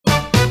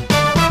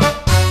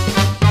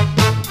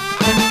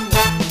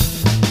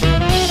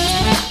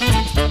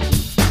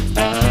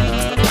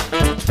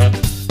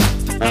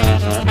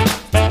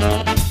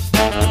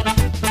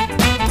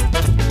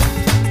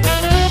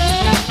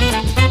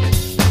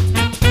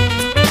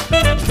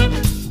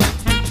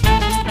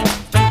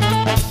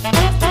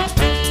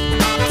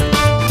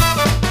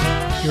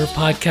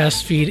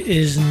podcast feed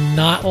is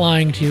not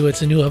lying to you.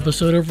 It's a new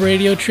episode of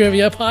Radio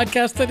Trivia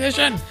Podcast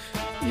Edition.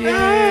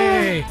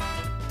 Yay!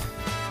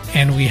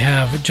 And we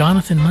have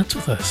Jonathan Metz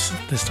with us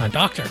this time.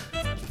 Dr.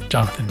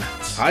 Jonathan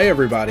Metz. Hi,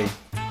 everybody.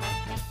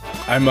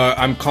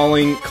 I'm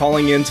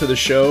calling into the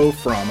show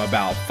from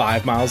about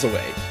 5 miles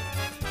away.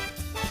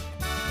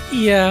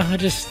 Yeah,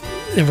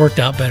 it worked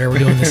out better. We're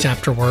doing this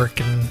after work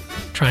and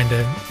trying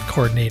to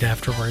coordinate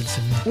afterwards.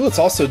 And well, it's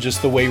also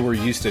just the way we're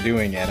used to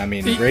doing it. I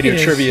mean, Radio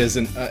Trivia is,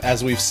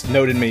 as we've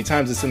noted many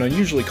times, it's an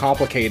unusually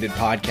complicated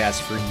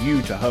podcast for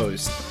you to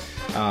host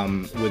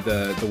with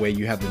the way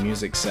you have the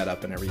music set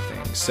up and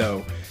everything.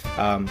 So,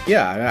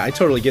 yeah, I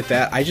totally get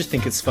that. I just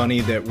think it's funny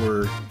that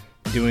we're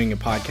doing a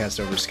podcast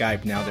over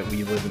Skype now that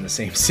we live in the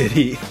same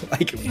city,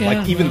 like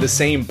even the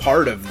same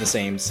part of the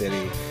same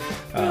city.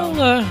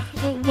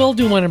 We'll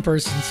do one in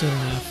person soon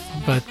enough.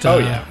 But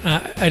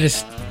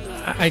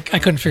I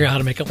couldn't figure out how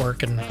to make it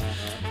work, and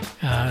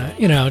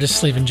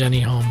just leaving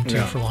Jenny home too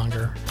for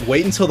longer.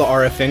 Wait until the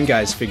RFN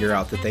guys figure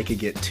out that they could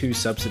get 2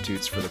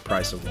 substitutes for the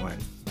price of 1.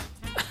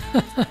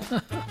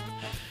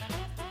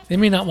 They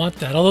may not want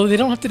that, although they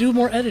don't have to do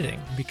more editing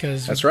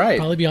because that's right. We'll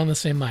probably be on the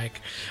same mic.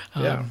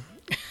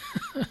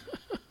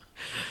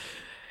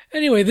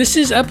 Anyway, this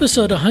is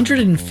episode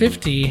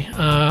 150.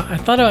 I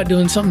thought about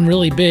doing something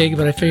really big,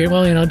 but I figured,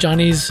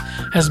 Johnny's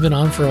hasn't been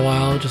on for a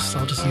while. I'll just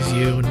use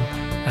you, and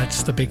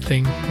that's the big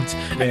thing.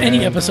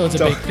 Any episode's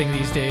a big thing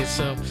these days.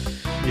 So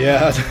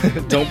yeah,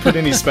 don't put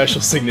any special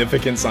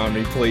significance on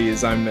me,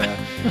 please. I'm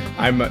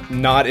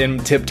not in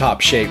tip-top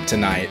shape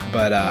tonight,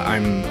 but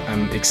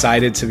I'm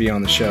excited to be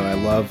on the show. I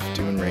love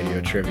doing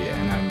radio trivia,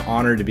 and I'm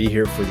honored to be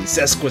here for the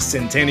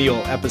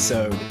sesquicentennial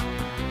episode.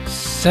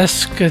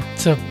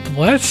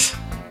 What?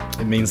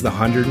 It means the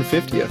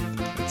 150th.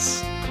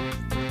 It's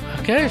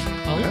okay.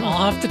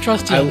 I'll have to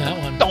trust you on that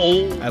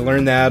one. I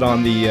learned that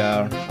on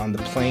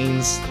the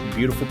plains,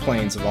 beautiful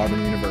plains of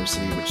Auburn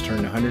University, which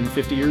turned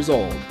 150 years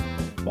old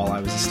while I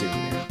was a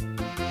student there.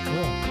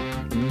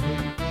 Cool.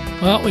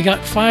 Mm-hmm. Well, we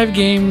got 5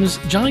 games.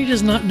 Johnny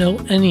does not know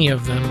any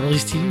of them, or at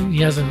least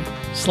he hasn't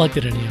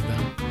selected any of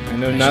them. I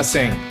know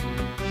nothing.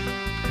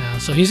 Yeah,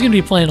 so he's going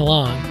to be playing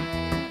along.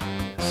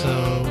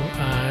 So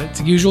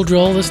it's the usual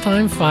drill this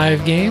time.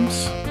 5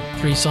 games.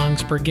 3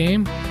 songs per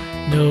game.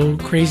 No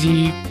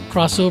crazy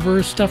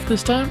crossover stuff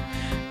this time.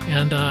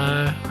 And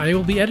I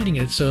will be editing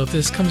it. So if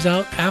this comes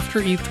out after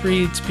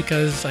E3, it's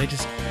because I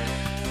just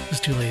was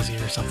too lazy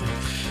or something.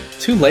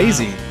 Too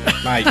lazy?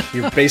 Mike,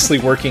 you're basically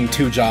working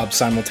 2 jobs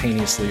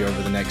simultaneously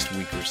over the next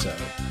week or so.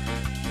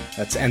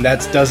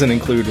 That doesn't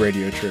include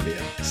radio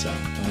trivia. So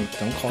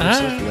don't call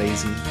yourself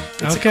lazy.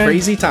 It's a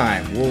crazy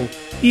time.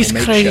 It's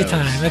crazy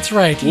time. That's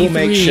right. We'll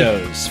make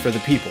shows for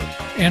the people.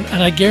 And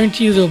I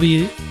guarantee you there'll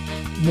be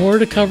more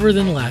to cover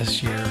than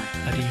last year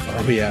at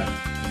E3. Oh yeah.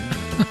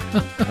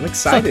 I'm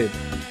excited.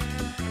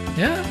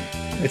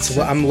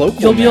 I'm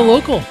local. You'll be a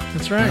local.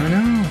 That's right. I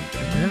know.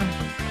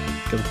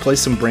 Yeah. Gonna play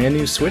some brand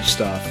new Switch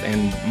stuff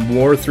and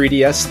more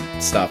 3DS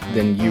stuff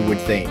than you would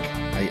think.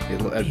 It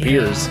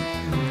appears.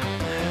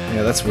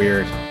 Yeah, that's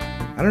weird.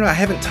 I don't know. I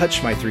haven't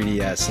touched my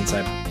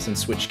 3DS since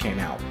Switch came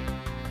out.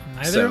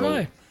 Neither have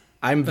I.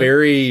 I'm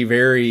very,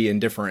 very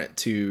indifferent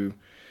to.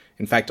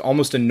 In fact,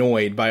 almost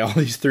annoyed by all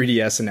these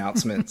 3DS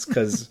announcements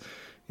because,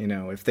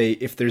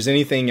 if there's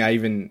anything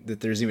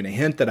there's even a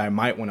hint that I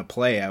might want to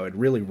play, I would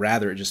really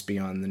rather it just be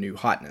on the new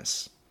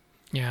hotness.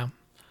 Yeah.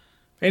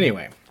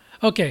 Anyway.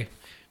 Okay.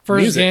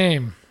 First music.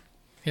 Game.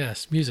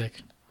 Yes,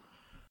 music.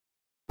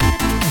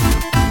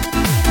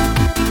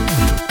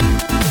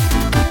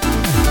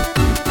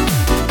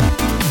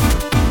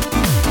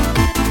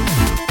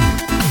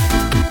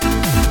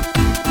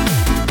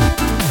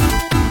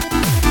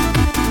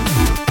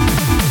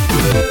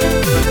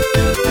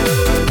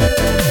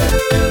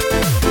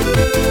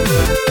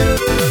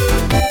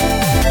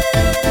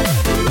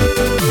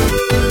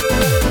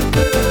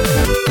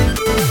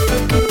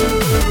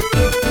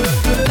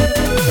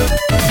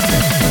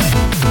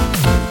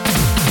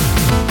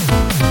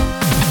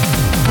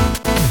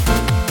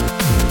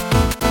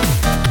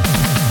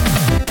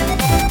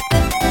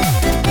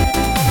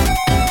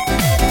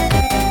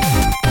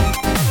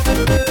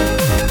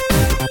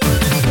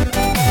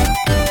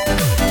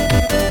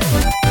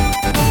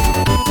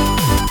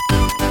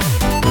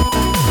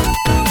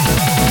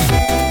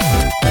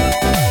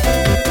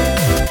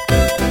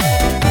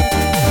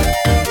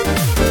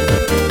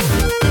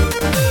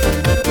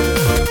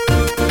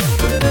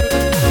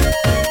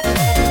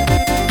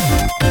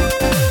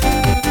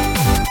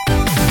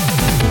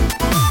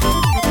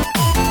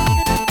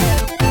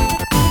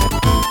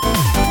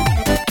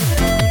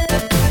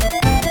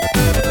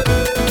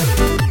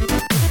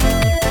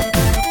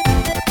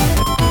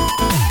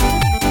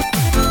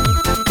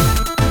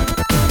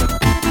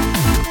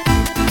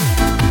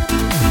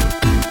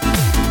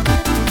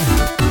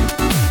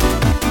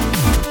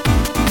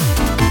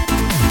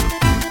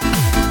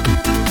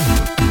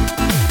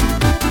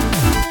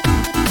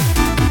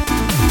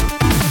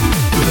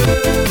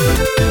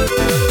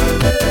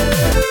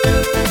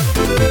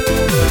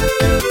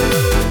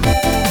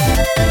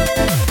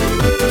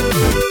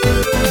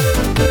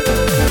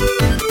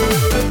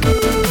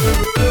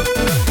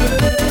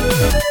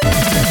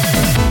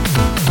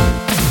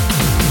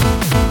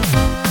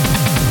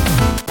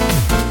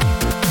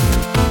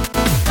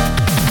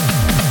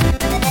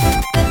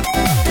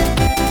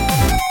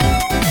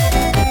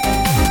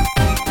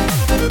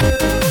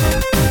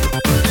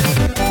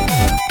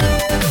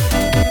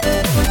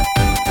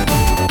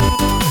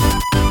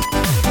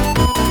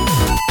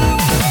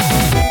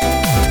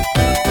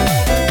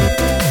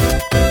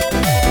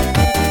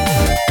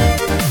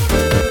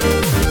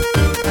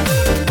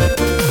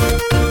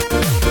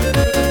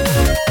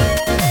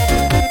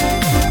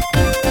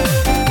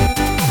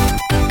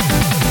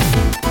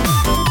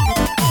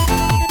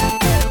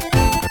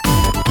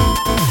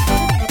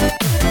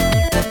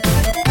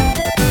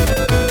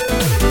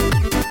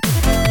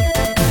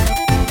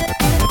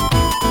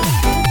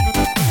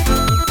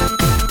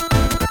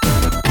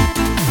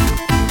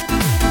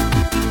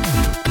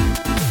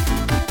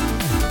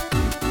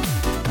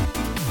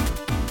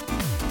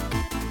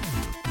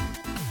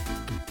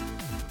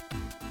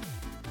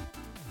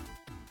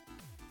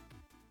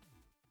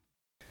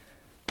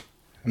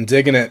 I'm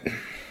digging it.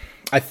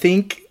 I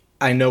think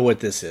I know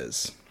what this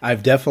is.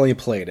 I've definitely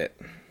played it.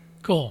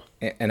 Cool.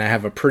 And I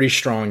have a pretty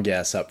strong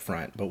guess up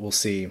front, but we'll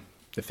see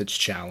if it's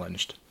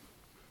challenged.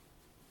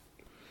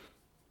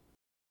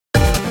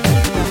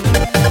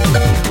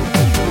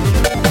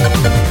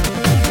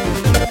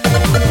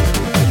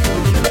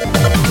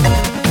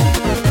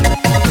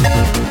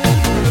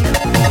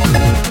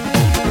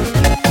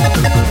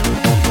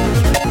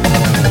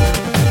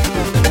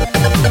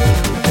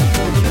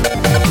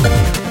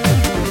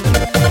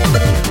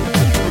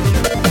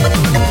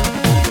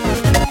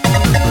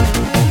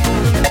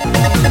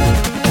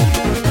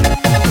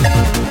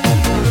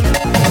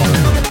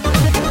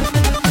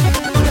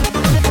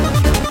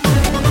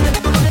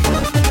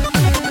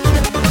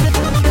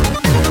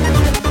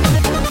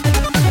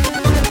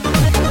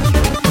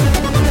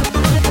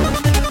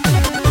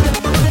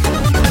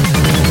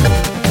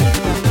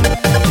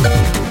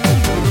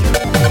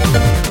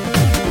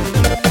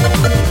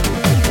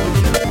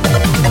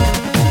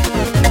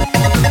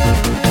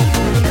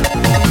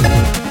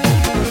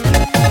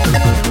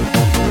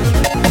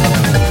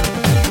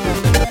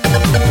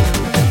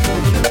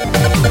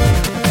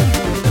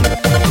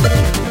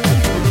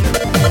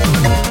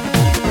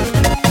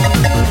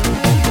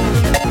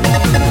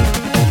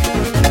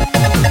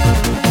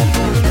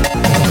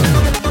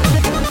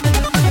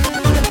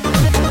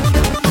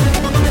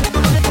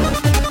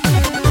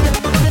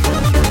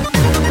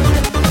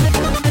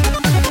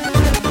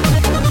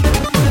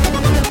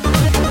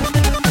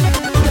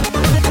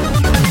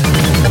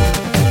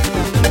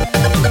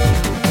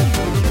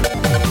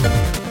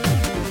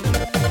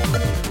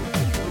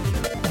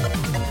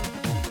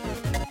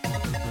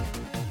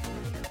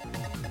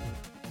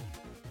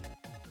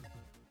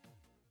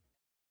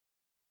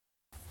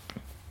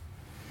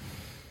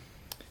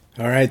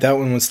 All right, that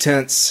one was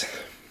tense.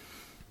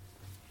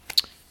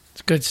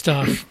 It's good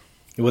stuff.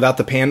 Without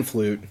the pan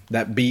flute,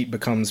 that beat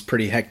becomes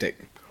pretty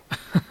hectic.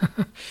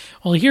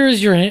 Well, here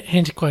is your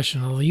hint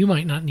question, although you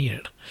might not need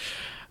it.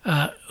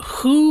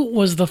 Who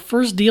was the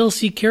first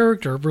DLC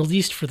character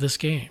released for this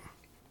game?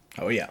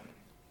 Oh, yeah.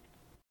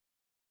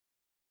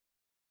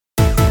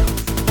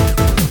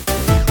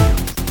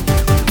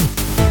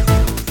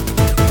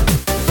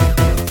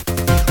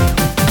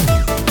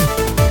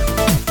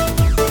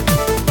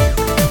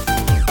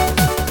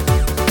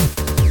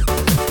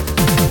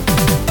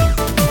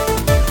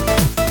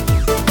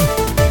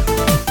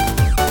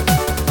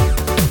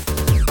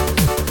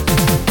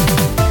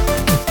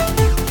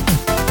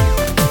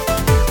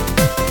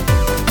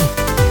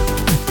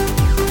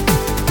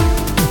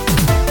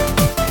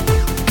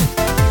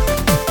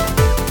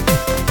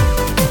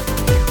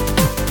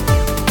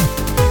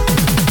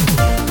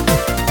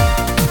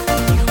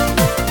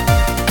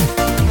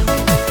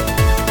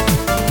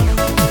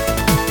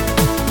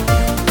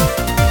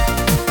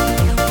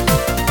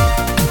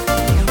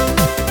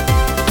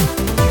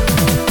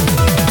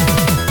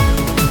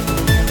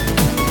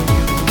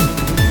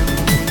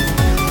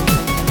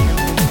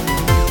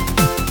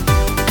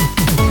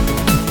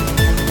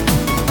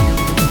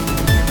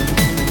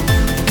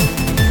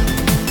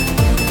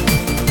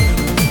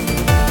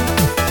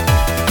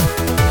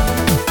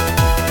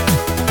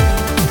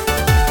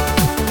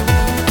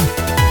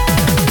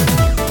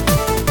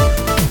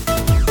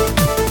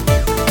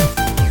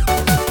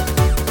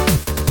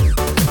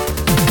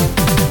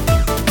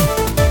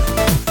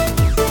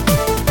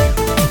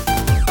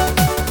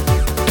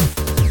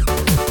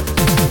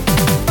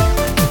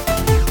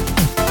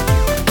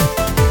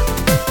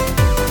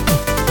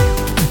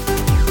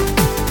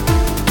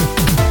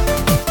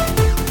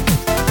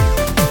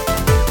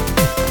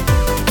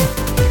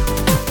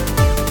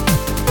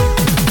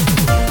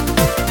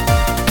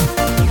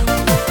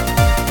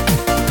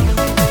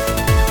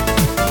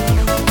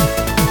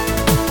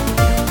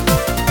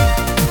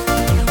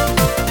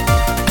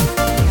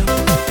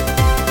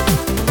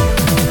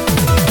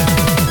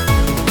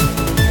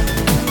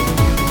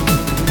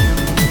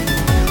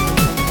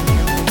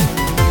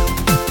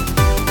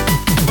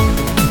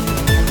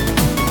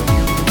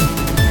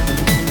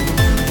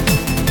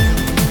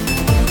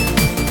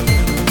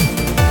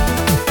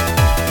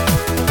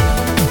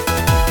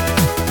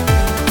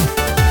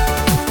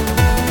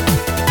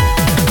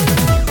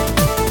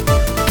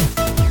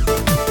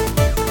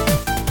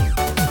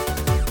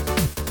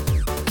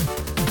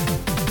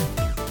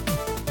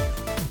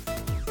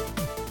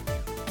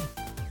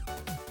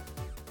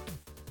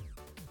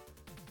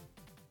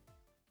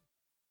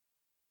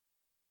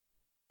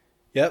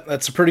 Yep,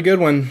 that's a pretty good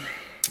one.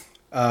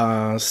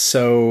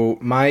 So,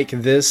 Mike,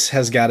 this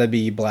has got to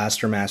be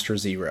Blaster Master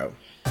Zero.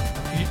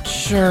 It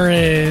sure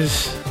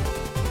is.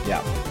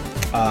 Yeah.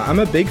 I'm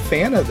a big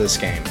fan of this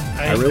game.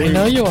 I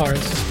know you are.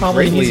 It's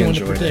probably an easy one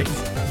to predict.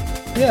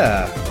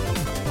 Yeah.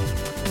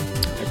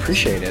 I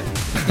appreciate it.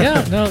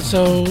 Yeah, no,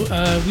 so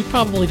we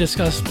probably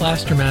discussed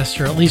Blaster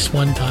Master at least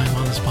one time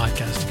on this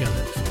podcast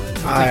together.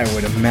 I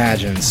would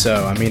imagine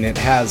so. I mean, it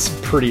has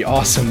pretty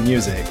awesome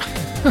music.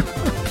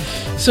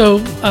 So,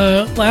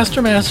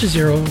 Blaster Master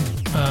Zero,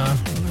 I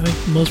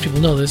think most people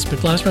know this,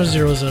 but Blaster Master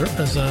Zero is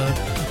a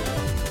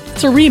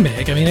it's a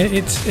remake. I mean,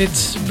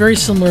 it's very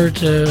similar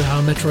to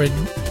how Metroid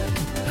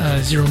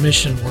Zero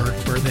Mission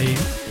worked, where they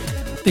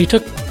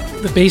took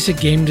the basic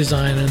game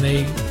design and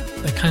they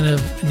kind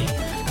of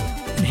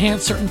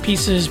enhanced certain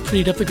pieces,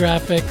 prettied up the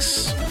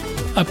graphics,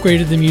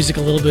 upgraded the music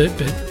a little bit,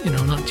 but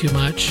not too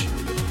much.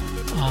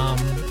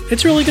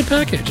 It's a really good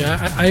package.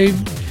 I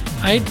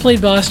had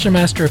played Blaster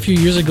Master a few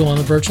years ago on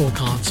the Virtual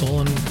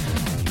Console, and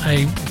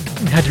I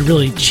had to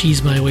really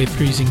cheese my way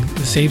through using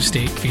the save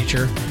state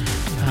feature,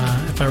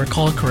 if I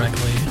recall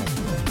correctly.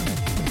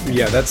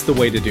 Yeah, that's the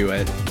way to do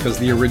it, because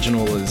the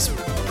original is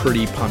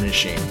pretty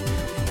punishing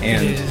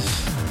and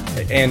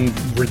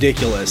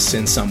ridiculous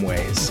in some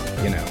ways.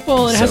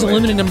 Well, it has a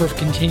limited number of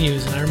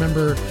continues, and I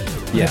remember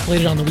when I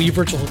played it on the Wii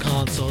Virtual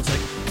Console, it's like,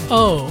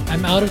 oh,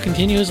 I'm out of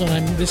continues when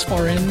I'm this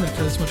far in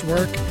for this much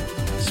work.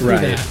 Screw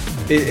that.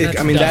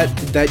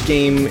 That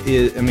game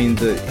is. I mean,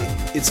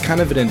 it's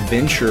kind of an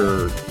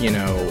adventure,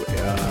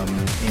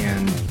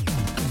 and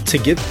to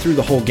get through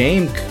the whole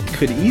game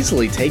could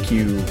easily take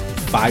you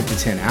 5 to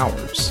 10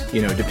 hours,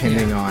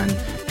 depending on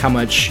how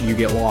much you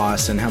get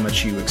lost and how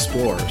much you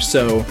explore.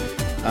 So,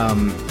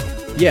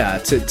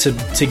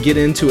 to get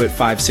into it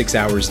 5-6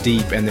 hours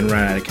deep and then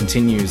run out of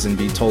continues and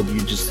be told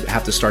you just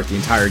have to start the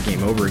entire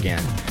game over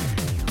again.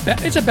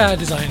 It's a bad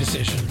design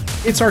decision.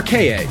 It's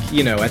archaic,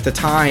 at the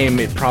time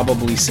it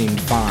probably seemed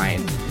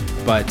fine,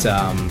 but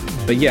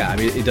yeah, I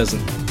mean, it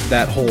doesn't.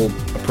 That whole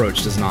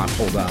approach does not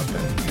hold up,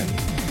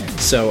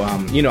 and so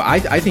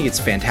I think it's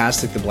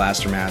fantastic. The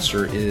Blaster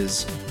Master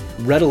is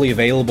readily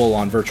available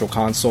on Virtual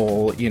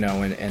Console,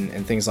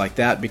 and things like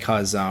that,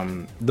 because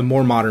the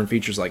more modern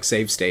features like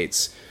save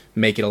states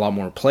make it a lot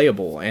more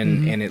playable,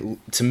 and it,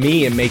 to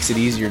me, it makes it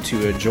easier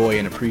to enjoy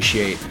and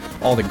appreciate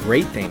all the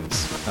great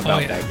things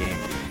about that game.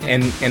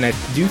 And I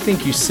do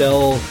think you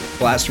sell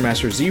Blaster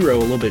Master Zero a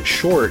little bit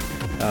short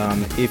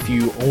if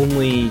you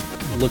only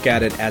look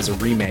at it as a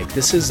remake.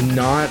 This is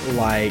not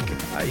like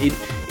it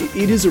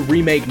is a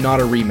remake, not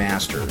a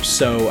remaster.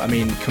 So I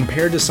mean,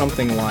 compared to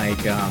something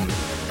like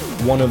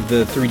one of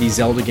the 3D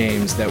Zelda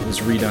games that was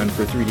redone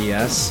for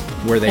 3DS,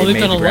 where they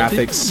made the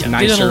graphics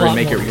nicer and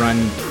make it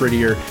run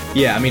prettier.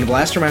 Yeah, I mean,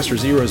 Blaster Master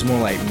Zero is more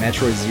like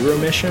Metroid Zero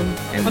Mission.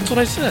 And that's what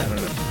I said.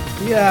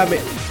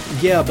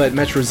 But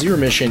Metroid Zero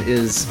Mission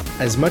is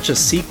as much a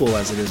sequel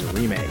as it is a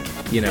remake.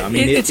 I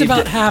mean, it's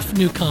about half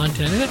new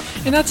content,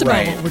 and that's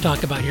about what we're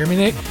talking about here. I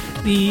mean,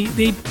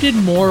 they did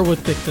more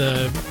with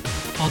the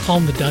I'll call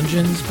them the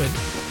dungeons, but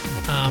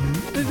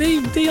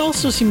they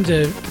also seem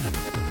to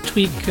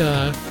tweak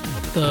the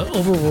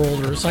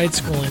overworld or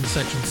side-scrolling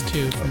sections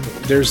too.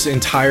 There's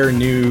entire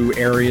new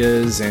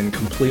areas and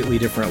completely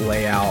different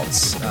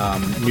layouts,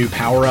 new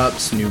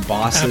power-ups, new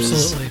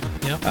bosses. Absolutely.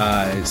 Yep.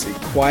 It's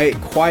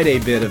quite a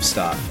bit of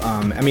stuff.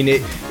 I mean,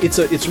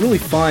 it's really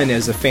fun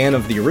as a fan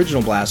of the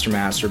original Blaster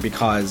Master,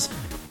 because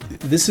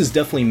this is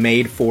definitely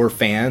made for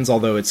fans,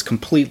 although it's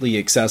completely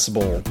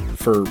accessible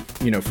for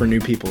new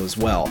people as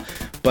well.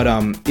 But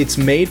it's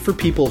made for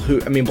people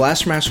who, I mean,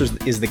 Blaster Master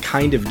is the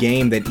kind of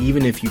game that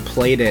even if you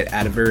played it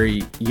at a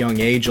very young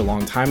age a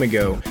long time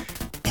ago,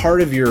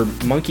 part of your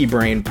monkey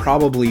brain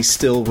probably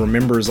still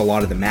remembers a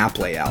lot of the map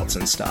layouts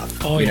and stuff.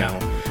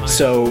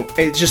 So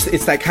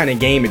it's that kind of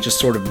game. It just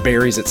sort of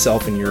buries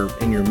itself in your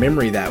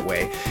memory that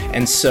way.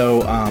 And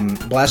so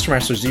Blaster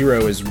Master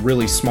Zero is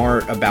really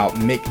smart about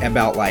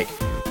like,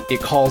 it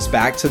calls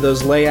back to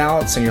those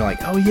layouts, and you're like,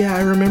 oh yeah,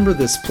 I remember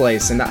this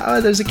place, and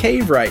there's a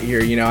cave right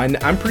here, and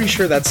I'm pretty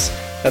sure that's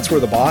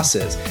where the boss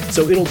is.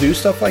 So it'll do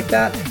stuff like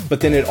that,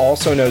 but then it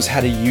also knows how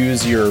to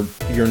use your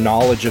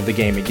knowledge of the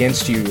game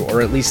against you,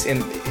 or at least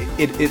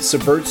it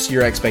subverts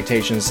your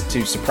expectations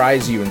to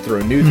surprise you and throw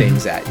new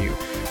things at you.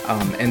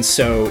 And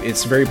so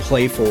it's very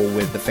playful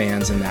with the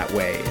fans in that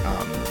way.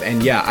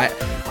 And yeah,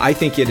 I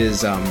think it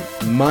is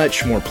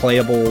much more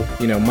playable,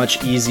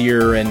 much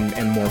easier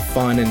and more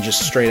fun and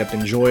just straight up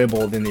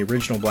enjoyable than the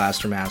original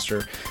Blaster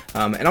Master.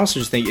 And I also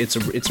just think it's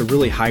a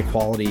really high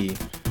quality,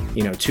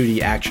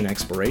 2D action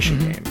exploration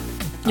game.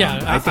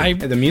 Yeah, I think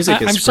the music is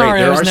great. I'm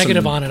sorry, I was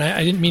negative on it.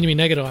 I didn't mean to be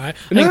negative. I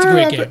think it's a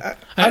great game.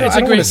 I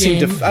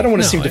don't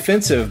want to seem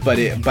defensive,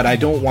 but I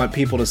don't want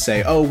people to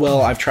say, "Oh,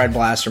 well, I've tried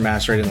Blaster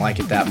Master, I didn't like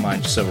it that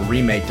much, so a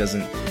remake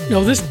doesn't."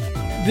 No, this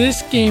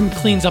game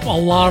cleans up a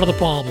lot of the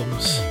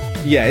problems.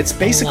 Yeah, it's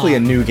basically a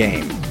new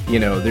game.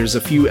 There's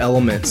a few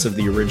elements of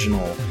the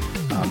original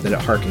that it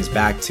harkens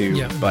back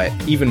to, but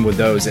even with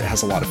those, it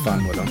has a lot of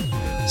fun with them.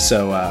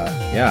 So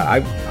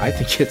I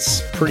think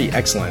it's pretty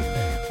excellent.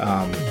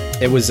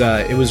 It was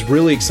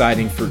really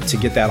exciting to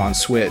get that on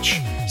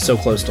Switch so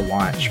close to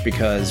launch,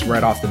 because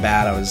right off the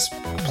bat I was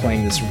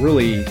playing this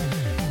really,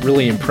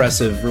 really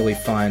impressive, really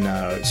fun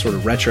sort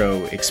of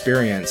retro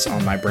experience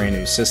on my brand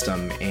new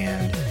system,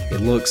 and it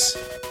looks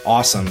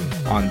awesome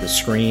on the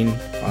screen,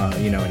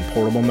 in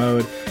portable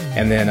mode,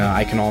 and then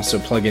I can also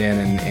plug it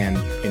in and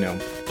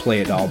play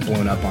it all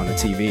blown up on the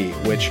TV,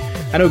 which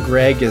I know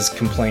Greg has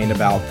complained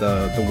about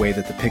the way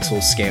that the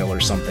pixels scale or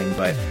something,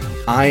 but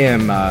I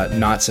am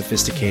not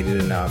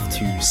sophisticated enough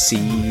to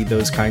see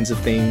those kinds of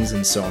things,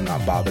 and so I'm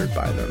not bothered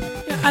by them.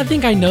 Yeah, I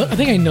think I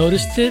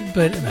noticed it,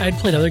 but I'd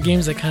played other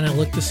games that kind of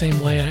looked the same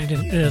way, and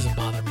it doesn't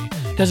bother me.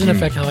 It doesn't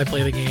affect how I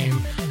play the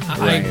game.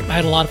 Right. I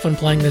had a lot of fun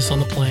playing this on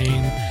the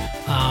plane.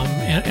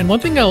 And one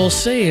thing I will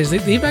say is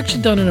they've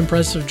actually done an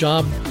impressive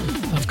job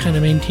of kind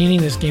of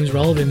maintaining this game's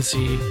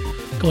relevancy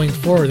going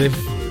forward.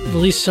 They've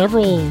released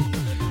several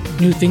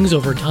new things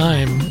over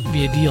time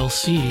via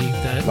DLC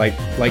that like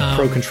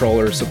Pro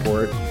Controller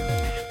support.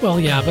 Well,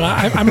 yeah, but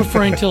I'm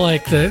referring to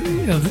like their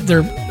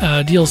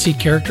DLC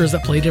characters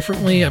that play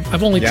differently.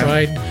 I've only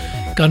tried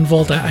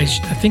Gunvolt. I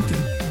think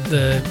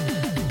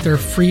they're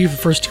free the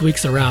first 2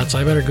 weeks they're out, so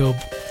I better go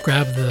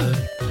grab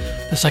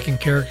the second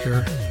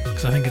character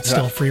because I think it's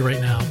still free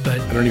right now. But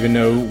I don't even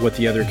know what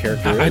the other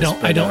character is.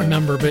 I don't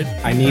remember, but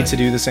I need to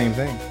do the same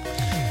thing.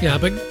 Yeah,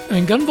 but I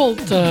mean,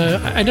 Gunvolt.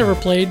 I never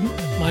played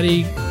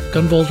Mighty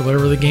Gunvolt or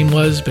whatever the game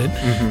was, but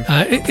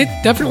it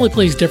definitely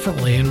plays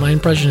differently. And my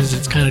impression is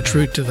it's kind of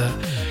true to the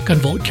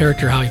Gunvolt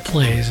character how he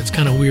plays. It's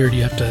kind of weird.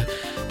 You have to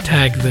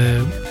tag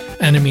the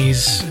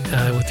enemies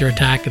with your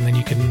attack, and then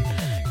you can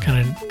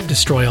kind of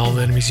destroy all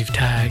the enemies you've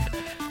tagged.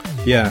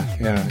 Yeah.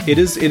 It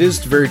is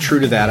very true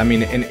to that. I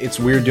mean, and it's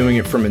weird doing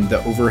it from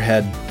the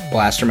overhead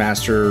Blaster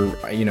Master,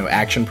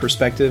 action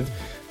perspective,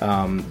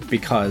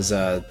 because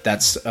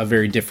that's a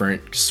very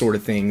different sort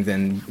of thing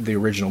than the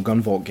original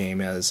Gunvolt game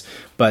is.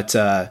 But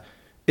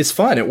it's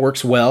fun. It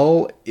works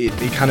well.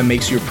 It kind of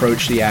makes you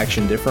approach the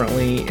action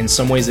differently. In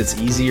some ways, it's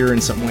easier.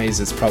 In some ways,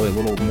 it's probably a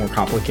little more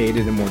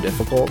complicated and more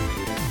difficult.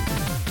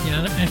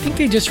 Yeah, I think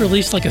they just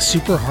released like a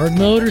super hard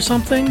mode or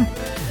something.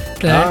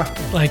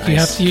 That nice. You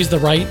have to use the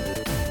right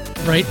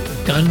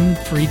gun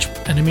for each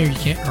enemy or you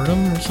can't hurt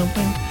them or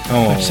something.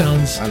 Which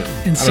sounds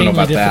insanely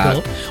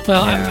difficult. That.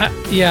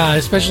 Well,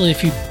 especially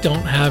if you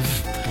don't have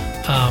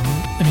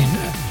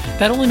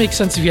that only makes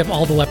sense if you have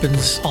all the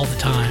weapons all the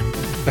time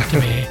to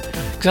me.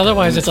 Because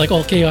otherwise it's like,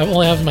 okay, I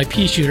only have my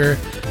pea shooter,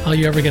 how are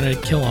you ever going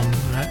to kill them?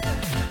 I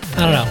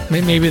don't know.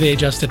 Maybe they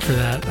adjusted for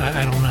that.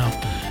 I don't know.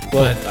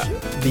 Well,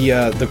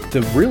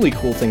 the really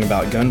cool thing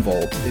about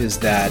Gunvolt is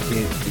that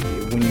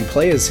when you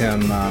play as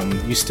him,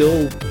 you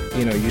still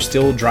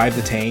drive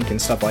the tank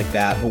and stuff like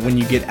that. But when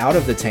you get out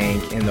of the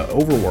tank in the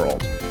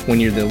overworld, when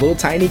you're the little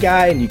tiny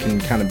guy and you can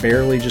kind of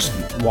barely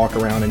just walk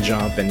around and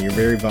jump and you're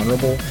very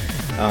vulnerable,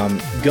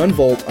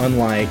 Gunvolt,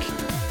 unlike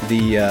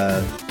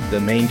the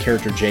main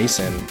character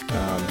Jason,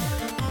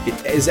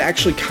 is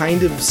actually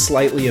kind of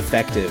slightly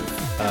effective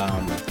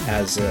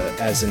as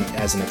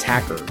an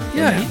attacker.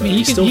 Yeah,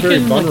 he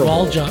can like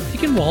wall jump. He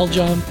can wall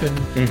jump,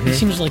 and he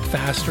seems like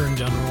faster in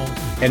general.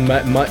 And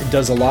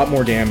does a lot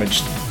more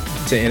damage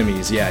to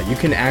enemies. Yeah, you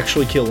can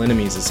actually kill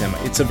enemies as him.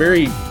 It's a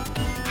very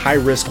high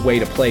risk way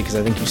to play because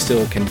I think you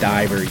still can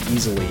die very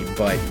easily.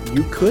 But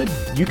you could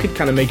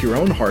kind of make your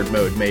own hard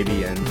mode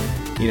maybe, and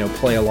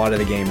play a lot of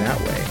the game that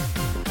way.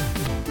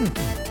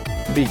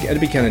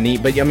 It'd be kind of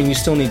neat, but I mean, you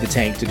still need the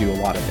tank to do a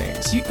lot of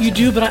things. You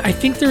do, but I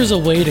think there's a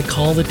way to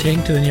call the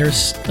tank to the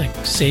nearest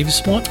save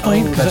spawn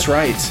point. Oh, that's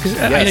right. Because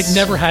I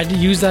never had to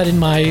use that in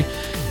my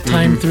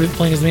time through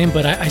playing as the game,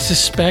 but I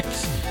suspect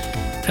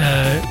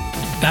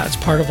that's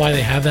part of why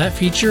they have that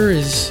feature.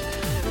 Is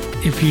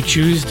if you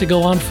choose to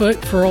go on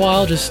foot for a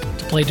while, just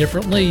to play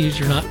differently,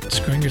 you're not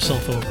screwing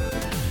yourself over.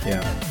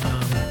 Yeah.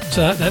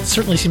 So that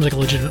certainly seems like a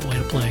legitimate way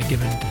to play,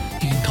 given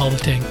you can call the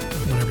tank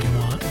whenever you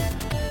want.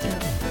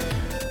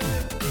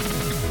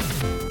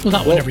 Well,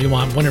 not whenever you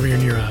want. Whenever you're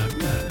near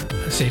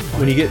a save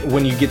point.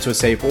 When you get to a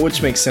save point,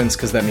 which makes sense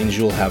because that means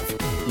you'll have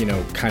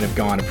kind of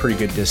gone a pretty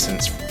good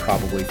distance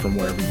probably from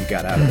wherever you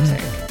got out of the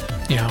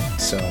tank. Yeah.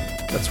 So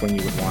that's when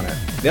you would want it.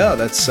 Yeah,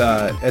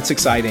 that's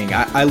exciting.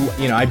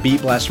 I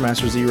beat Blaster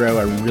Master Zero.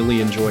 I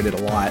really enjoyed it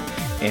a lot,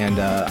 and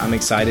I'm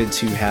excited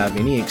to have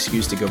any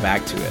excuse to go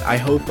back to it. I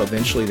hope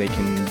eventually they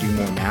can do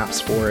more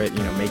maps for it.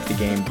 Make the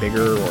game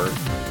bigger or.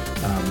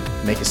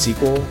 Make a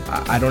sequel.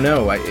 I don't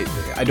know.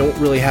 I don't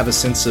really have a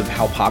sense of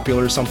how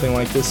popular something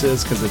like this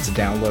is because it's a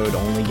download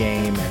only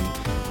game and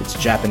it's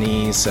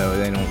Japanese, so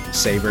they don't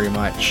say very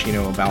much,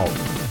 about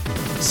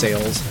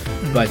sales.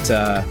 But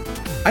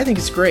I think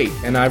it's great,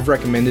 and I've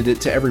recommended it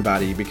to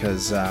everybody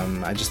because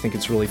I just think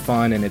it's really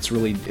fun and it's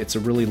a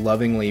really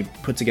lovingly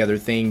put together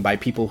thing by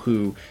people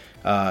who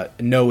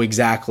know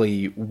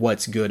exactly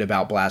what's good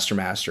about Blaster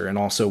Master and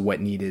also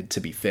what needed to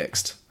be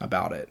fixed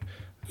about it.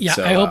 Yeah,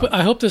 so,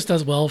 I hope this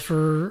does well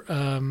for.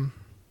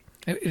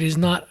 It is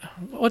not.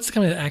 What's the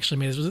company that actually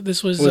made this?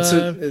 This was.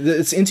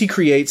 It's Inti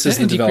Creates as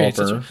the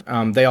developer.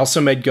 They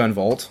also made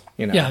Gunvolt.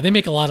 Yeah, they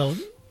make a lot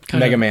of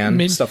Mega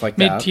Man stuff like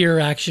that. Mid-tier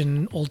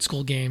action, old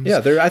school games.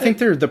 Yeah, I think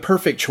they're the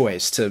perfect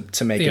choice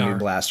to make a new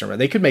Blaster.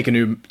 They could make a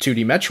new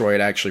 2D Metroid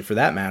actually, for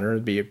that matter.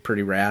 It'd be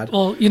pretty rad.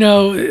 Well,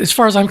 as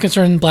far as I'm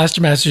concerned,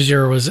 Blaster Master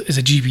Zero is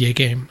a GBA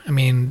game. I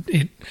mean,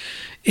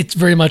 it's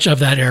very much of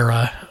that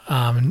era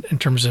in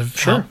terms of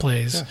how it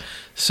plays. Yeah.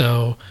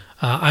 So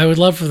I would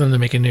love for them to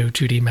make a new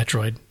 2D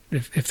Metroid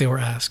if they were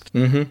asked.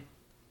 Mm-hmm.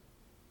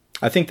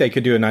 I think they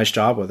could do a nice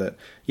job with it.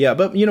 Yeah,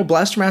 but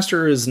Blaster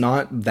Master is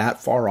not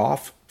that far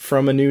off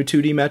from a new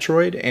 2D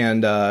Metroid,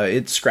 and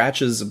it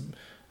scratches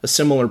a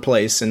similar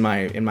place in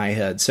my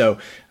head. So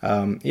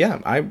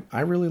I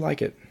really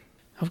like it.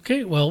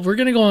 Okay, well, we're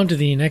gonna go on to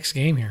the next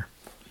game here.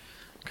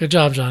 Good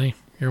job, Johnny.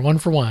 You're 1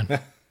 for 1.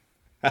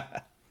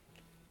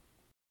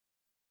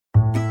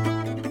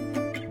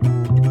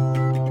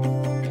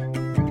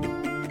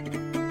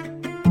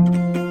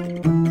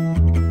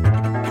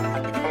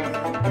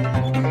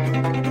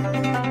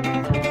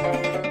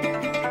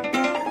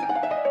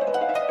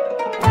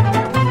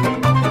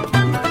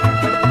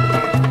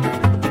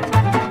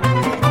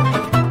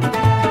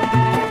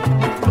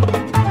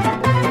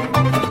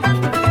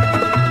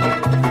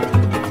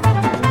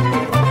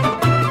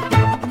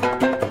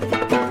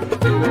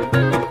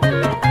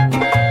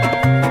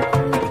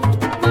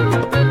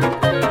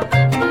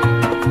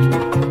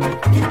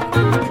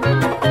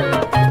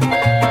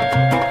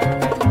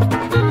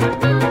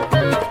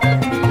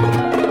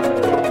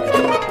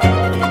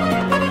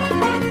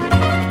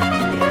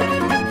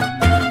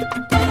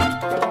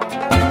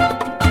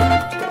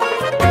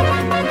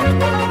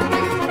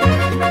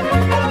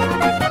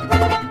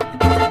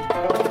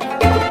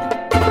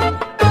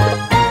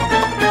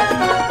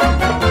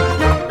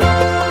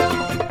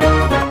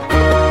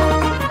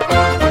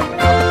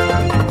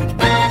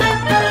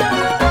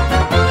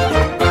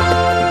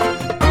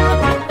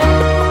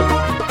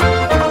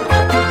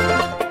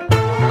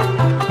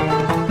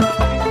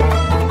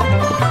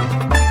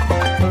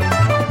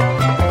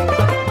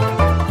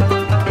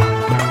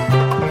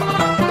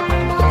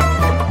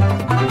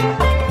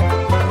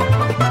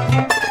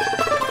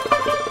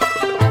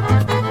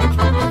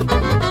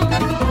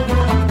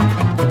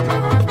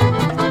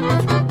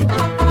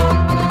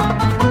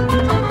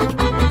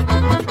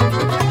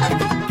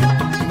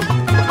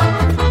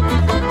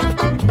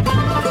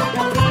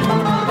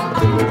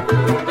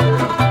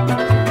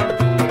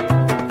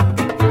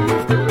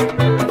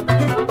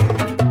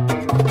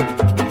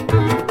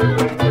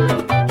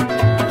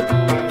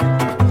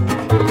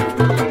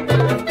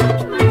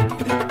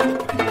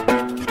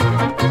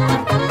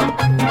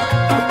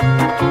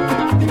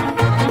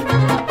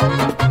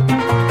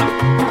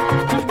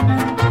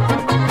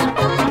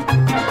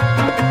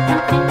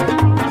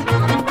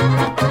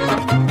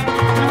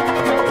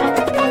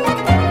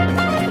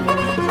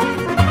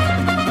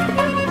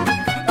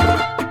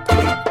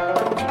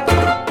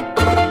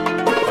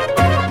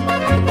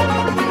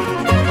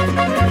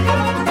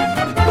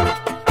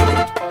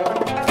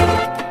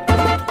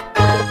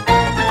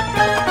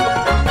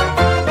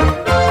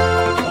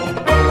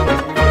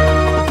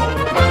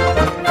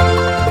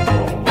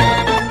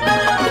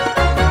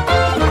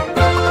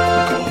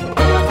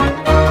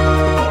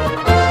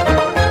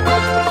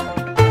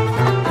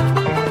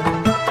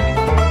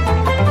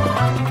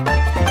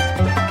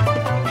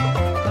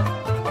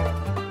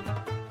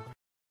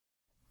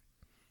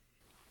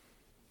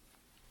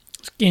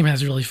 Game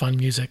has really fun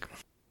music.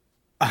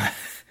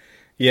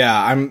 Yeah,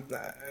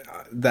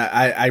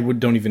 I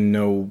don't even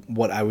know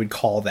what I would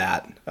call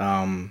that.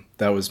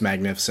 That was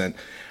magnificent.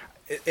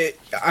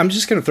 I'm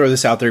just going to throw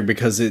this out there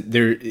because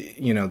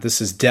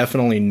this is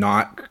definitely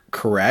not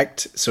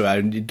correct, so I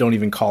don't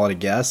even call it a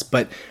guess.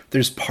 But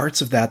there's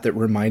parts of that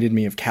reminded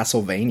me of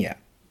Castlevania.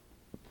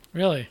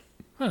 Really?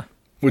 Huh.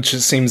 Which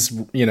just seems,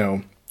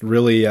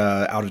 really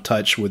out of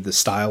touch with the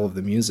style of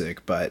the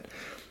music. But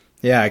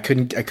yeah, I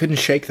couldn't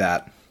shake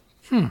that.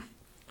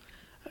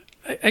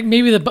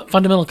 Maybe the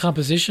fundamental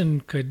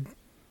composition could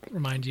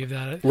remind you of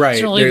that. Right.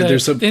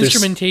 There's the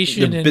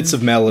instrumentation and bits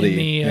of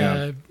melody.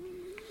 And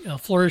the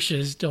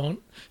flourishes don't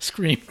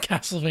scream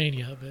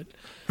Castlevania,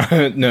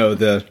 but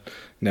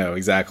no,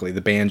 exactly. The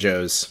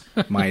banjos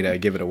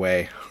might give it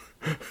away.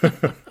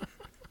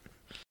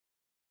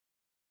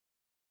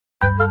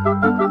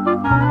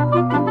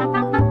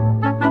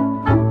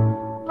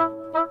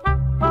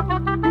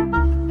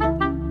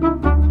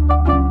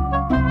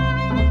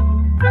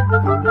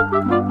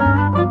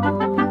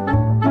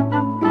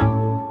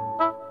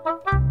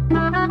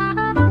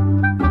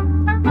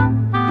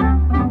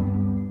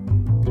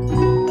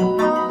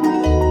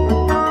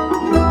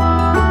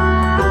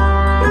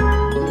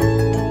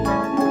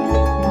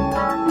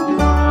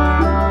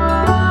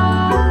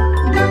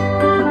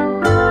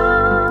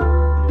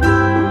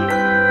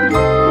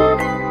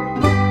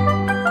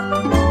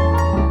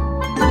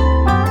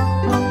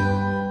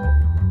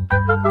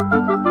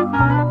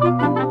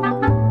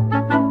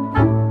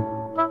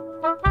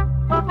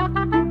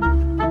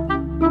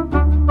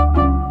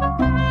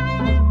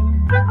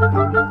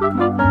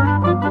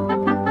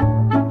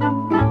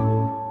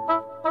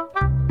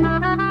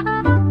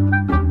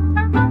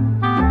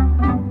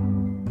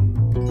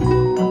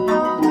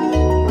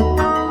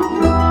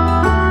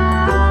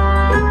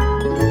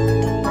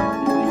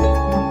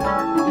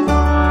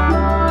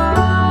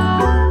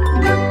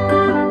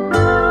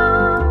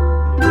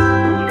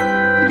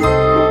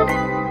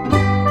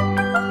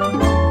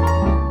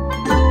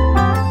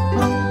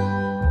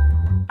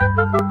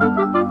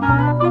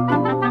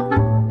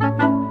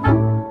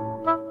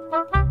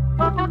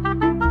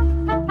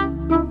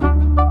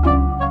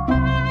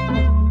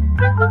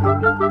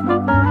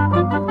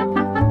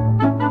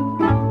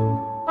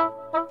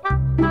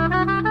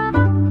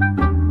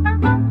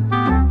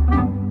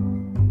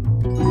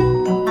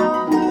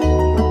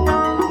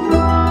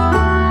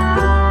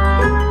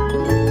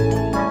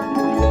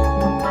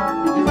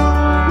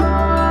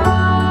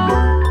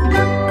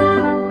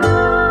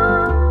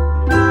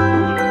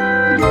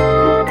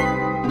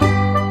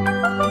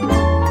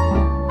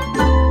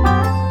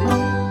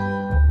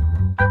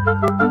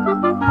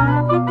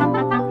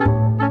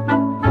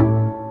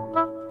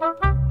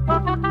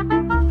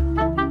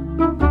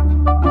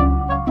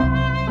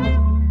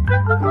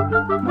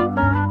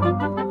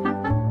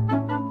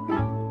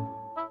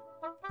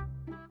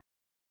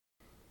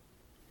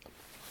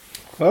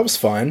 Well, that was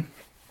fun.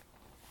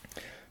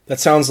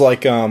 That sounds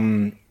like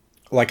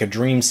a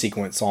dream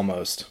sequence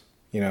almost,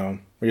 you know,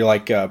 where you're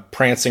like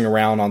prancing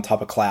around on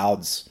top of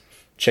clouds,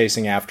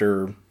 chasing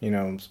after, you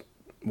know,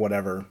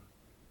 whatever.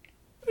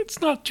 It's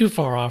not too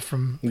far off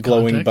from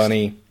glowing context.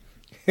 Bunny.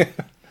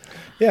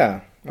 Yeah,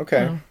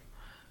 okay.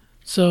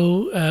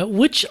 So,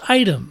 which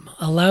item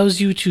allows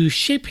you to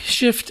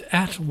shapeshift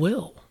at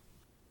will?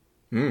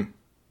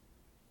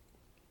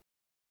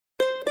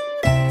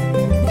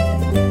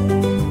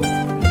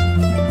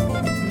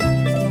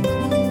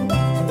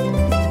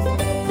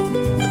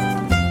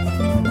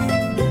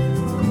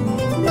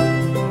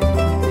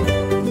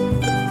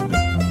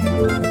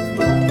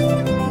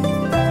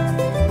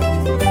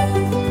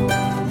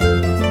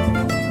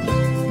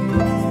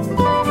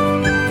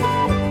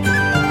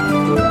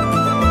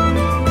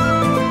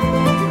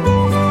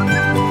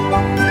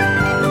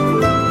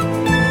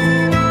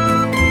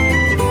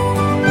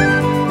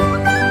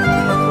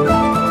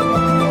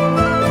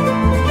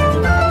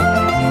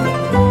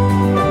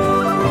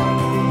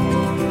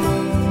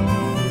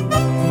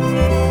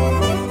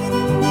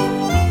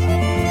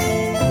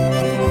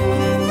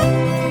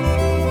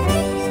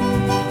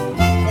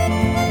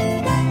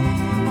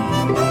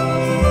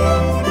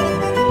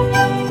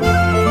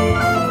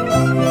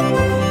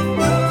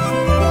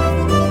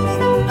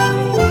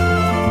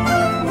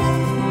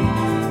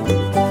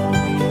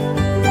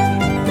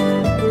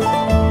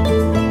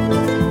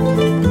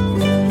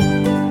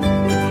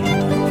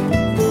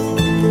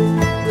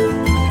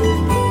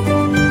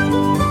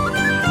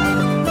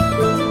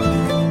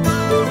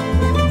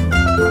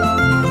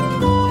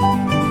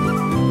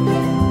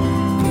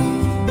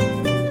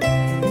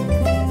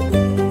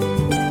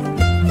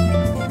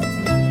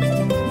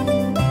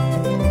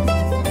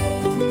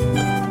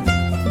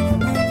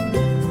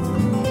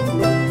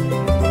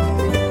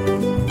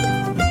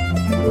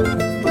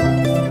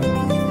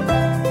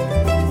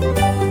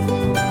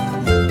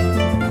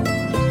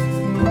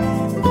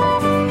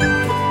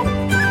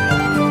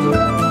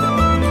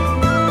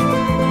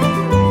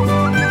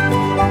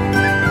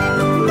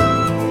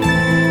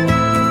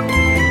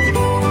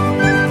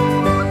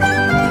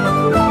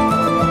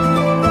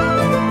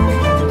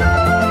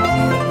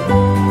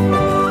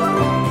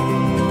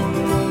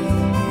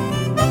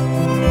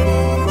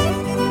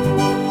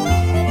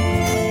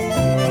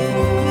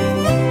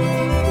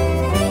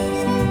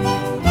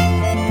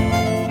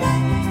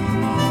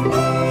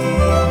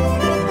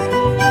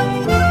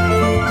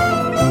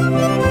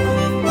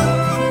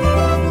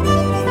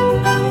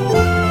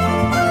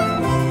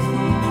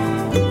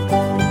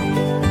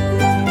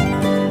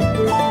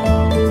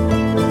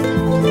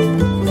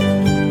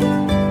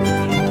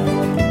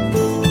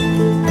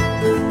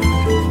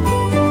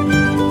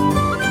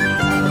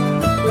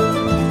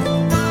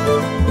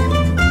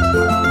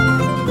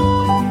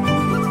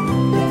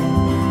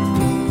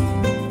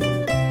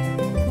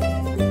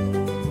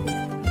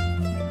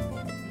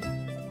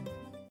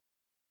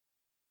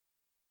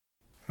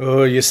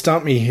 Oh, you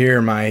stumped me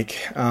here,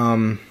 Mike.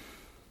 I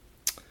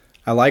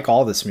like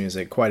all this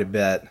music quite a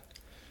bit,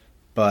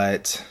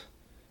 but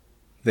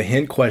the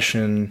hint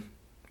question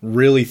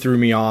really threw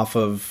me off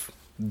of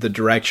the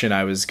direction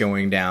I was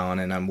going down,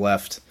 and I'm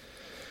left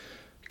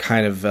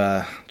kind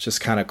of just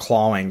kind of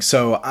clawing.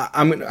 So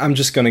I'm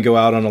just going to go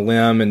out on a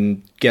limb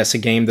and guess a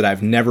game that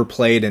I've never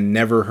played and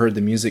never heard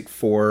the music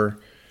for,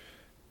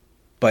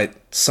 but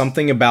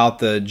something about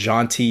the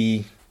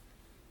jaunty,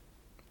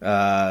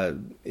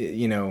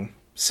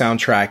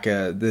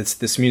 soundtrack,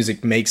 this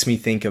music makes me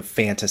think of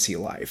Fantasy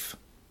Life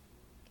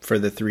for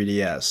the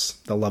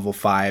 3DS, the level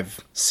 5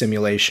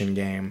 simulation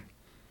game.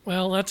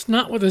 Well, that's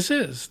not what this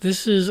is.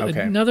 This is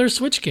another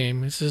Switch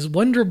game. This is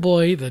Wonder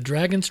Boy: The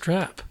Dragon's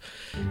Trap,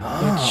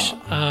 which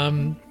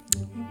I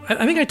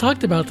think I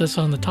talked about this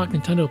on the Talk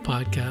Nintendo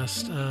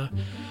podcast.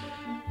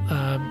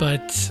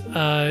 But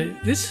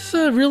this is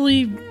a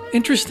really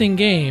interesting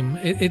game.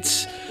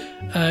 It's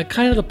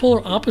kind of the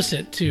polar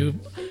opposite to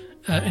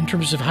in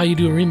terms of how you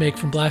do a remake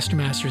from Blaster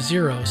Master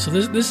Zero. So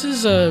this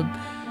is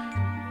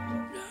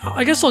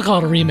I guess I'll call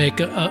it a remake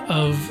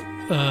of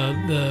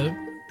the.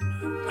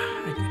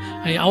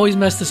 I always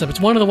mess this up. It's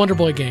one of the Wonder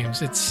Boy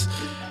games. It's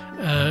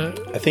I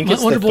think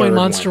it's Wonder the Boy third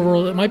Monster one.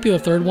 World. It might be the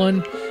third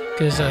one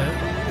because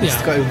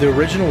the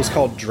original was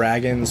called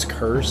Dragon's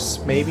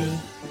Curse, maybe.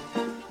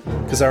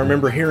 Because I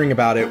remember hearing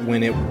about it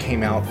when it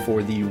came out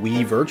for the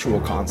Wii Virtual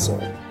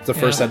Console. It's the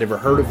first I'd ever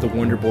heard of the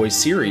Wonder Boy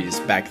series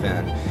back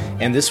then.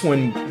 And this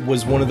one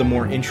was one of the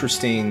more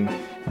interesting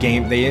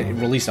games. They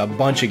released a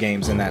bunch of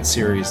games in that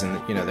series, and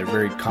they're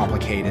very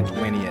complicated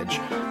lineage.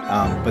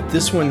 But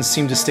this one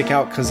seemed to stick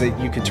out because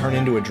you could turn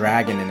into a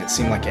dragon, and it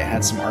seemed like it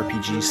had some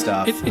RPG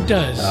stuff. It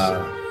does.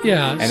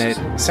 And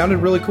it sounded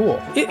really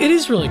cool. It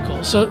is really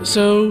cool. So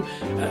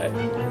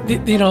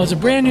it's a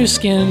brand new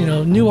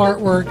skin, new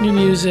artwork, new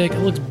music. It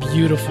looks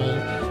beautiful.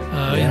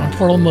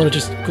 Portal mode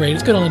is just great.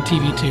 It's good on the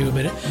TV too,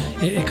 but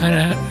it kind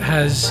of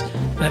has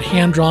that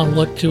hand-drawn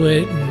look to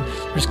it, and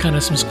there's kind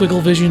of some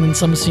squiggle vision in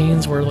some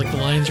scenes where like the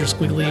lines are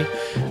squiggly,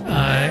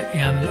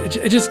 and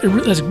it has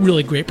a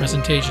really great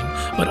presentation.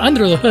 But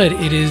under the hood,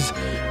 it is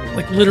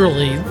like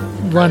literally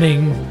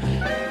running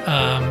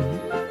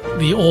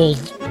the old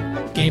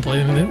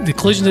gameplay. I mean, the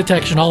collision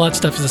detection, all that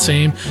stuff is the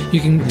same. You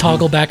can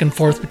toggle back and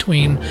forth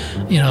between,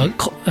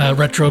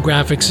 retro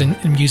graphics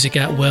and music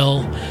at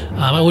will.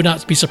 I would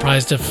not be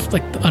surprised if,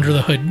 like, under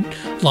the hood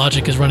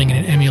logic is running in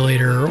an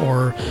emulator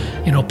or,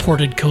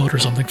 ported code or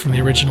something from the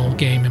original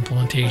game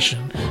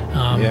implementation.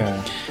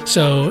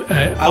 So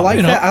I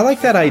like that. I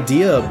like that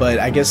idea, but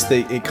I guess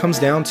it comes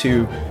down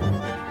to,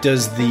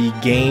 does the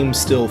game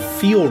still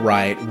feel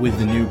right with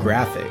the new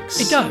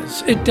graphics?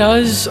 It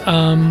does.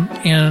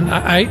 And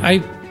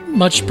I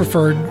much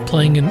preferred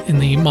playing in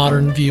the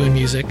modern view and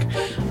music.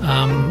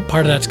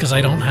 Part of that's because I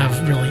don't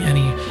have really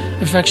any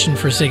affection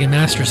for Sega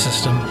Master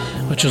System,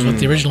 which was what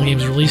the original game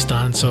was released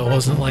on, so it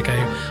wasn't like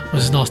I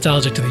was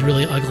nostalgic to the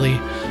really ugly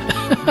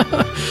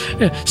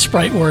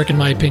sprite work, in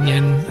my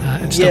opinion,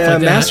 and stuff like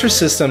that. Master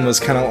System was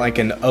kind of like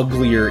an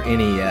uglier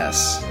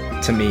NES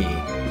to me.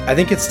 I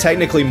think it's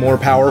technically more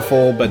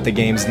powerful, but the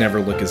games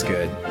never look as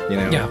good,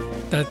 Yeah,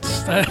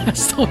 that's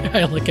the way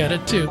I look at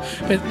it too.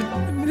 But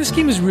this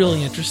game is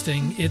really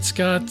interesting. It's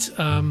got,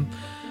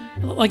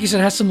 like you said,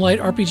 it has some light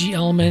RPG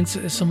elements,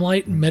 some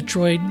light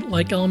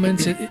Metroid-like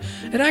elements. It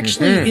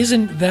actually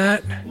isn't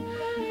that.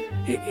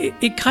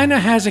 It kind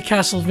of has a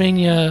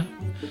Castlevania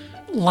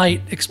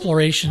light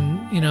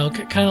exploration,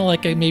 kind of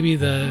like maybe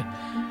the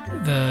I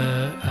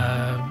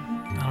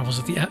don't know,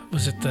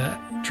 was it the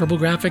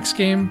TurboGrafx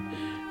game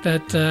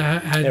that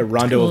had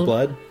Rondo of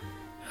Blood?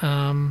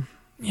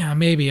 Yeah,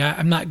 maybe.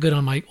 I'm not good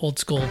on my old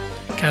school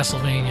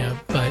Castlevania,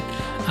 but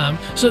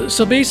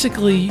so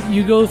basically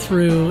you go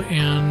through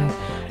and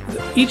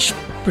each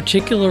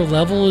particular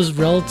level is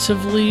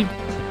relatively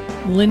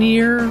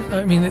linear.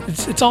 I mean,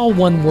 it's all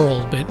one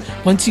world, but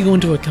once you go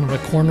into a kind of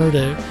a corner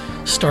to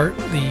start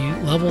the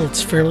level,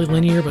 it's fairly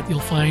linear, but you'll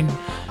find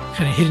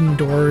kind of hidden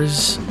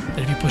doors that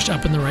if you push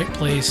up in the right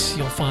place,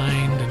 you'll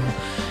find,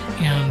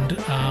 and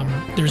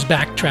there's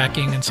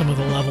backtracking, and some of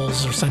the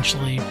levels are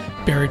essentially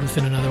buried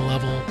within another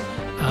level.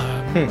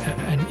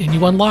 And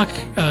you unlock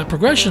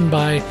progression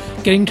by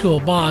getting to a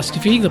boss,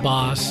 defeating the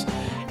boss,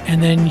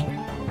 and then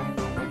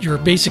you're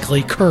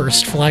basically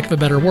cursed, for lack of a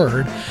better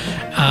word,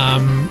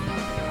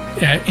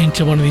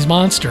 into one of these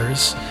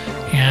monsters.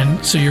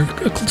 And so you're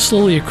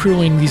slowly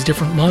accruing these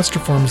different monster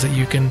forms that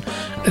you can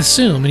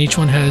assume, and each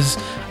one has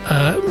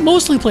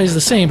mostly plays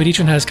the same, but each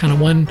one has kind of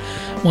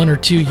one or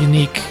two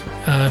unique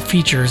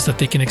features that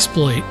they can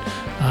exploit.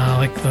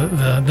 Like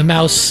the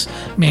mouse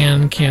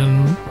man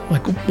can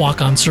like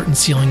walk on certain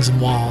ceilings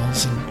and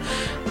walls,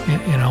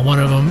 and one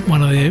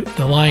of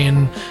the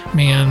lion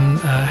man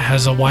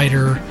has a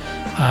wider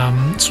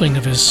swing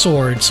of his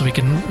sword, so he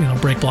can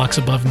be break blocks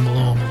above and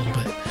below him a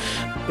little bit.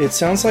 It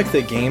sounds like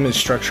the game is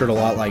structured a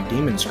lot like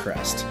Demon's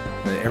Crest.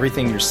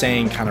 Everything you're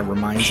saying kind of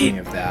reminds me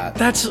of that.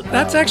 That's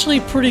actually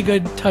a pretty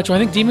good touch. I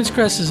think Demon's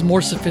Crest is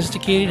more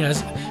sophisticated,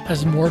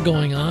 has more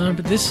going on,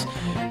 but this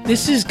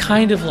is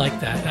kind of like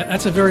that.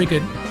 That's a very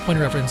good point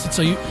of reference. And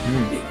so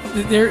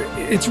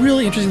it's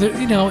really interesting.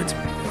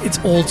 It's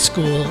old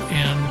school,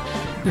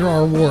 and there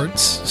are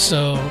warts.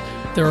 So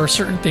there are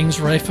certain things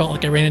where I felt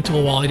like I ran into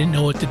a wall. I didn't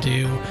know what to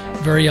do.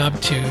 Very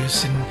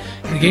obtuse, and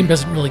the game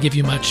doesn't really give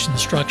you much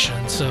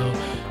instruction. So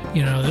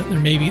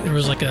there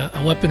was like a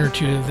weapon or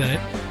two that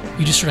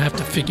you just sort of have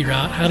to figure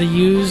out how to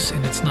use,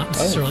 and it's not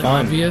necessarily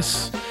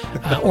obvious.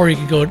 Or you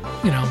can go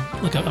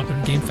look up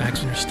in GameFAQs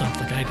when you're stumped,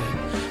 like I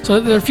did. So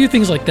there are a few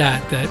things like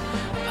that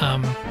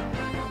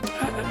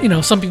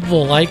some people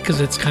will like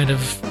because it's kind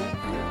of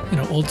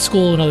old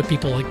school, and other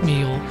people like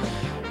me will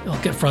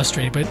get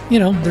frustrated. But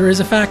there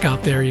is a FAQ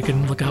out there you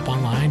can look up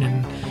online,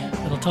 and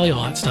it'll tell you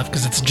all that stuff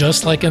because it's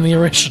just like in the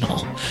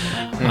original.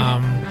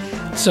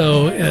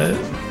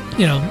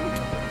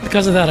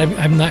 Because of that,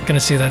 I'm not going to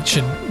say that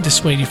should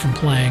dissuade you from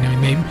playing. I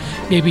mean,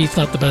 maybe it's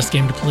not the best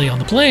game to play on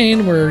the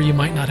plane, where you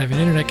might not have an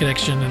internet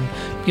connection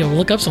and be able to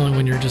look up something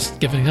when you're just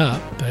giving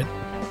up. But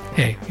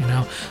hey,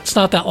 it's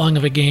not that long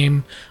of a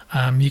game.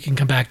 You can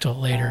come back to it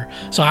later.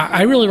 So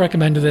I really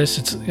recommend this.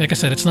 It's like I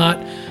said, it's not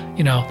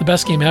the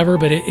best game ever,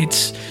 but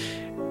it's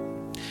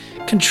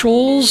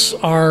controls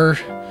are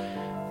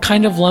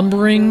kind of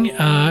lumbering,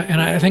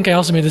 and I think I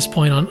also made this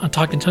point on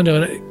Talk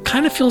Nintendo. It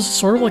kind of feels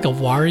sort of like a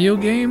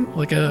Wario game,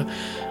 like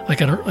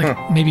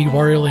maybe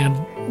Wario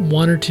Land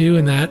 1 or 2,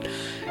 in that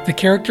the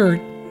character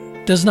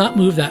does not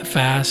move that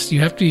fast. You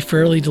have to be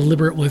fairly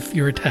deliberate with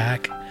your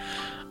attack,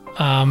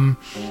 and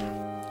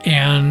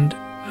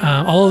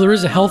although there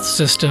is a health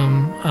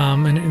system,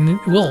 and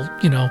it will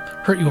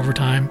hurt you over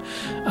time,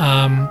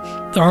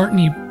 there aren't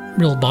any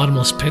real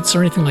bottomless pits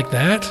or anything like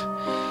that.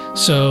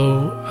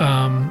 So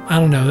I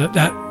don't know,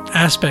 that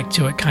aspect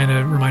to it kind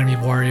of reminded me of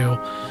Wario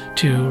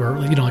 2, or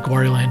like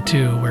Wario Land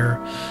 2, where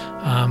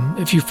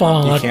if you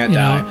fall in a lot,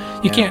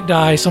 you can't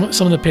die. Some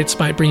of the pits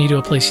might bring you to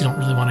a place you don't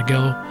really want to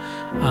go,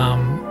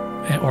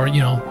 or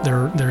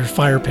there are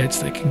fire pits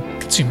that can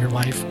consume your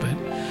life, but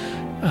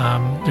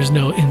there's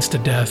no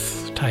insta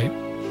death type.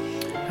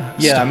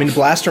 Stuff. I mean,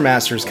 Blaster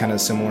Master is kind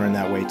of similar in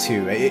that way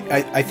too.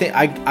 I think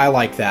I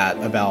like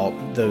that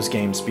about those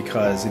games,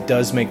 because it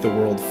does make the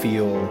world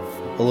feel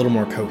a little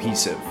more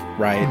cohesive,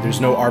 right? There's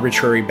no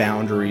arbitrary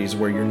boundaries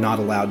where you're not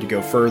allowed to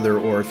go further,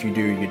 or if you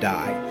do, you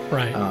die.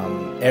 Right.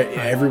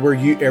 Everywhere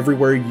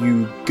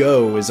you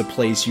go is a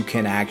place you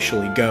can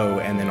actually go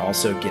and then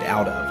also get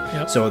out of.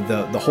 Yep. So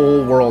the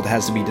whole world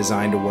has to be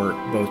designed to work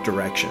both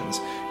directions,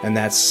 and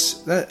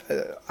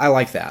I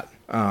like that.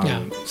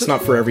 It's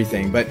not for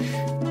everything, but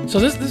so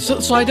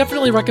I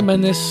definitely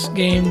recommend this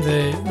game.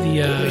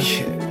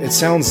 It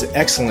sounds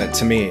excellent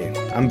to me.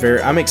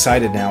 I'm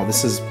excited now.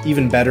 This is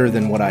even better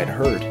than what I'd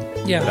heard.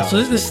 Yeah. So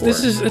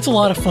it's a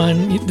lot of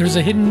fun. There's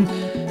a hidden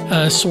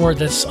sword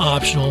that's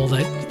optional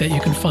that you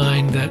can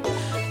find that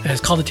is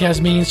called the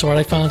Tasmanian sword.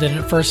 I found it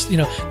at first.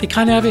 They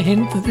kind of have a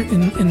hint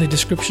in the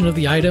description of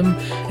the item.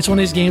 It's one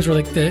of these games where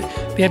they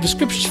have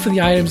descriptions for the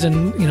items,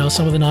 and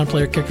some of the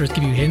non-player characters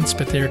give you hints,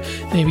 but they're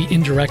maybe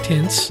indirect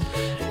hints,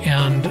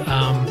 and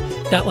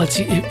that lets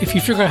you, if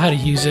you figure out how to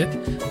use it,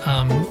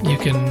 you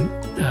can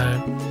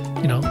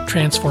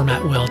transform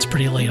at will. It's a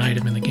pretty late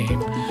item in the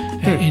game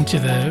into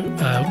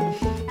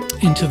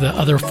the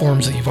other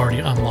forms that you've already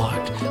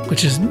unlocked,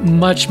 which is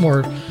much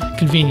more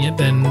convenient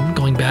than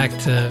going back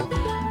to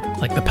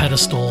like the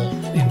pedestal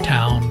in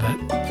town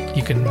that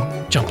you can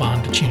jump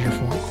on to change your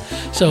form.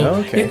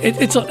 So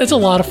it's a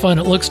lot of fun.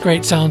 It looks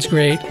great, sounds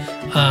great.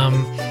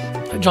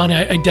 Johnny,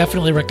 I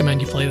definitely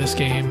recommend you play this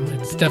game.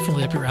 It's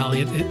definitely up your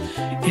alley.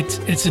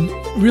 It's a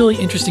really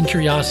interesting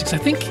curiosity,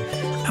 'cause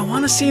I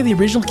want to say the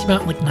original came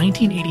out in like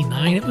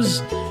 1989. It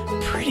was a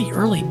pretty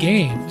early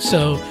game.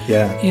 So,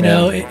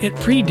 it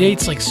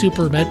predates like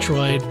Super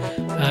Metroid,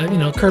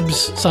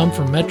 curbs some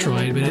from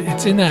Metroid, but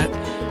it's in that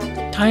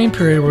time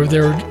period where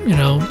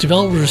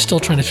developers are still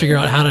trying to figure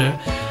out how to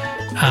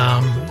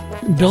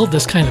build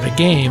this kind of a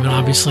game, and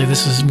obviously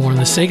this is more in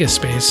the Sega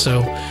space,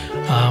 so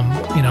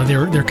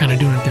they're kind of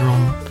doing it their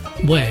own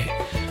way.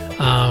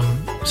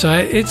 So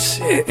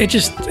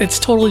it's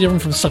totally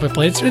different from the stuff I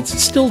played.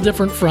 It's still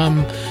different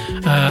from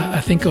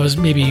I think it was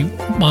maybe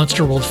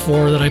Monster World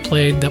 4 that I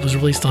played that was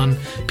released on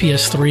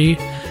PS3,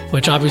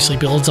 which obviously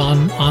builds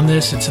on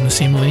this. It's in the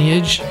same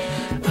lineage.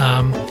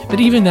 But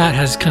even that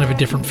has kind of a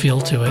different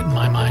feel to it in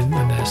my mind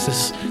than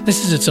this.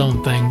 This is its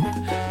own thing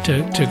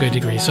to a good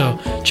degree. So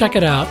check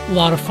it out. A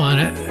lot of fun.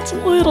 It's a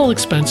little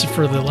expensive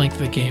for the length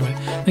of the game.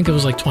 I think it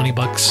was like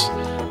 $20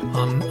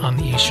 on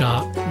the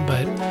eShop,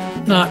 but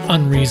not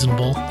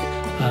unreasonable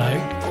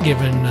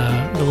given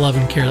the love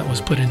and care that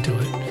was put into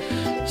it.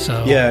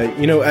 So yeah,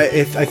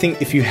 I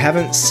think if you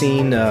haven't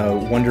seen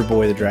Wonder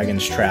Boy: The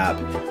Dragon's Trap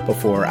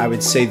before, I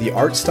would say the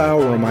art style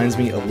reminds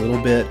me a little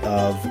bit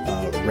of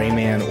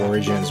Rayman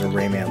Origins or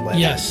Rayman Legends.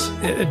 Yes,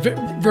 it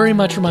very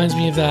much reminds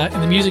me of that,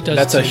 and the music does.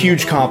 That's too. a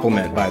huge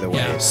compliment, by the way.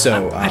 Yeah.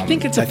 So I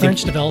think it's a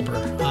French developer,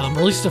 or at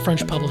least a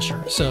French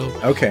publisher. So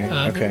okay.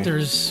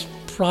 There's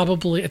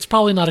it's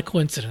probably not a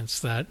coincidence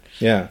that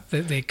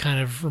they kind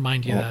of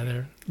remind you that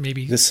there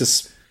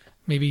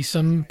maybe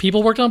some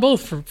people worked on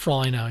both for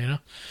all I know,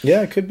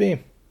 Yeah, it could be.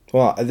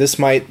 Well, this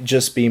might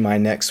just be my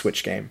next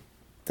Switch game.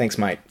 Thanks,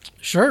 Mike.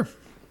 Sure.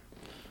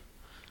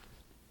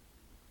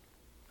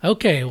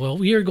 Okay, well,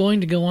 we are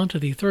going to go on to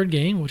the third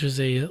game, which is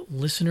a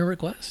listener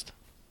request.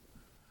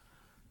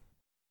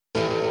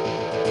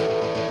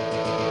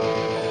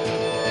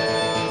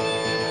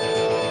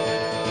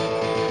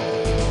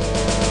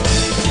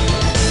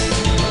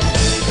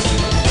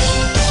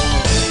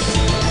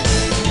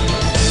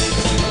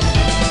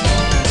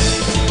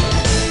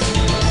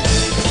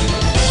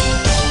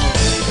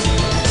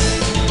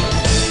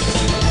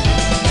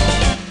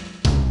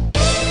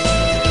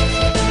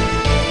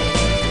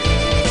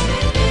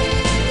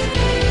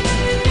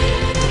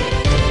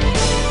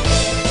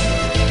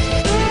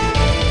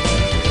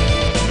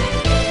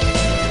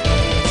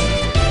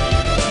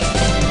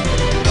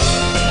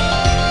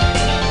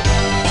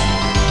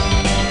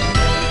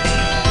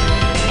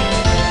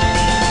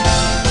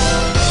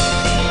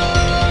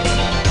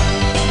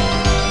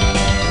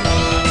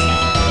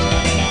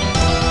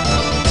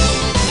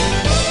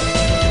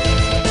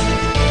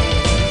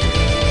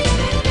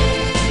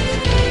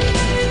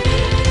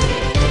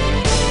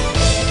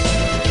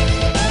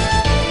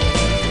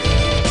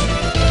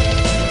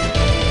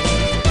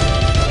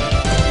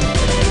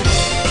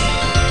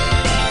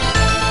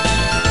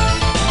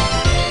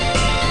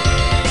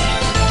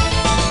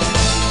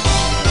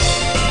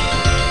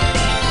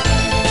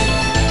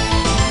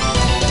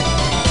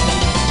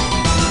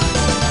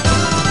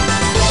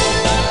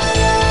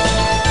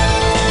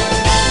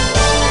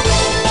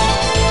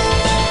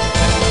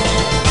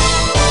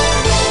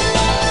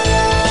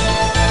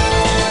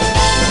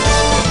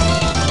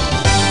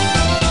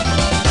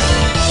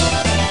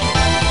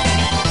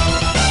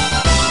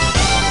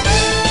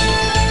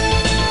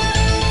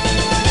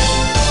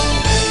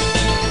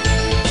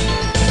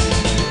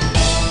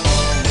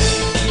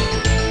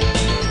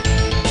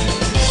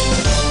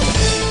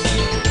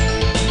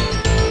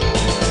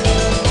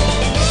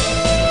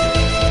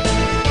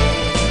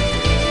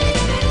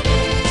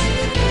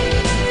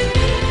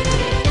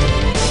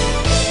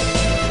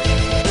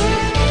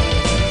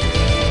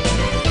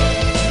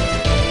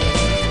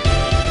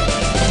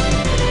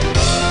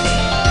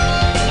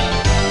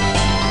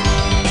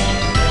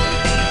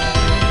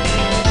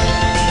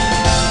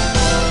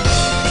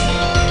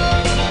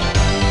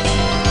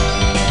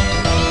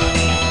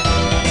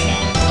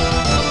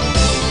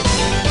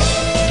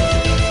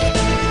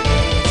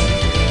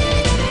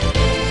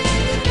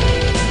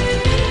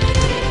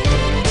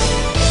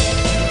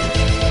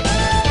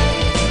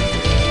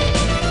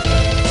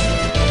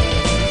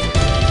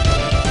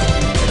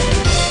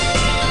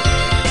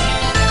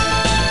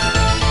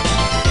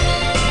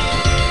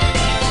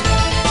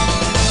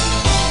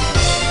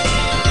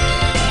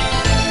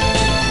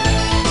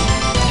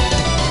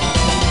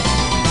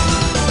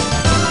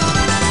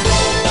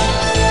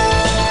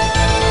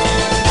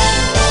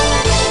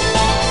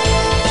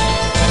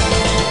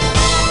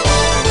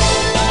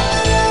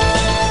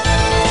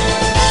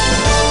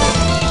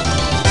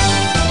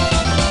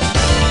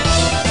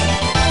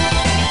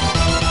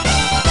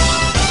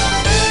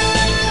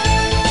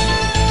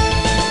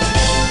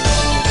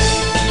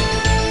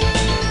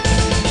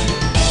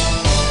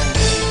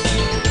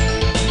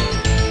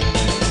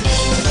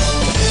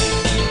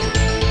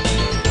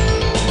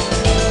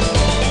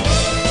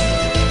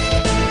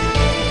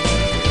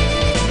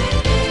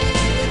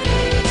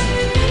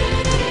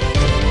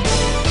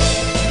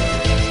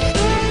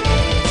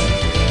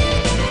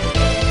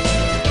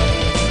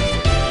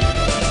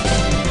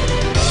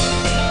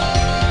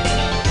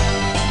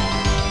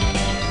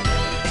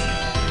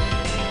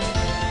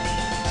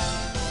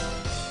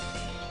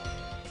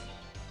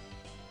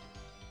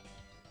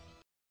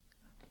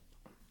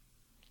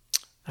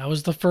 That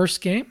was the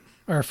first game.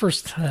 Or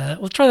first,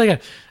 let's try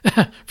that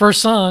again.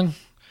 First song.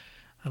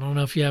 I don't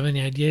know if you have any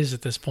ideas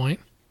at this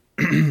point.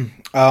 Yeah,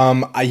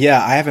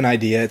 I have an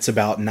idea. It's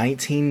about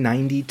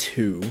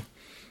 1992,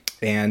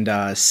 and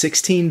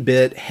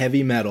 16-bit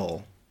heavy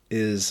metal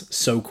is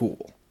so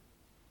cool.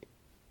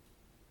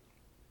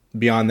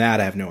 Beyond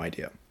that, I have no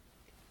idea.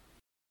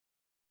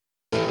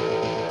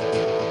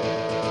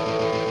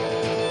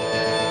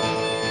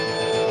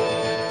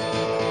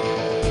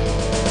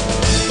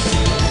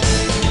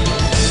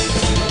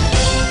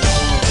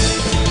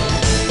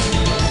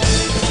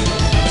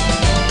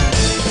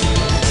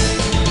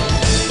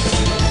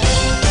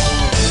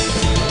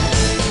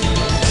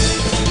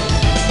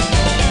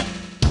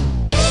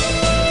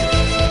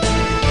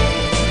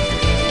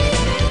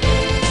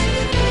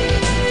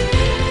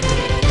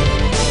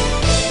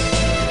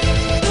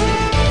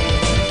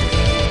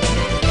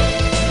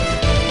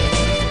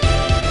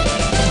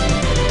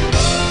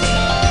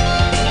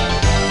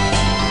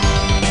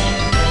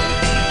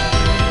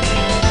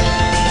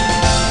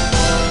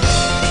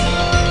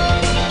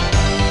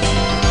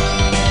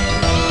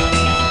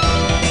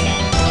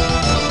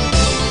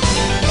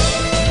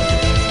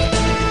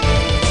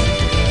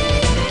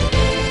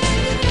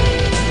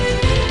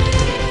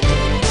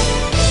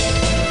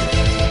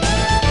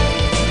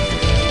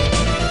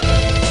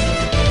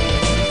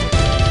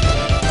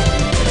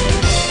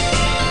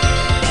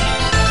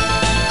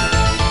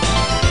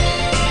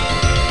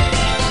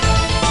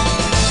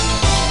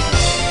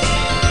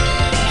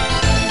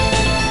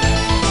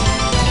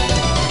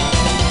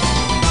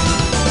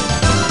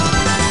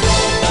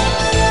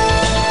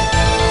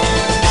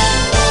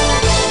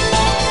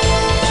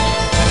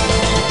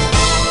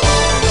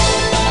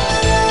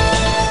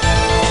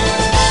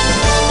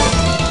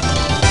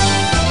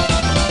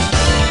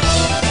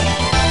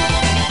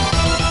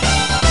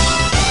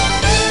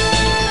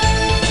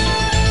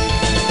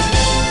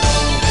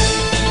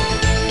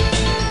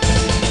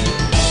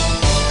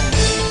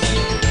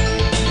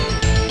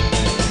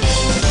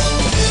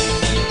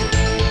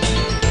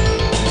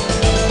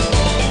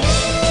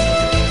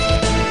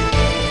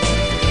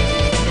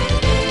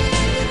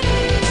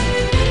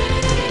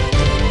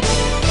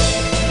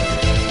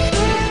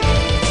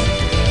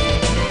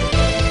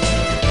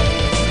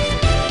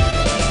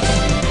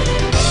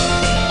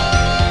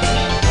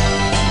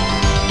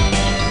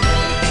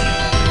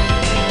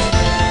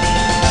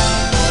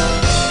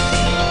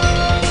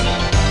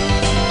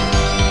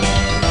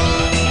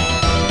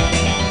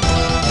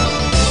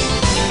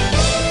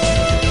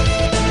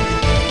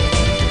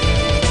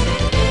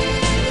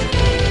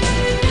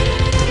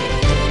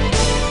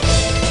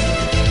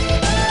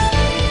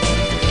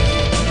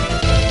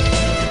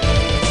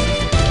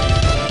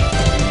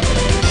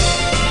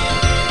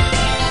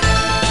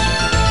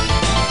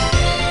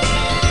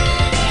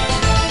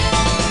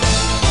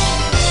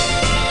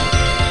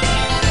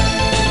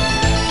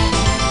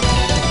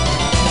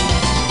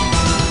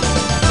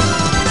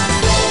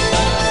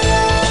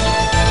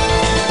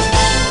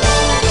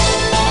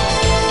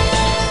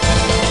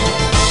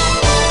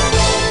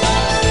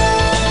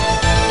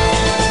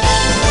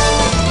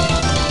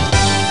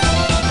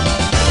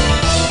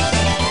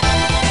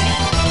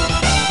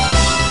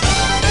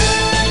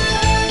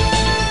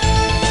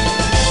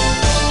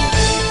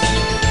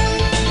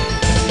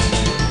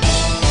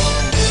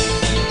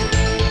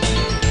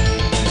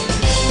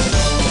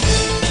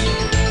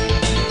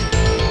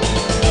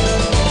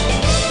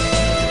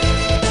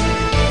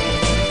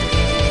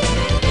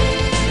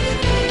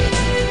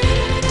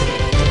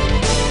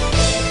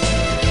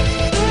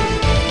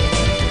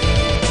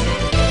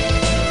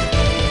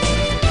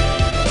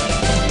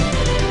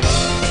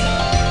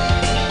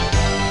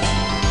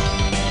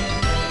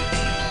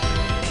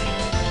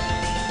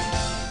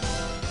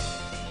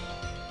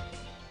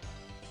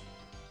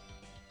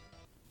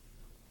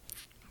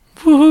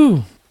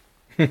 Woohoo!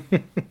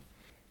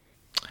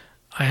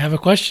 I have a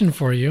question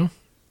for you.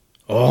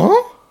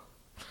 Oh?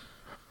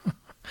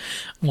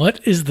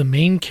 What is the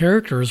main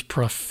character's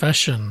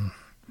profession?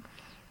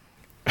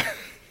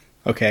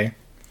 Okay.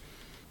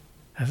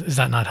 Is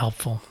that not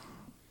helpful?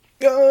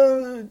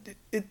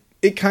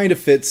 It kind of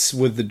fits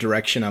with the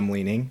direction I'm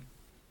leaning.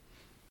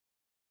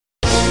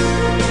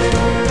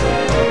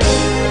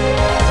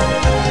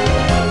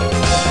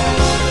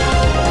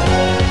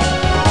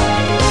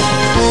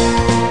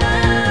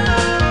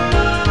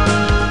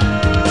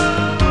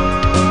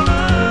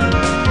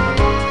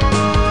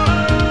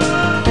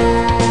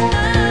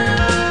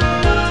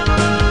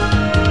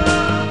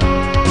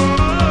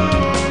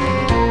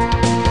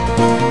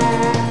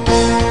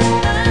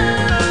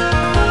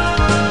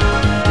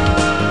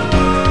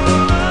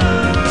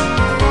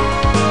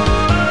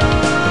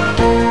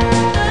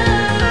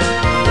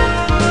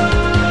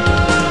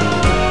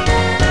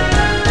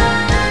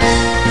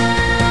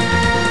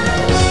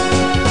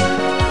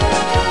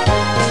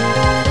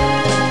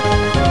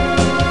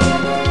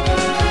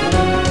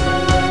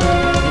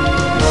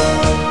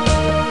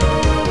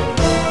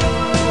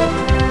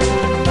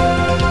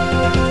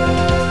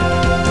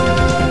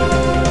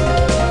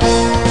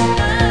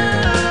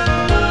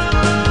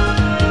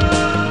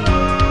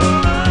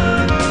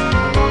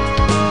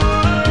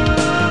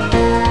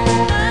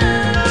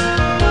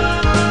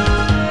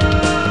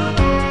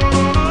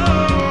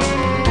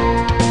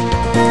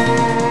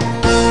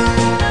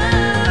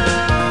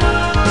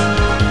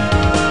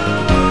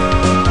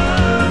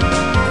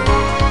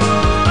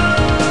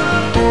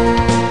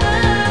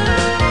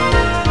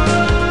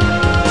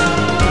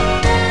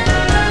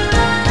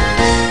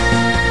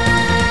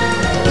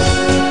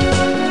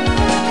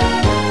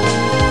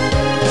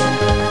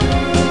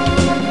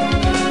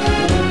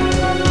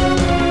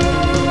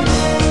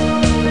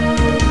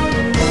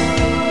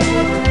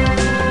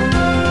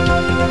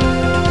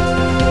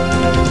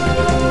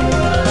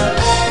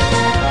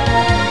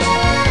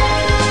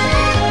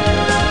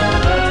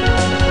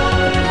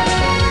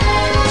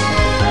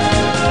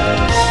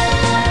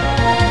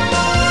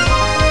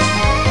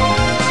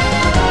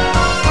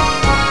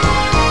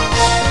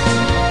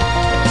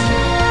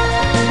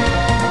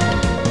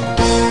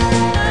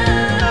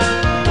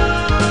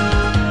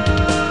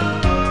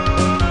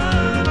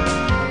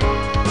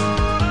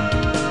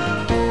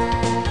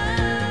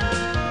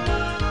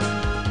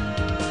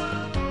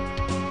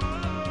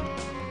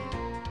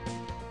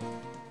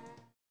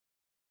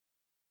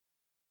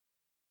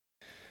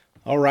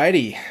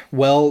 Alrighty.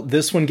 Well,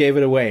 this one gave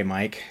it away,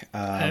 Mike.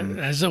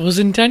 As it was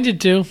intended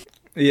to.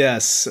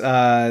 Yes.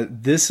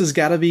 This has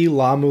got to be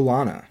La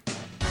Mulana.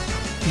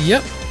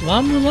 Yep,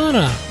 La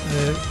Mulana.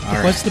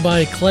 Requested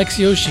by Klex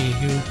Yoshi,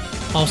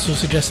 who also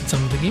suggested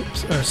some of the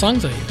games or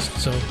songs I used.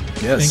 So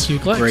yes, thank you,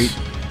 Klex.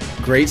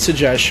 Great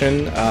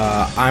suggestion.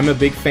 I'm a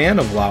big fan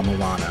of La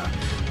Mulana.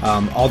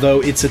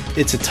 Although it's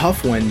a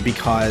tough one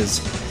because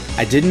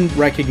I didn't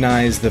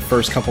recognize the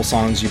first couple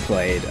songs you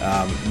played.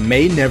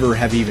 May never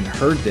have even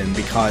heard them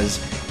because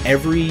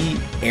every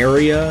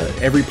area,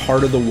 every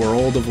part of the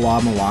world of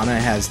La Mulana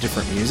has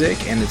different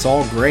music, and it's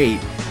all great,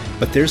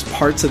 but there's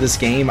parts of this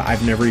game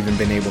I've never even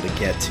been able to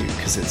get to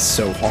because it's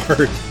so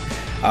hard.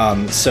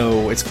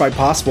 So it's quite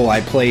possible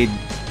I played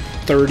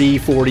 30,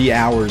 40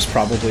 hours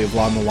probably of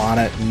La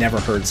Mulana, never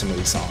heard some of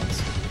these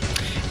songs.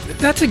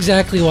 That's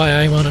exactly why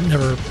I wound up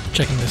never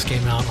checking this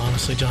game out,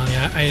 honestly, Johnny.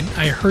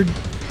 I heard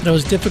that it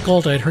was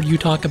difficult. I'd heard you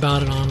talk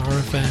about it on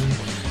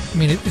RFN. I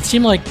mean, it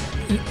seemed like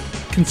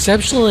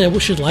conceptually I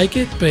should like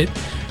it, but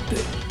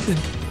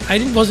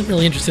I wasn't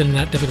really interested in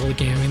that difficult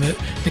game. I mean,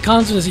 the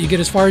concept is that you get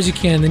as far as you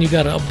can, then you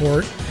got to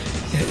abort,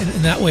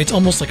 and that way it's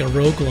almost like a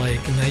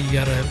roguelike, and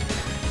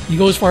that you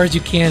go as far as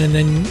you can, and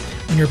then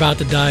when you're about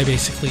to die,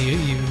 basically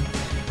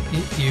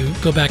you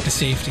go back to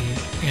safety.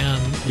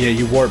 And yeah,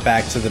 you warp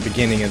back to the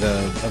beginning of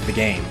the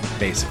game,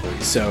 basically.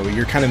 So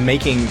you're kind of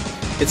making,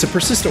 it's a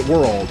persistent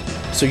world,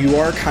 so you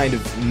are kind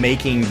of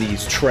making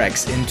these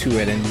treks into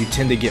it, and you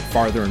tend to get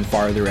farther and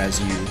farther as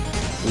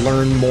you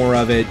learn more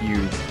of it, you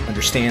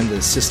understand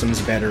the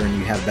systems better, and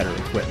you have better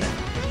equipment.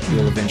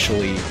 You'll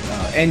eventually,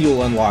 and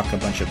you'll unlock a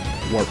bunch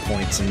of warp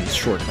points and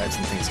shortcuts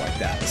and things like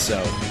that.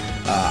 So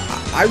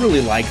I really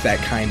like that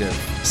kind of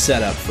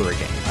setup for a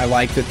game. I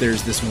like that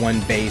there's this one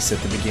base at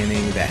the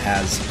beginning that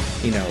has,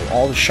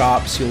 all the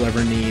shops you'll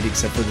ever need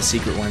except for the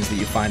secret ones that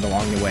you find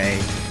along the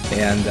way.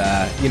 And,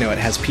 it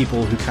has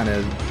people who kind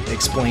of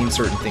explain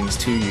certain things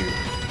to you.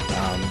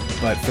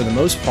 But for the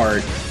most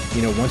part,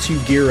 once you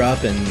gear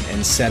up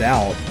and set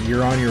out,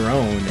 you're on your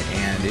own,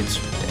 and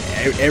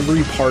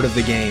every part of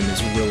the game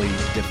is really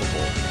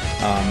difficult.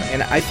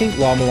 And I think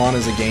La Mulana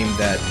is a game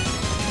that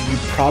you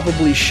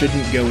probably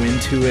shouldn't go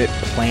into it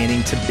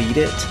planning to beat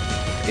it.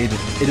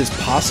 It is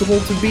possible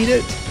to beat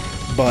it,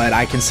 but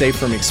I can say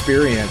from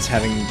experience,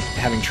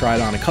 having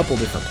tried on a couple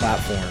different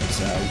platforms,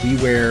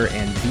 WiiWare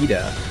and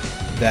Vita,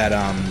 that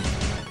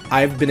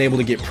I've been able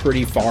to get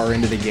pretty far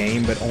into the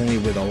game, but only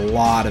with a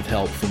lot of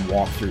help from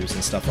walkthroughs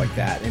and stuff like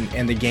that.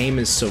 And the game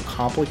is so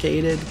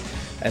complicated,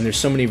 and there's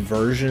so many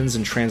versions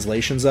and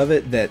translations of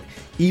it that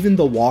even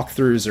the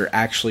walkthroughs are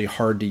actually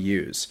hard to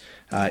use.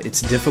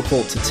 It's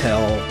difficult to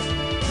tell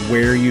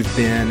where you've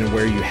been and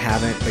where you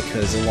haven't,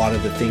 because a lot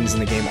of the things in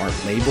the game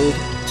aren't labeled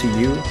to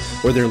you,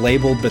 or they're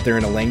labeled but they're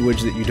in a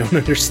language that you don't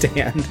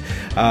understand.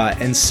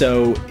 And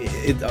so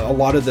a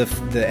lot of the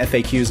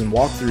FAQs and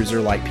walkthroughs are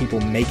like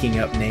people making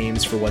up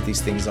names for what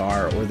these things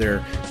are, or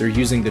they're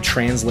using the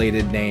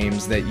translated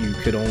names that you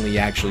could only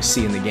actually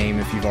see in the game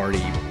if you've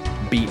already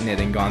beaten it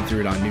and gone through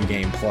it on New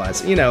Game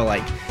Plus.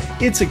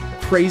 It's a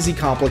crazy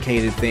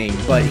complicated thing,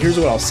 but here's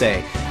what I'll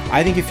say.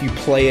 I think if you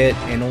play it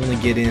and only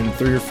get in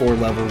 3 or 4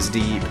 levels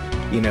deep,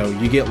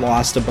 you get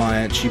lost a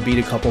bunch, you beat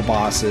a couple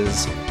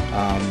bosses,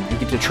 you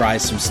get to try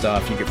some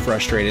stuff, you get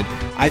frustrated.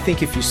 I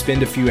think if you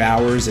spend a few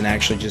hours and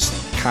actually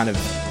just kind of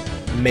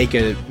make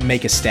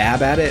a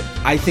stab at it,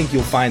 I think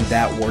you'll find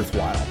that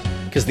worthwhile,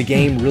 because the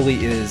game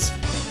really is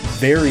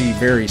very,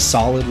 very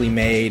solidly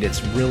made.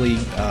 It's really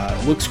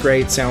looks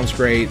great, sounds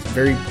great,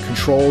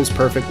 controls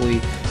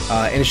perfectly,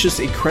 and it's just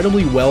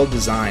incredibly well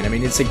designed. I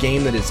mean, it's a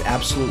game that is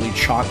absolutely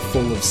chock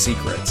full of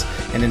secrets,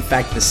 and in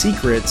fact, the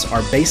secrets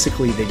are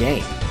basically the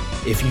game.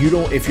 If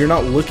you're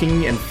not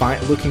looking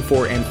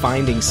for and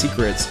finding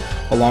secrets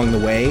along the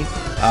way,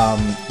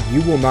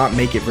 you will not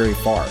make it very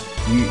far.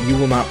 You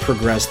will not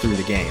progress through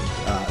the game.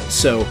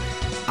 So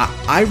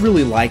I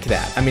really like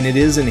that. I mean, it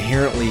is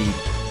inherently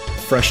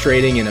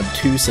frustrating and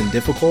obtuse and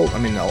difficult. I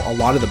mean, a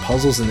lot of the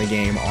puzzles in the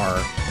game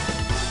are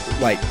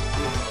like,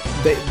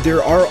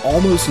 there are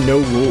almost no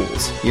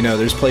rules.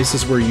 There's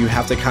places where you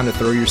have to kind of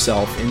throw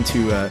yourself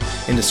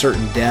into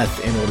certain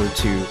death in order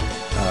to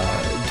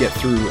get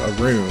through a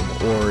room,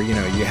 or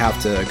you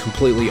have to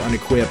completely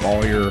unequip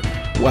all your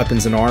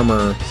weapons and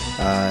armor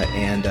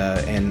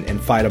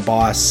and fight a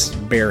boss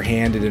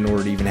barehanded in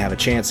order to even have a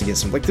chance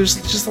against him. Like,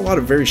 there's just a lot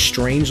of very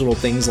strange little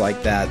things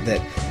like that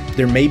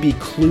there may be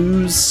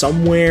clues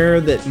somewhere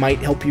that might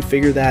help you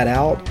figure that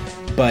out,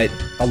 but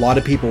a lot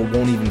of people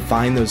won't even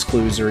find those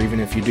clues, or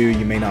even if you do,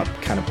 you may not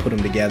kind of put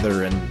them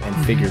together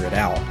and figure it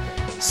out.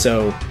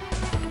 So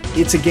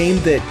it's a game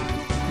that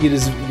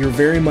you're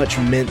very much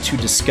meant to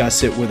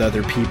discuss it with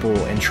other people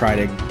and try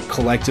to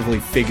collectively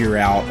figure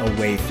out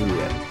a way through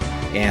it.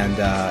 And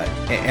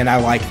I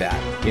like that,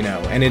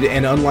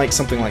 and unlike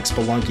something like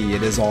Spelunky,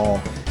 it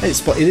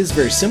is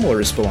very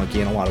similar to Spelunky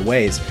in a lot of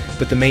ways,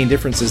 but the main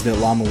difference is that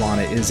La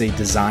Mulana is a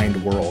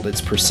designed world. It's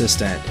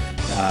persistent,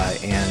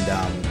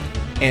 and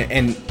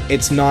and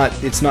it's not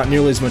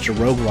nearly as much a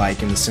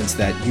roguelike in the sense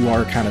that you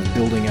are kind of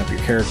building up your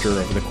character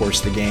over the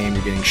course of the game.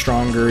 You're getting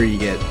stronger, you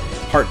get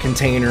heart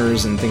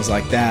containers and things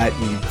like that.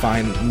 You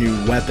find new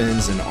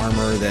weapons and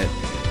armor that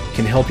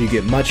can help you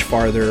get much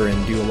farther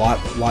and do a lot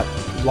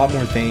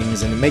more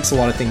things, and it makes a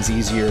lot of things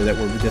easier that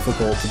were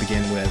difficult to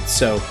begin with.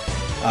 So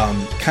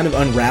kind of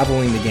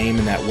unraveling the game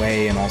in that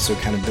way, and also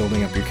kind of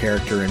building up your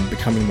character and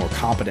becoming more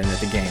competent at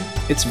the game.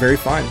 It's very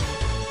fun.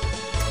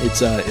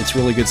 It's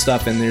really good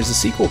stuff, and there's a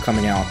sequel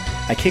coming out.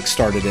 I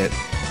kickstarted it,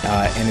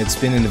 and it's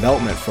been in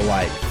development for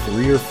like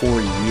 3 or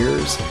 4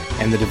 years,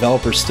 and the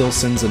developer still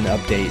sends an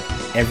update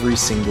every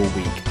single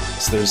week.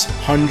 So there's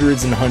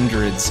hundreds and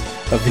hundreds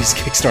of these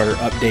Kickstarter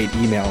update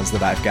emails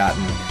that I've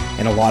gotten,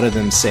 and a lot of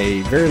them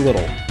say very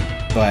little.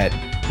 But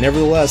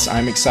nevertheless,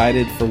 I'm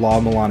excited for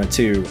La Mulana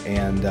 2,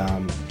 and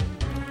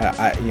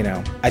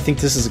I think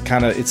this is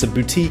it's a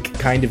boutique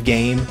kind of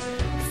game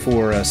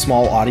for a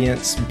small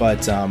audience,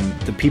 but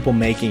the people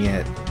making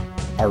it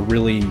they're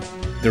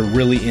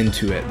really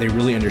into it. They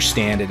really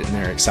understand it, and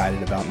they're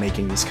excited about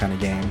making this kind of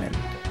game, and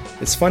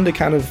it's fun to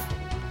kind of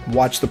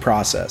watch the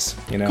process,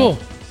 Cool.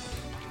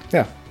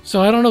 Yeah.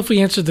 So I don't know if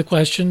we answered the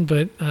question,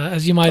 but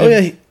as you might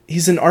yeah,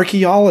 he's an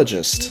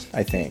archaeologist,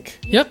 I think.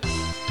 Yep.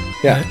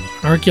 Yeah.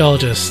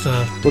 Archaeologist.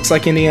 Looks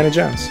like Indiana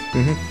Jones.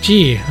 Mm-hmm.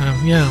 Gee,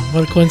 yeah,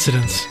 what a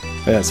coincidence.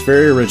 Yeah, it's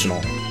very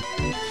original.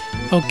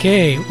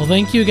 Okay, well,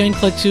 thank you again,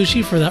 Collect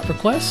Sushi, for that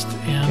request.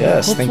 And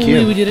yes, hopefully thank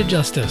you. We did it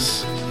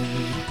justice.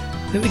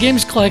 The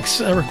Games Collect's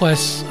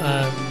requests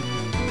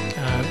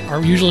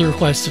are usually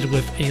requested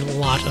with a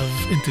lot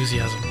of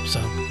enthusiasm, so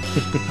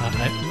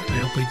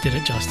I hope we did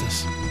it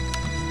justice.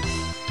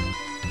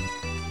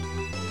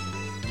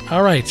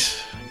 All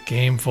right,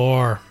 Game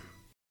 4.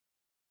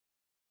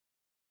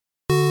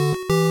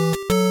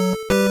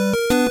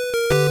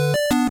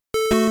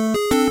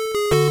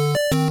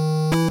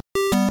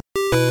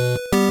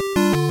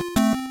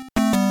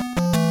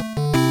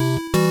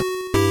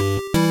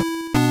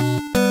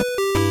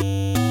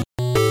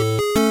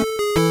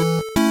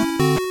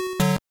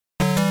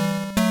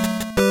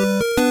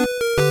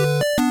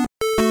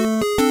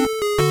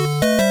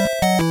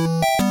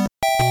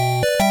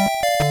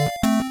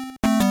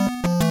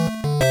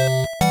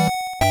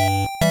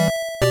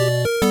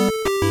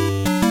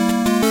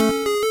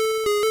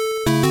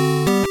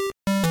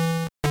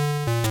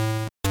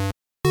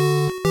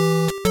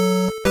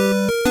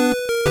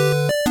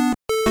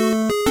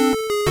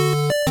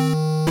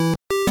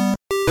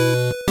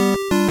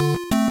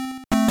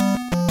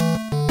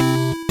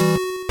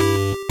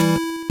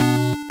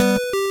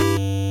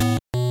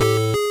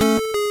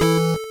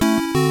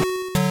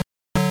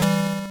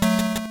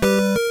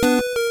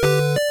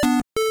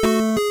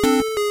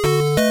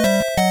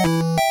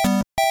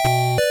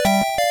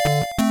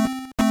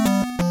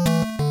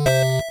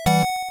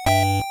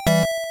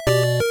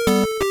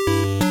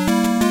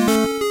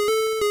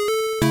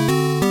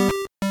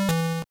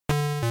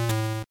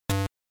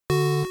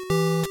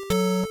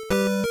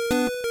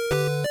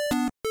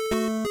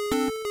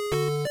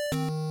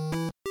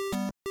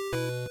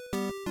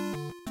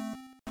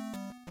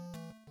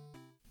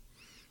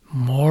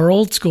 More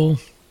old school.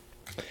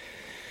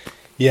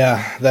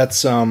 Yeah,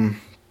 that's a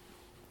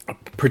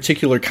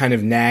particular kind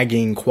of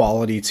nagging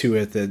quality to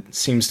it that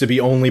seems to be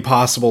only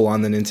possible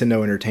on the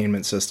Nintendo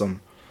Entertainment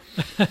System.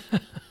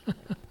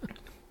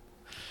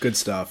 Good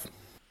stuff.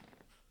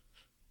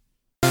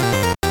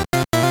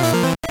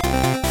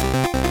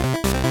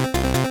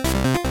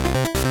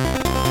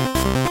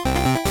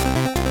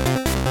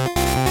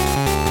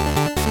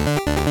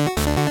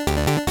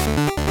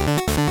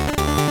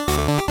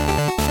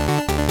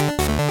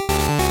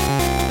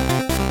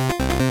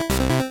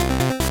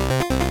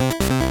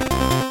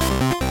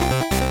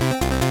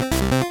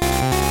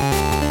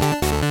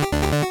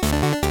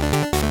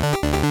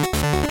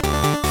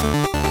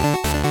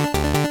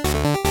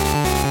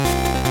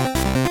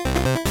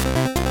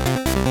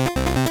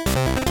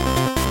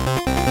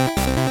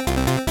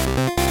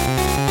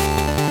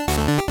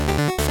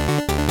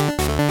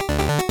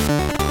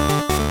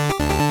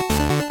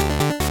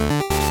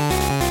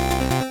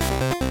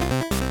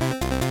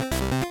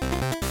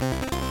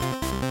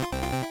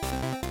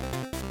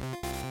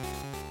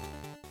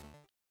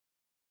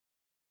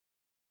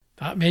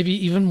 Maybe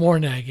even more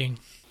nagging.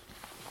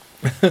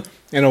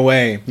 In a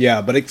way,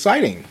 yeah, but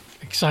exciting.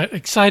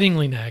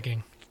 Excitingly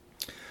nagging.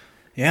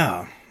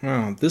 Yeah.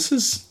 Oh, this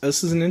is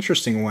an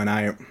interesting one.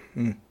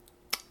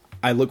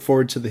 I look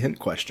forward to the hint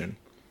question.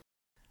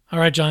 All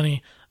right,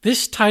 Johnny.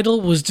 This title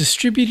was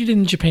distributed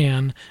in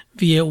Japan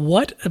via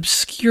what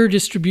obscure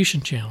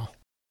distribution channel?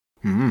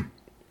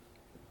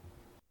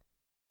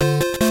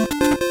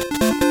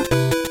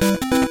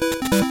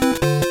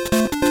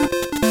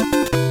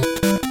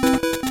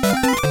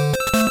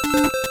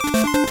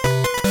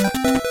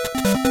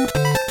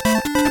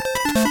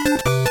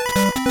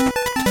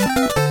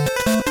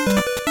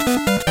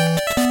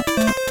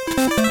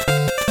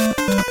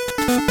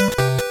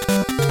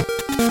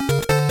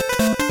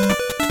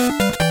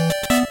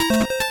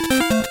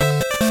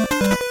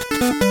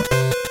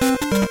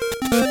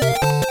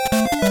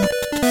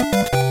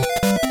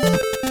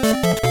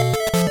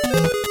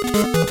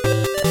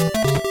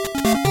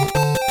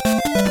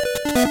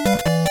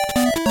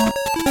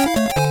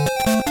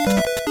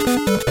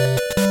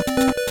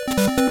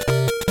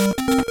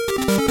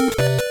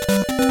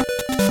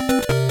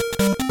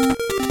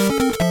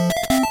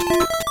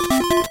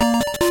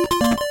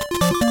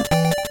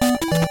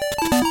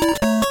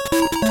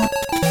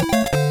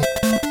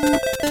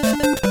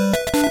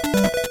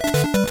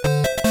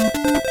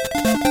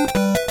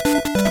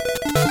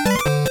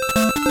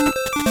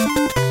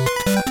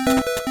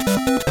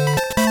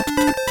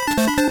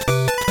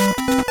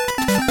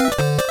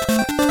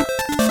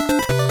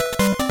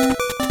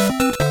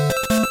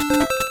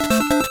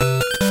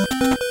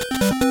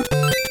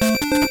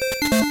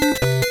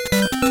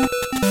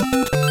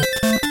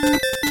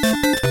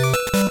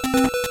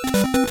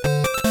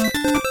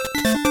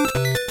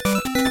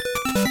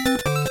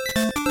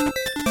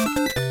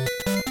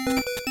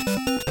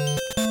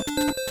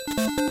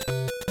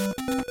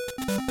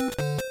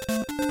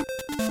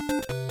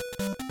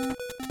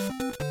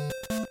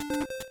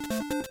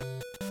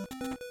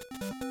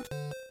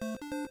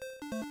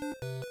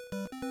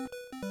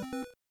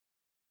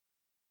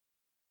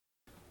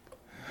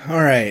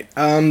 All right,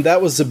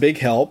 that was a big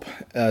help,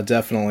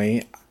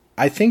 definitely.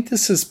 I think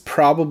this is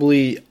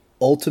probably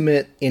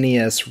Ultimate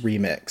NES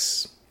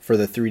Remix for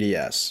the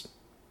 3DS.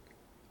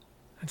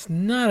 That's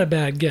not a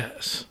bad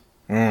guess.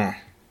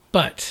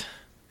 But,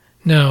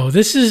 no,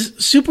 this is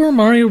Super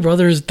Mario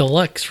Brothers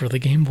Deluxe for the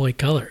Game Boy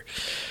Color.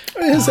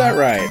 Is that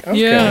right? Okay.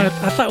 Yeah,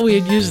 I thought we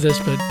had used this,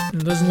 but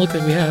it doesn't look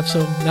like we have,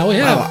 so now we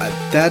have.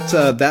 Wow,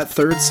 that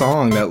third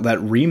song, that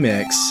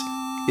remix,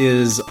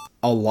 is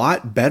a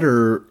lot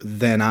better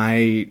than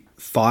I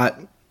thought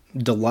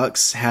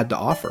Deluxe had to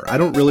offer. I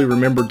don't really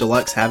remember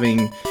Deluxe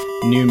having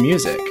new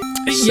music.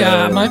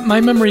 Yeah, my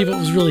memory of it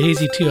was really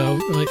hazy too. I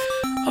was like,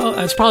 oh,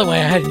 that's probably why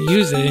I hadn't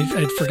used it.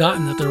 I'd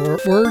forgotten that there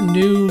were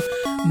new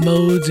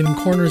modes and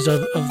corners of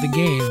the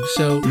game.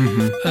 So,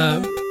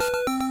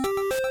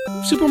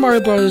 Super Mario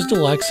Bros.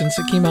 Deluxe, since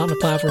it came out on a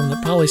platform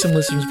that probably some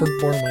listeners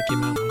weren't born when it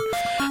came out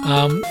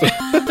on.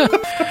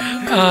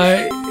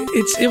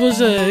 It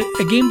was a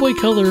Game Boy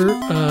Color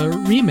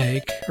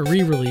remake, or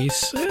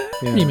re-release.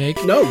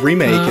 Remake. No,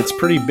 remake. It's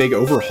pretty big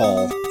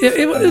overhaul.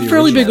 It was a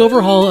fairly big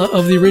overhaul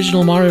of the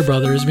original Mario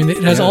Brothers. I mean,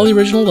 it has all the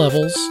original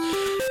levels.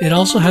 It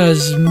also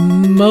has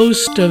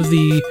most of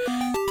the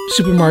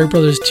Super Mario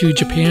Brothers 2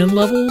 Japan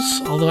levels,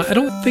 although I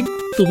don't think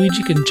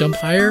Luigi can jump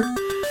higher.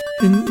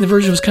 And the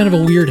version was kind of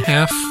a weird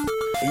half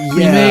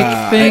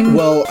remake thing.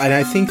 And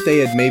I think they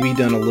had maybe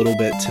done a little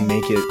bit to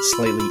make it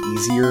slightly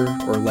easier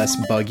or less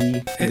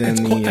buggy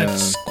than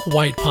that's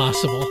quite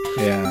possible.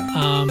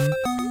 Yeah.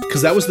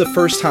 Because that was the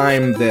first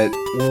time that,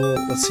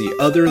 let's see,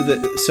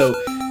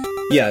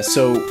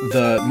 so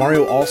the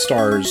Mario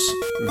All-Stars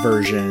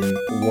version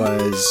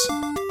was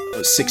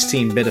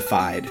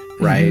 16-bitified,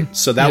 right? Mm-hmm.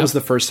 So that was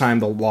the first time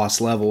the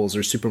Lost Levels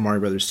or Super Mario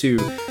Bros. 2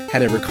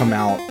 had ever come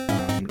out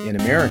in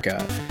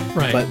America.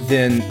 Right. But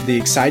then the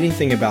exciting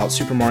thing about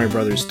Super Mario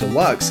Bros.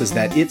 Deluxe is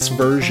that its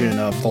version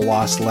of the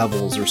Lost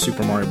Levels or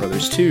Super Mario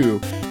Bros. 2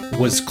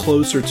 was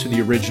closer to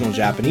the original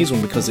Japanese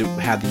one because it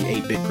had the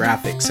 8-bit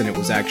graphics and it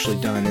was actually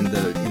done in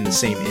the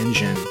same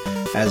engine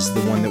as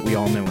the one that we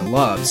all know and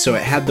love. So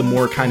it had the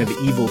more kind of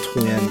evil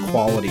twin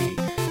quality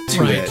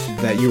to it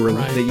that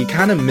you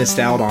kind of missed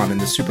out on in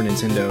the Super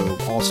Nintendo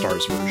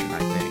All-Stars version, I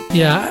think.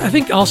 Yeah, I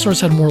think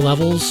All-Stars had more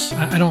levels.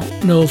 I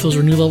don't know if those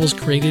were new levels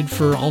created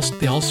for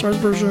the All-Stars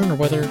version or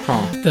whether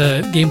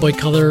the Game Boy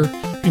Color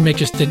remake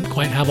just didn't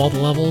quite have all the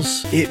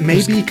levels. It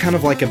may be kind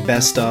of like a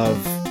best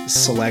of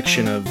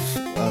selection of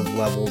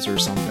levels or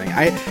something.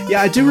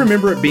 I do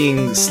remember it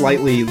being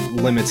slightly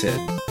limited.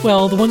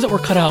 Well, the ones that were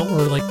cut out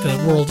were like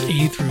the worlds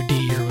A through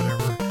D or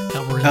whatever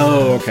that were in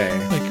okay.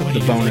 Like when the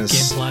you bonus do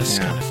like Game Plus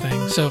kind of thing.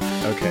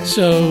 Okay.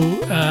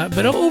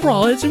 But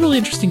overall, it's a really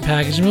interesting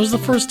package. And it was the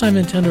first time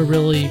Nintendo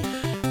really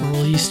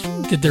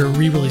did their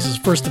re-releases.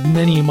 First of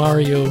many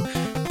Mario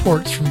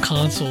ports from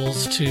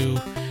consoles to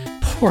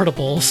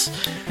portables.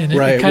 And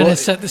it kind of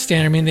set the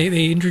standard. I mean,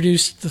 they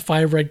introduced the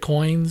 5 red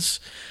coins.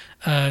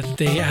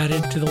 They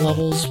added to the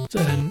levels,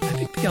 and I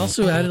think they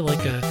also added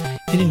like a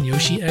hidden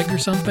Yoshi egg or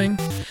something.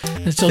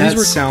 And so that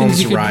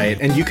sounds right.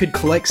 And you could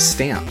collect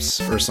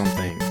stamps or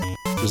something.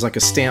 There's like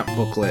a stamp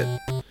booklet.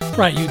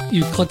 Right,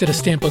 you collected a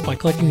stamp book by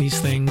collecting these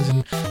things,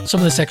 and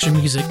some of this extra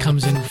music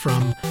comes in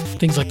from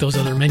things like those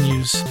other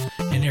menus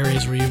and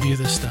areas where you view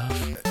this stuff.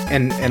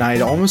 And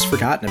I'd almost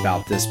forgotten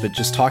about this, but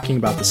just talking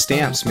about the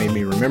stamps made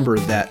me remember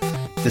that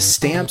the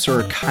stamps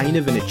are kind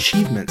of an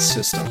achievement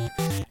system.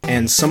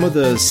 And some of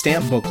the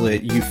stamp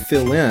booklet you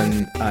fill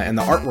in, and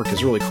the artwork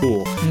is really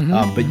cool,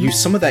 but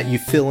some of that you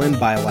fill in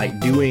by like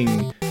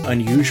doing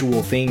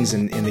unusual things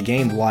in the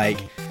game, like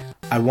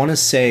I want to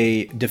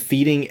say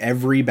defeating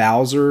every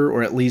Bowser,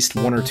 or at least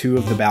one or two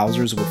of the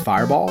Bowsers with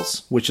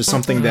fireballs, which is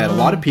something that a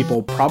lot of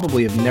people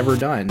probably have never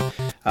done.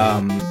 Or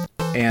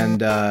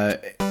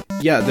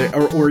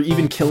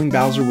even killing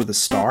Bowser with a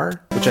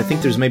star, which I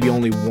think there's maybe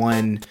only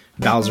one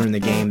Bowser in the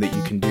game that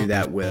you can do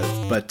that with.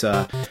 But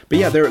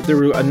yeah, there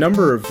were a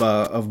number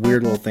of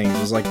weird little things. It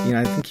was like,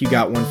 I think you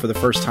got one for the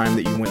first time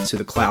that you went to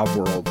the Cloud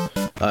World,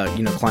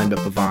 climbed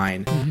up a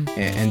vine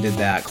and did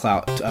that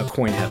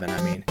Coin Heaven.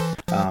 I mean.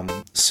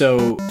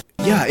 So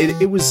yeah,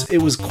 it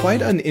was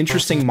quite an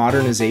interesting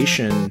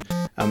modernization,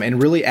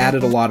 and really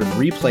added a lot of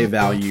replay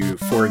value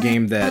for a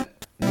game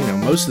that,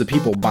 most of the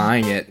people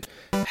buying it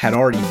had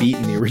already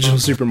beaten the original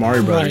Super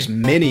Mario Brothers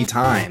many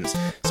times.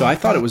 So I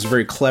thought it was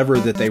very clever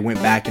that they went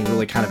back and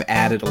really kind of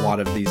added a lot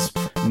of these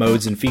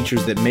modes and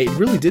features that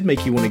really did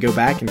make you want to go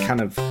back and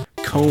kind of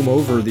comb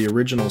over the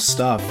original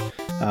stuff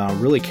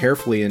really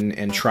carefully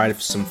and try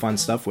some fun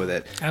stuff with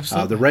it.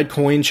 Absolutely. The red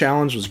coin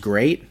challenge was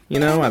great.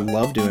 I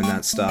love doing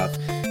that stuff.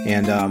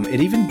 And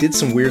it even did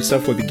some weird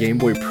stuff with the Game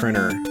Boy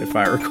printer, if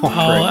I recall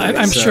correctly.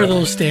 I'm sure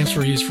those stamps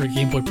were used for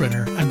Game Boy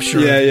printer. I'm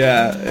sure.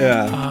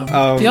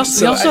 Yeah. They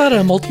also had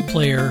a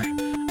multiplayer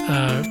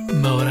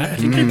mode. I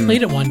think I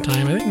played it one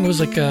time. I think it was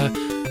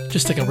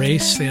just like a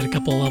race. They had a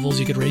couple of levels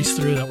you could race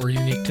through that were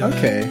unique to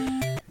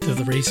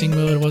the racing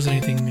mode. It wasn't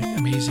anything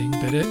amazing,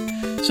 but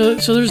so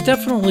there's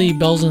definitely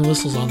bells and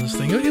whistles on this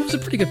thing. It was a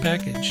pretty good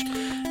package.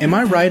 Am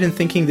I right in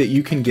thinking that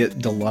you can get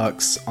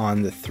Deluxe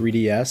on the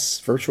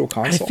 3DS Virtual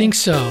Console? I think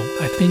so.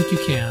 I think you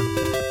can.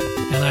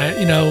 And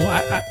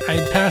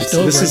I passed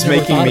over. This is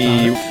making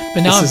me.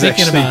 But now I'm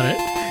thinking about it.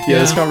 Yeah,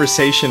 this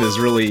conversation is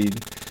really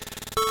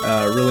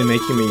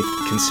making me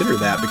consider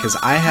that, because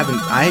I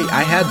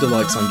had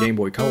Deluxe on Game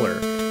Boy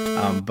Color,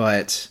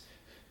 but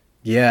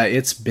yeah,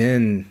 it's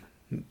been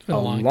a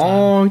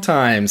long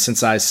time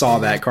since I saw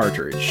that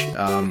cartridge.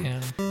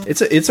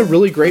 It's a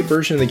really great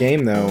version of the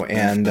game though,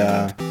 and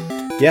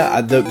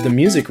the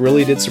music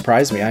really did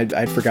surprise me.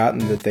 I'd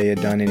forgotten that they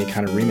had done any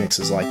kind of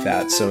remixes like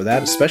that, so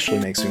that especially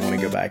makes me want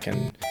to go back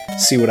and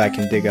see what I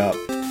can dig up.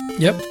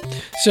 Yep.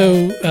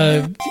 So,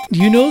 do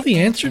you know the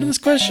answer to this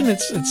question?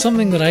 It's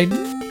something that I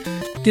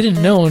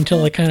didn't know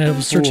until I kind of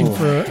was searching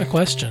for a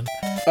question.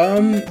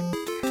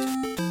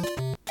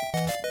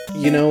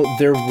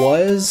 There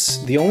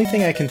was the only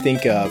thing I can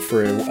think of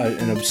for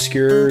an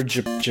obscure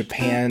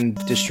Japan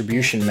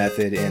distribution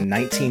method in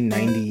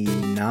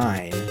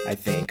 1999. I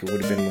think it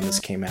would have been when this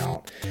came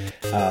out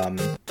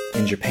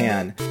in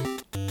Japan.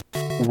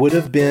 Would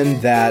have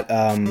been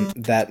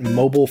that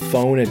mobile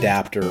phone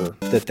adapter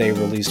that they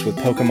released with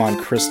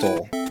Pokemon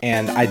Crystal,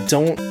 and I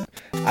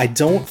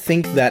don't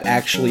think that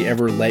actually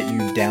ever let you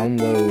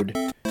download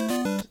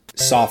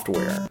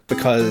software,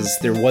 because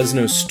there was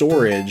no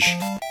storage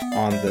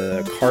on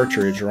the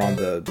cartridge or on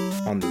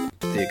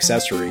the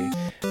accessory,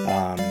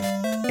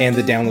 and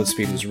the download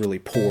speed was really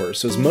poor.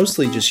 So it was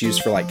mostly just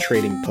used for like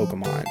trading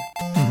Pokemon.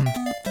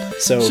 Mm-hmm.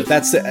 So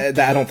that's I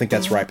don't think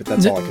that's right, but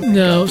that's all I can think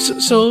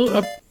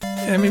of.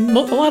 I mean, a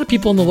lot of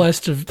people in the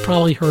West have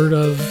probably heard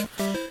of,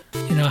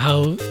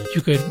 how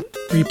you could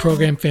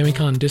reprogram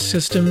Famicom Disk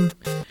System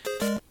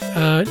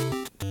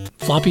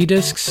floppy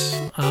disks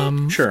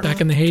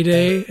back in the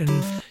heyday,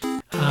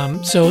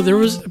 and so there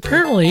was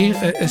apparently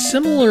a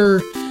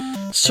similar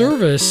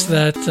service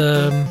that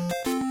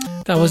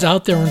was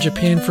out there in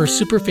Japan for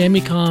Super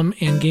Famicom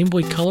and Game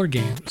Boy Color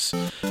games.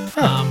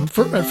 At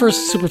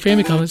first, Super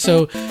Famicom.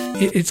 So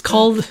it's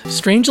called,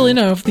 strangely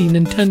enough, the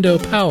Nintendo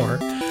Power.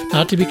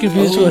 Not to be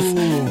confused with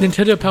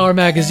Nintendo Power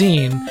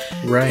Magazine.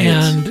 Right.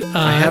 And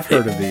I have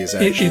heard of these,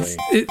 actually.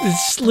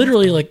 It's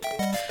literally like,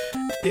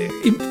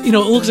 it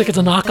looks like it's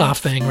a knockoff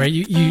thing, right?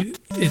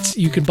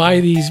 You can buy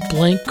these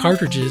blank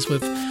cartridges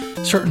with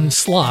certain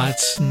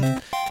slots,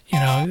 and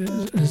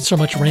so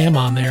much RAM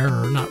on there,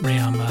 or not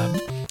RAM.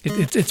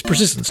 It's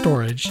persistent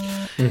storage,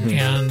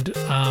 and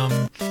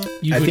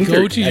you would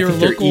go to your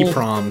local. They're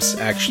EPROMs,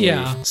 actually.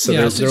 Yeah.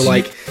 So they're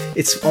like,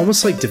 it's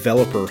almost like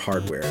developer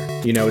hardware.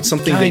 It's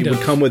something that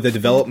would come with a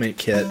development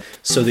kit,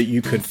 so that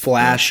you could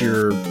flash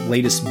your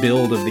latest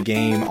build of the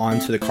game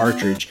onto the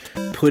cartridge,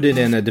 put it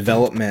in a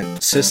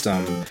development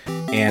system,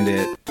 and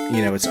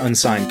it's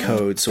unsigned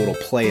code, so it'll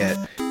play it,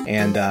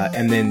 and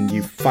then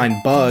you find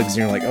bugs, and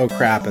you're like, oh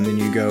crap, and then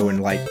you go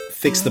and like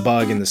fix the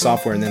bug in the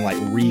software, and then like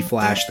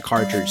reflash the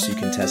cartridge so you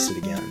can test it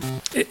again.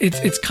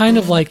 It's kind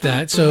of like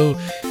that. So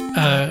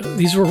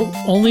these were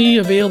only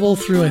available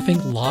through, I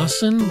think,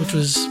 Lawson, which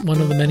was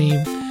one of the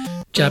many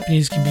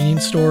Japanese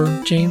convenience store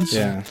chains.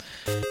 Yeah.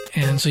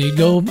 And so you'd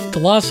go to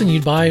Lawson,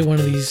 you'd buy one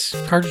of these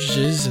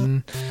cartridges,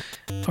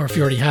 or if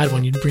you already had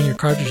one, you'd bring your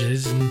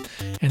cartridges, and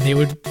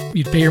you'd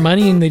pay your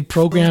money, and they'd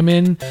program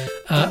in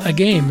a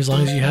game as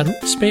long as you had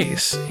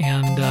space.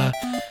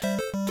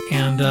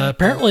 And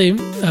apparently,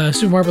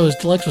 Super Mario Bros.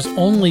 Deluxe was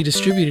only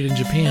distributed in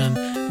Japan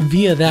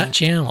via that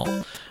channel,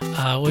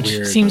 which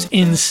Weird. Seems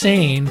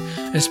insane,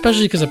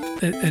 especially because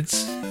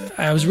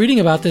I was reading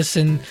about this,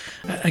 and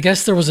I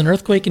guess there was an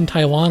earthquake in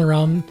Taiwan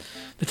around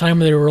the time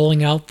they were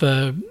rolling out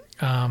the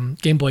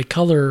Game Boy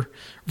Color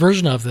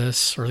version of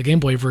this, or the Game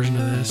Boy version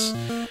of this,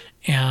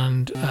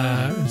 and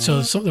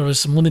so there was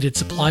some limited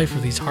supply for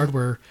these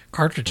hardware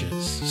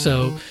cartridges.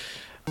 So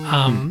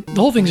the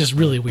whole thing's just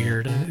really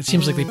weird, and it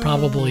seems like they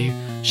probably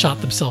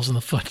shot themselves in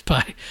the foot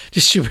by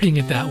distributing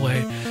it that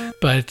way.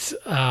 But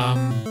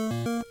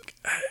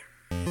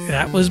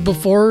that was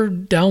before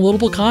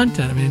downloadable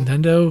content. I mean,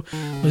 Nintendo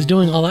was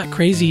doing all that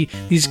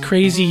these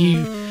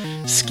crazy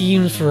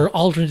schemes for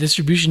alternate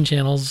distribution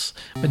channels,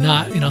 but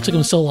not, it took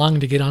them so long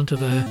to get onto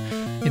the,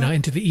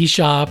 into the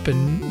eShop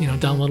and,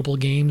 downloadable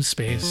games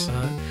space.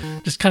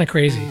 Just kind of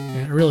crazy.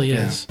 It really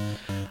is.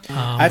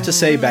 I have to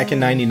say, back in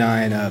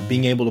 99,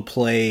 being able to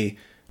play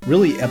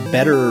really a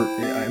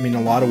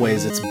lot of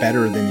ways it's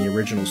better than the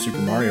original Super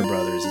Mario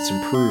Brothers. It's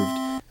improved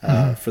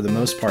for the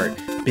most part.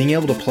 Being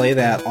able to play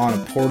that on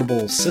a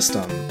portable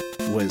system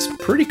was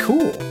pretty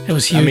cool. It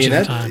was huge at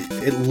the time.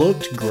 It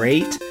looked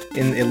great,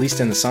 at least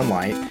in the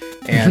sunlight.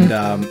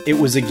 And it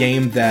was a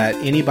game that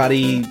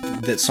anybody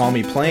that saw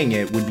me playing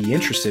it would be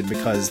interested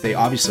because they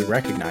obviously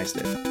recognized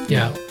it.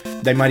 Yeah.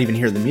 They might even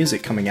hear the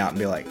music coming out and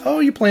be like, "Oh,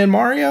 you're playing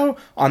Mario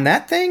on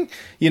that thing?"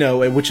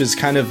 Which is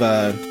kind of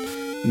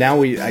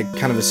now I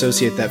kind of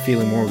associate that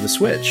feeling more with the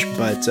Switch.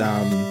 But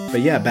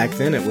yeah, back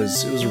then it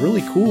was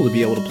really cool to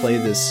be able to play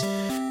this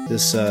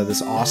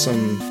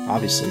awesome,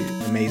 obviously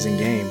amazing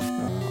game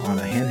on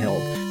a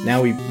handheld.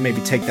 Now we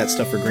maybe take that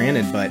stuff for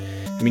granted, but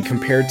I mean,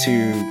 compared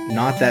to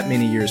not that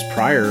many years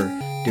prior,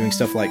 doing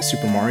stuff like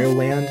Super Mario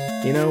Land,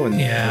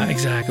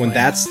 exactly. When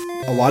that's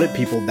a lot of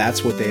people,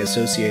 that's what they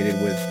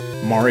associated with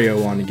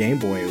Mario on the Game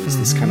Boy. It was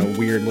this kind of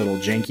weird little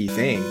janky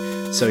thing.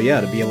 So yeah,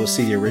 to be able to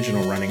see the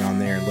original running on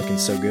there and looking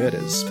so good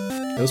it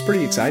was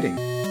pretty exciting.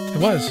 It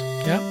was,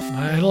 yeah.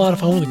 I had a lot of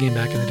fun with the game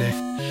back in the day.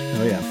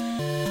 Oh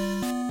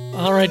yeah.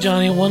 All right,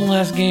 Johnny, one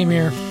last game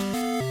here.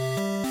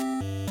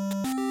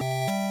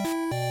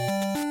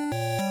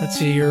 Let's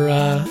see, you're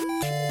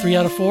 3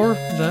 out of 4?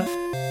 Is that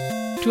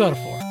 2 out of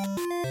 4?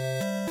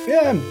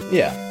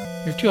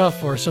 Yeah. You're 2 out of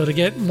 4, so to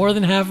get more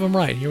than half of them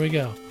right, here we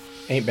go.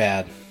 Ain't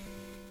bad.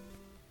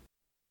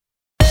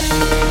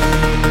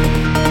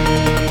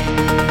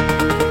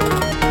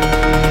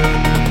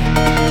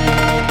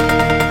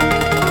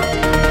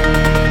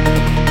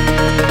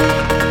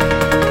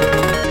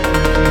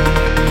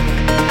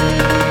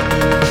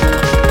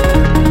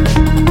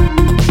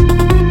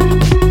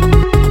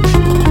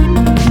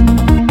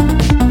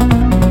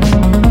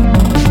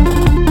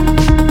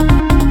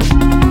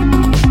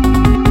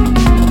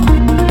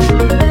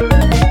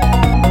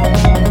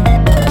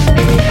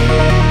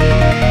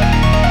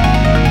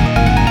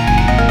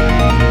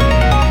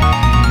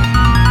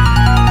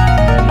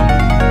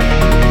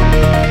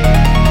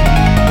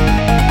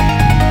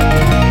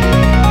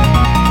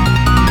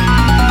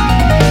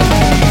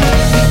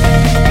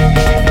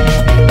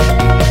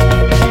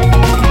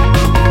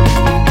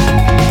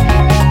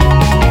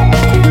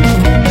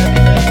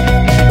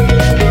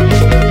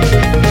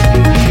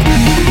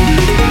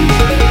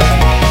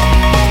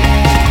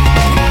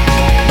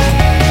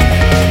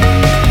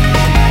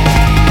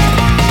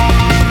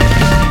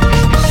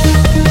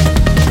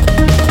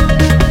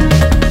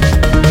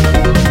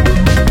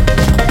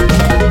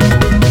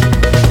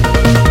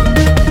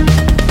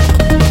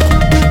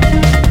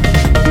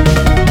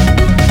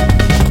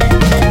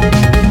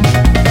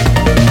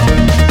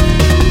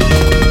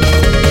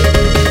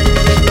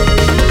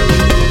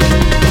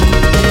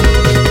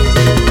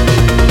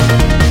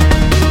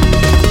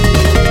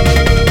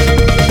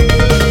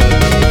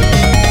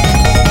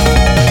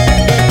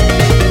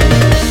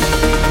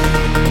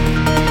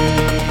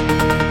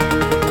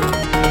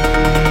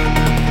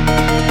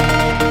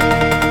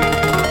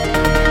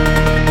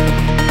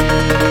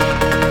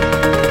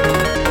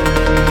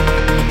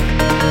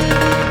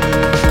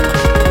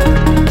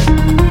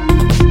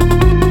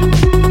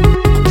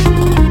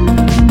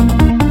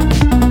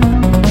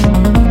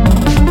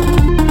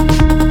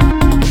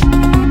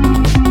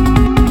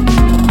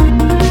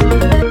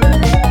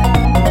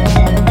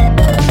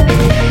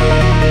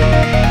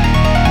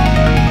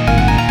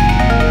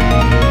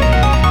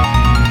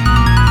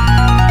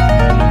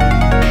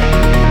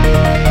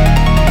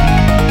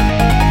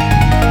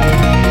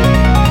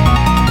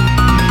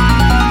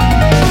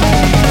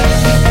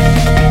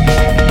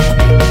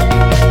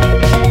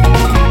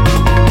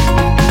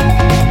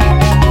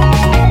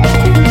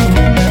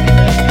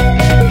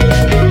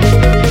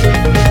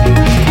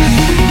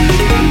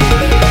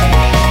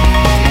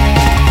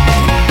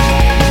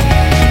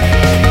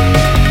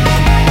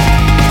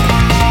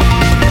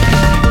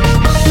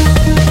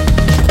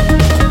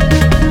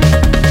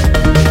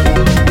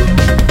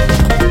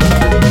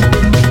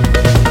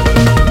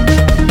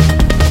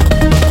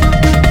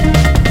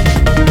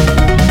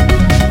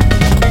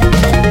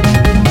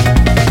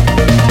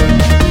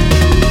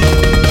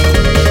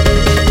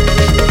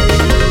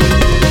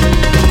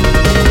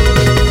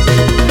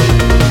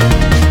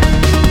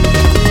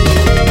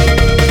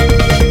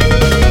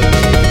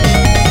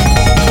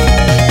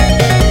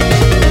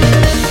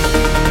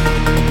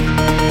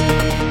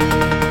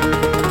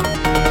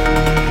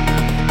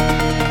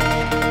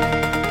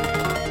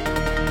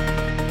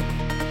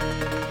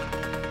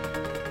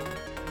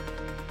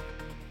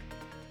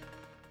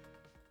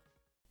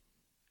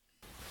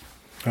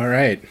 All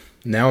right,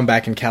 now I'm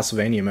back in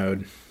Castlevania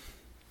mode.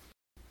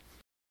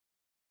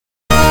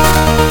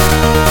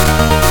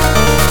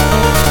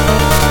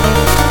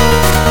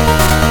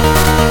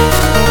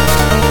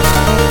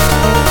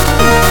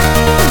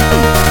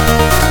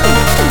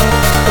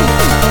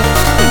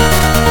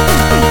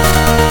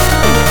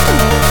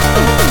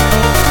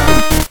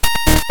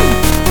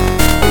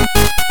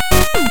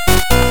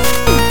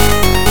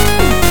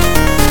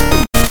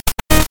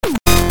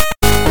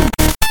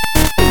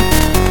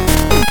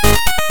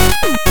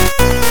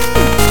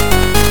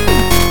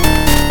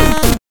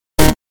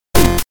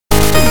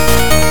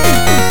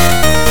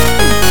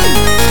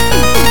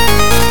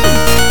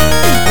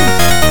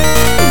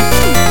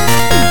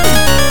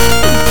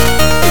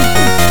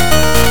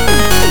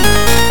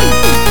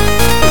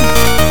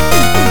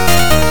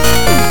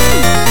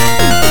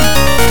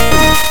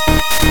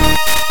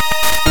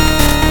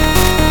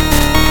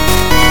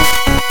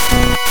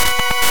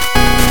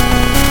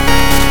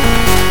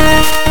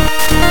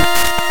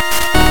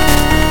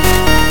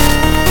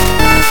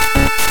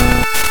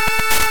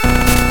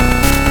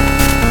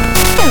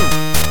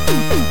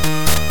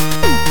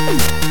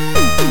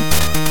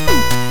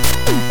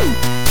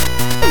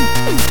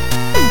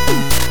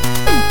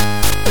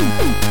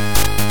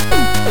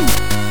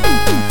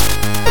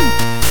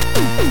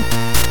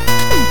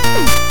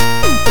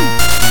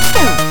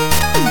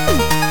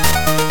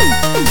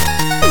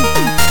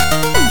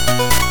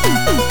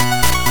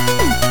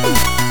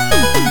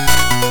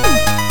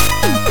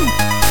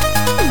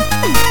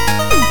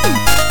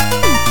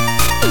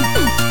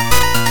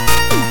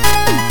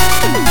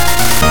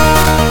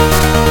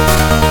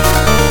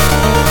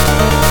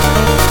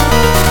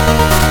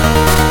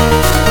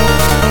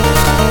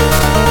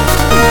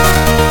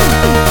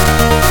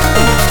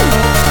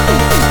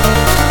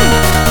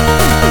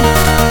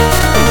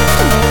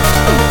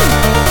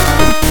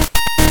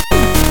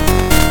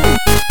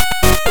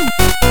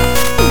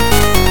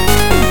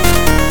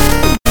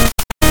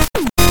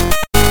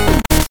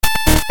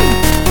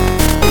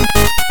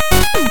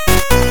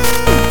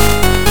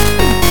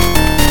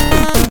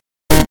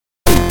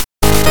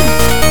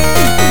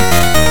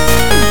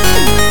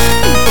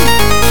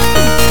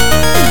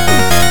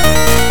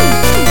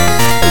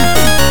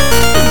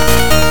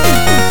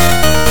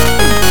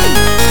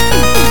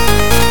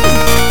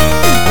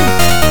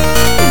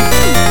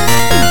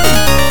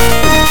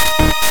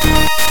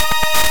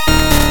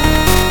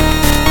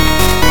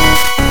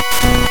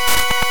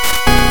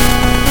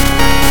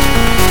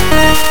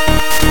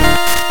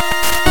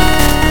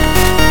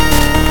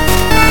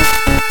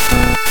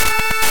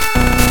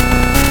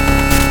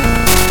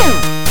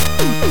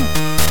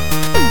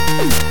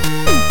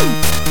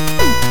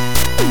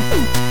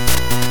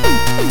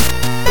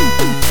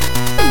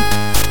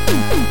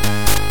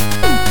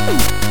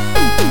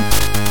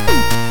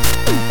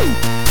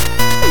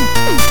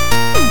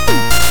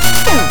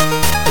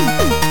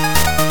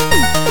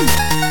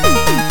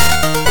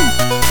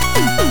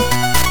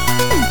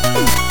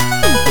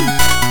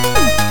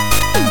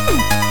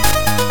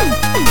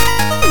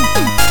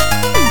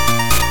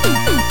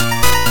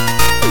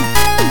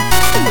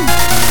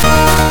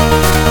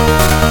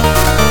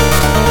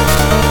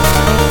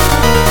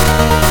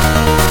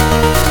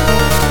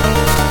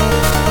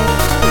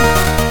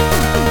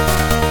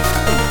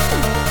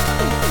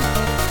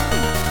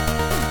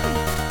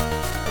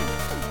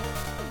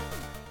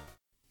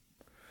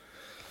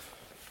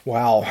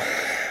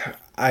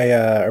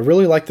 I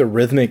really like the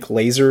rhythmic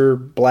laser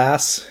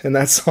blasts in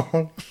that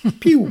song.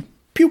 Pew,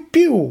 pew,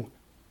 pew,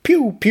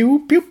 pew,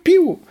 pew, pew,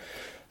 pew.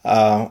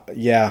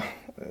 Yeah,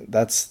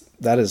 that's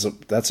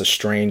a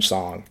strange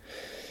song.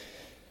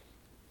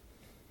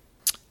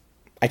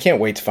 I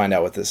can't wait to find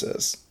out what this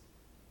is.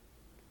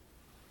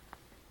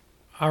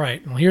 All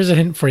right, well, here's a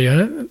hint for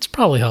you. It's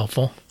probably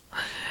helpful.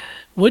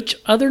 Which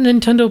other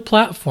Nintendo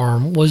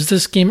platform was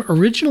this game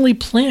originally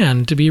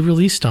planned to be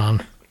released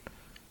on?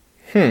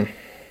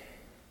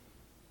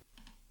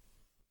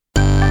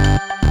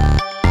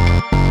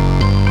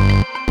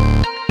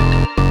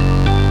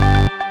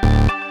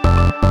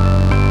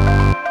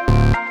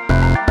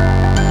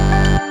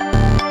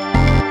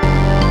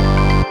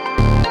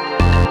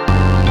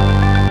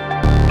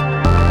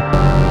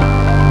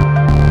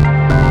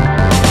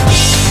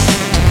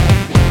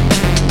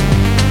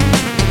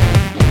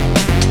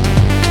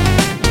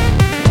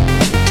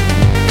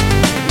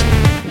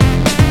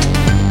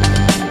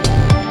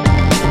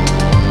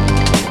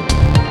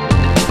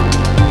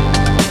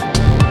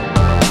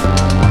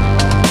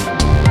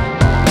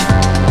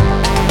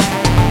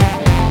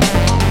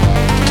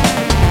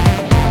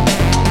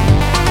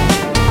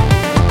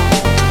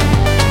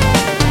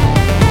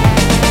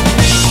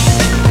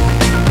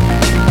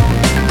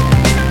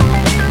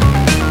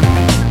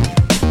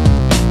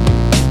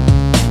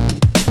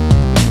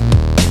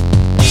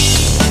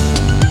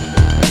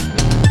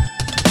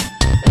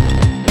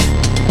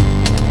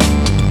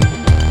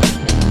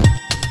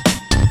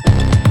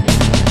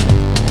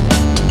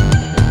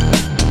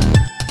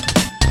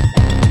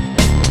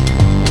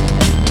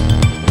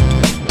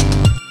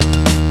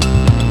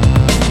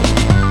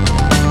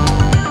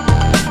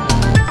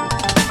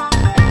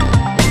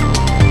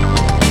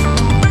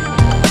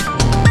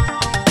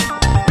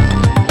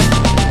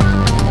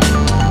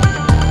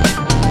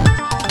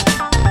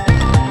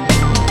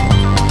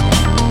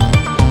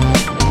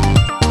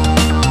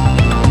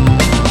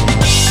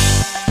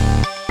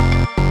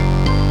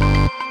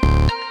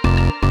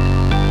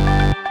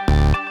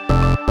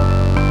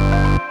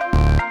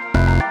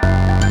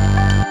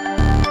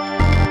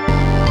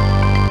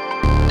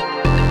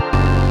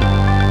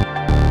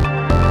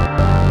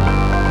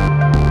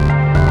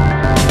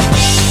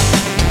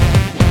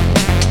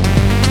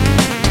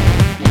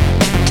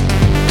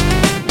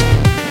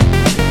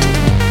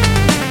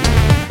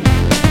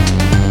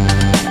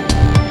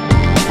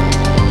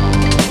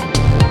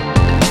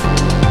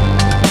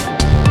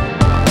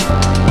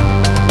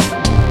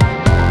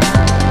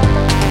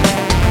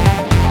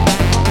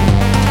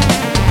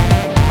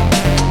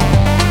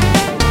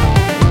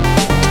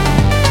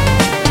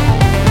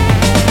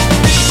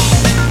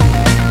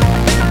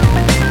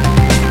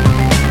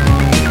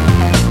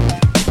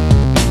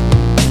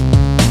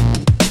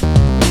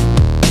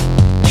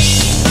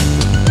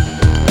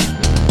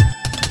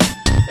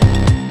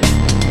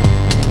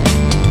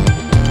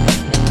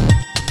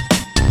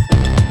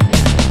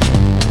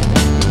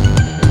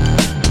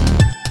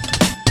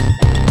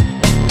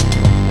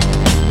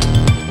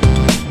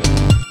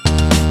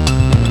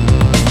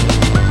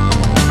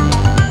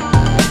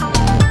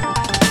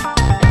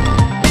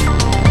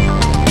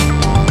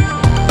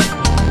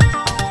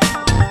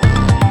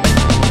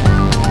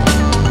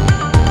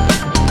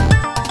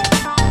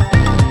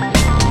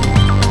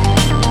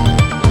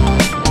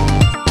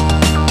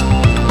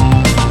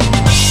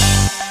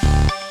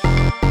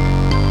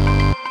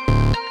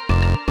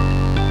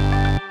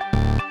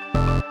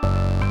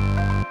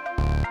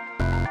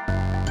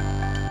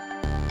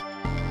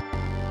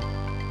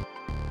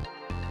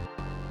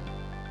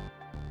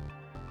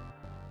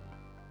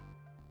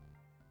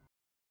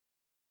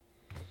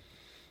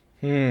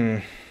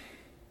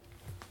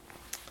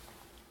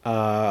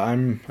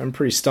 I'm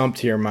pretty stumped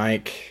here,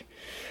 Mike.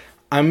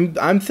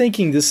 I'm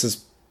thinking this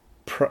is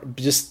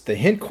just the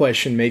hint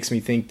question makes me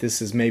think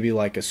this is maybe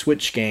like a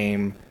Switch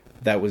game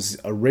that was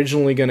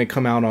originally going to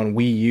come out on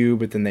Wii U,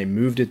 but then they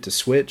moved it to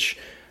Switch.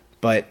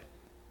 But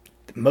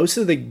most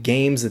of the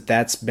games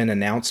that's been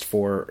announced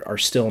for are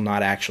still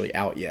not actually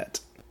out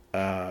yet.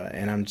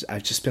 And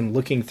I've just been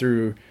looking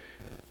through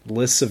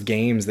lists of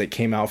games that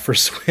came out for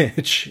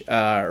Switch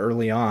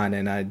early on,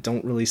 and I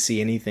don't really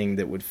see anything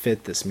that would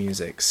fit this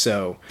music.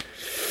 So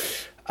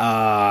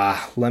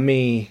let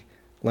me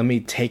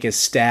take a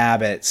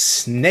stab at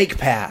Snake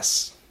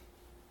Pass.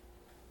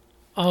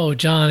 Oh,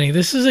 Johnny,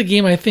 this is a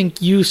game I think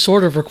you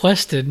sort of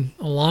requested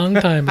a long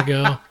time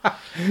ago.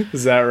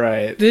 Is that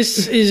right?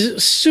 This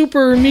is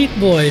Super Meat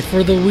Boy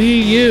for the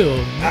Wii U.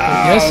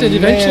 Yes, it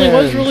eventually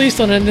was released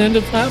on a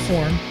Nintendo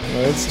platform.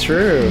 That's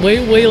true.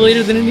 Way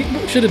later than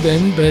it should have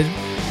been, but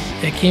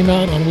it came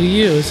out on Wii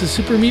U. This is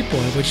Super Meat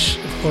Boy, which,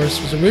 of course,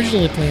 was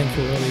originally planned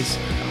for release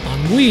on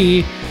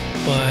Wii,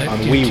 but on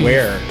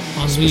WiiWare.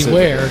 On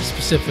WiiWare,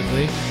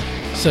 specifically.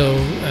 So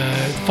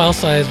the file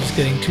size was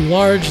getting too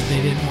large.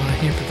 They didn't want to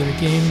hamper their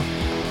game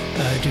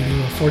due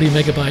to a 40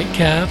 megabyte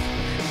cap.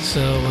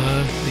 So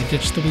they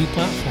ditched the Wii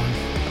platform.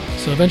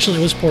 So eventually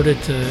it was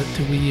ported to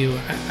Wii U.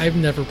 I've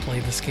never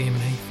played this game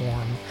in any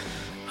form.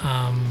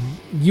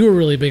 You were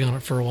really big on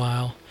it for a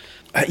while.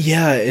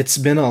 Yeah, it's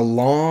been a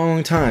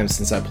long time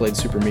since I played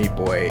Super Meat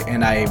Boy,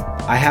 and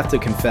I have to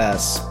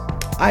confess,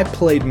 I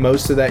played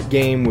most of that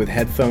game with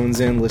headphones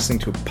in, listening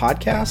to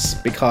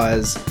podcasts,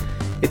 because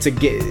it's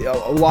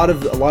a lot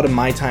of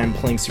my time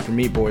playing Super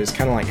Meat Boy is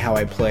kind of like how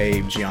I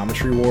play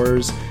Geometry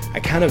Wars. I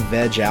kind of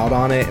veg out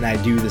on it, and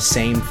I do the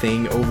same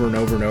thing over and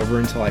over and over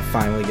until I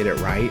finally get it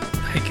right.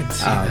 I can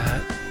see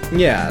that.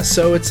 Yeah,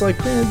 so it's like,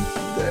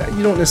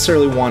 you don't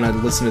necessarily want to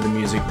listen to the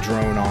music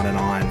drone on and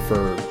on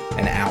for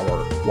an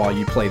hour while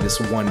you play this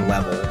one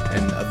level,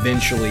 and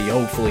eventually,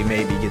 hopefully,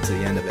 maybe get to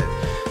the end of it.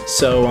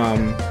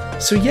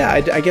 So yeah,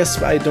 I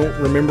guess I don't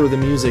remember the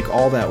music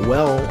all that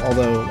well,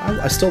 although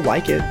I still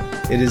like it.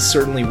 It is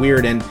certainly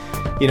weird, and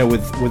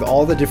with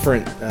all the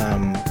different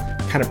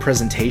kind of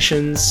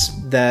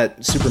presentations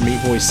that Super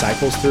Meat Boy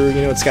cycles through,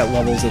 it's got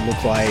levels that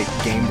look like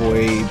Game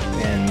Boy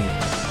and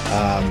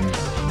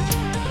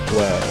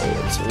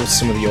what's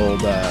some of the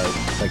old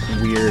like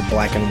weird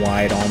black and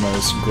white,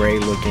 almost gray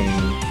looking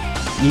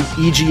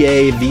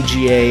EGA,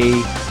 VGA,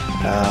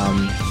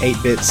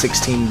 8-bit,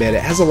 16-bit.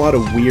 It has a lot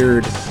of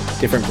weird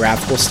different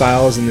graphical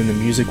styles, and then the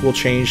music will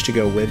change to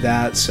go with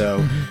that.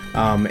 So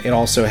it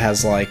also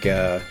has like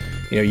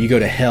you go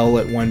to hell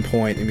at one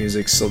point, the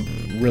music's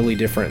really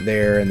different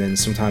there, and then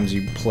sometimes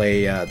you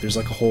play there's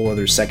like a whole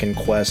other second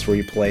quest where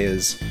you play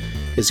as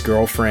his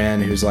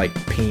girlfriend, who's like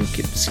pink,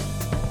 it's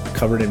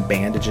covered in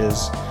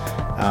bandages.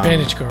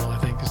 Bandage Girl, I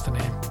think, is the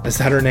name. Is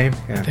that her name?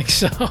 Yeah. I think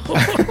so.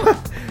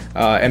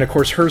 And of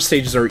course her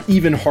stages are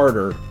even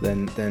harder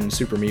than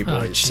Super Meat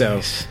Boy.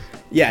 So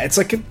yeah, it's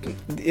like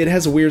it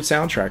has a weird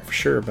soundtrack for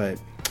sure, but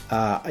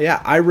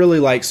yeah, I really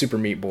like Super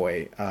Meat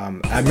Boy.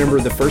 I remember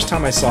the first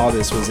time I saw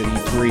this was at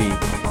E3,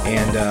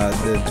 and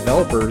the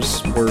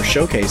developers were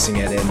showcasing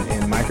it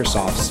in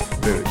Microsoft's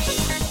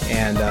booth.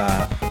 And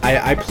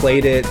I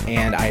played it,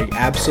 and I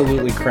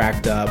absolutely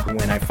cracked up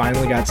when I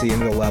finally got to the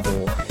end of the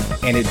level,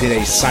 and it did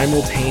a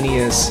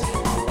simultaneous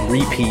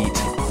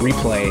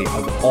replay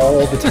of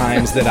all the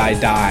times that I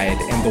died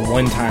and the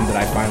one time that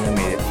I finally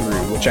made it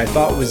through, which I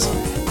thought was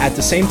at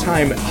the same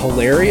time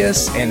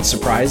hilarious and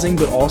surprising,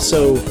 but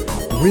also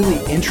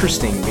really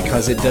interesting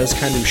because it does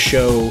kind of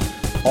show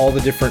all the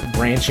different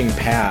branching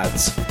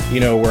paths,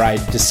 where I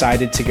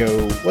decided to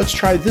go, let's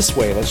try this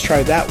way, let's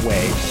try that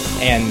way,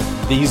 and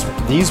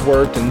these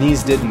worked and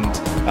these didn't,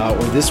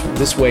 or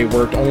this way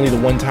worked only the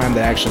one time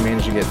that I actually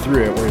managed to get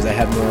through it, whereas I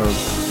had more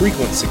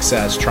frequent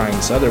success trying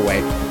this other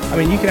way. I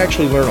mean, you can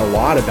actually learn a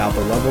lot about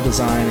the level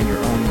design and your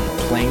own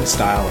playing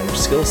style and your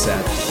skill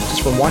set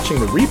just from watching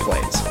the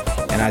replays.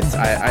 And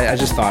I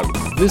just thought,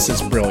 this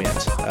is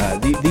brilliant.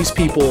 These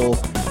people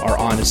are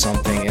onto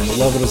something, and the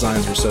level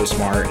designs were so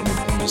smart, and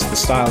just the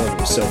style of it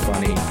was so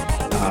funny.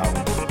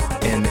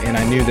 And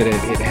I knew that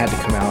it had to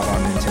come out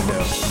on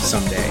Nintendo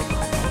someday.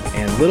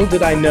 And little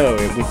did I know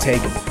it would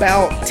take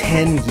about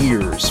 10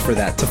 years for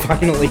that to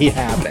finally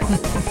happen.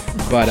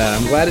 But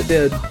I'm glad it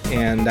did,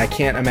 and I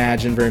can't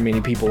imagine very many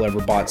people ever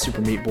bought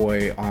Super Meat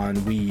Boy on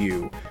Wii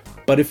U.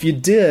 But if you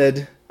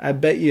did, I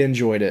bet you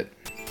enjoyed it.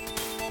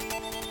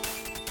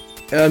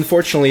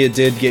 Unfortunately, it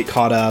did get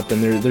caught up,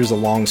 and there's a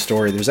long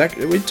story.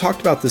 We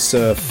talked about this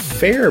a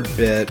fair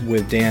bit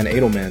with Dan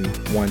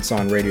Edelman once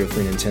on Radio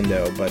Free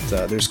Nintendo, but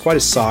there's quite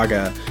a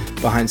saga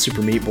behind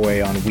Super Meat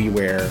Boy on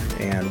WiiWare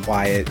and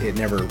why it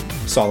never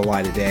saw the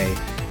light of day.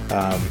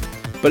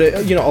 But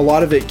a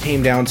lot of it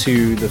came down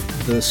to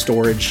the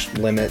storage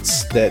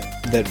limits that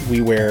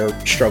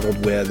WiiWare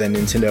struggled with, and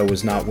Nintendo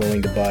was not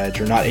willing to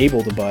budge, or not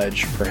able to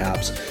budge,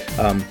 perhaps.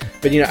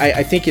 But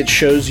I think it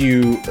shows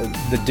you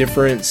the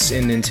difference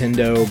in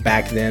Nintendo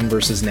back then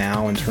versus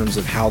now in terms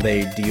of how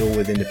they deal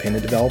with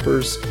independent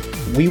developers.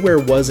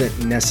 WiiWare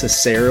wasn't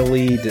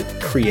necessarily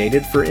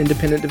created for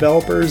independent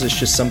developers. It's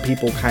just some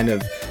people kind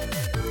of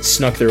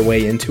snuck their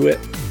way into it.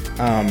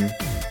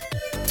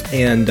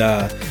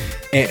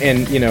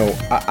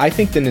 I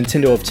think the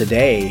Nintendo of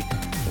today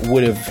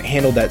would have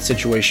handled that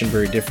situation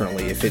very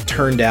differently. If it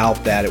turned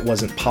out that it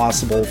wasn't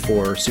possible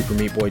for Super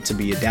Meat Boy to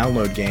be a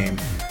download game,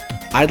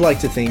 I'd like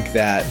to think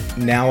that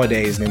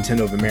nowadays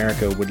Nintendo of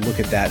America would look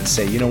at that and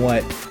say, you know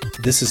what,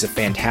 this is a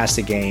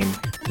fantastic game.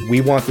 We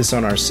want this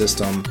on our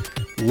system.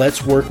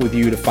 Let's work with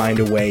you to find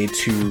a way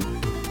to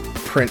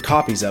print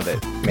copies of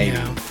it, maybe.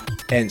 Yeah.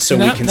 And so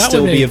we can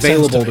still be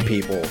available to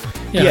people.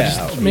 Yeah,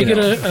 just make it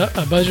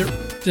a budget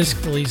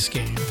disc release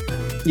game.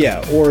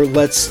 Yeah, or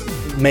let's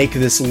make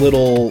this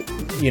little,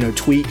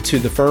 tweak to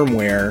the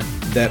firmware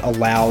that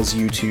allows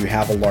you to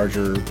have a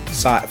larger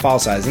file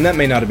size. And that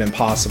may not have been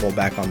possible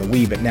back on the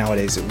Wii, but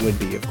nowadays it would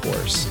be, of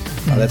course.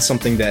 That's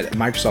something that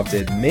Microsoft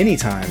did many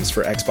times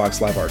for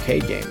Xbox Live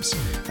Arcade games,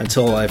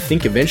 until I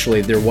think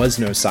eventually there was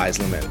no size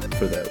limit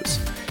for those.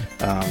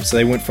 So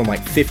they went from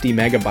like 50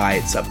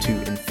 megabytes up to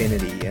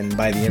infinity, and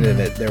by the end of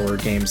it, there were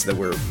games that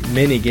were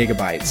many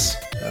gigabytes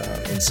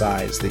in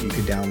size that you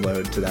could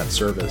download to that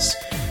service.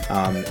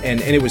 And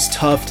it was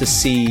tough to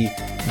see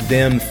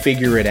them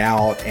figure it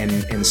out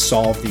and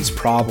solve these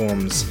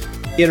problems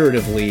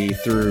iteratively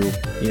through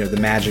the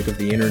magic of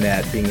the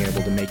internet being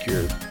able to make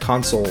your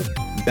console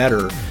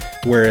better.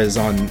 Whereas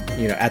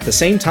at the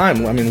same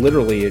time, I mean,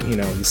 literally,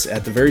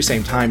 at the very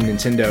same time,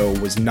 Nintendo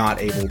was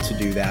not able to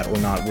do that or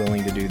not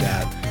willing to do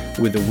that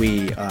with the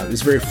Wii. It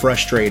was very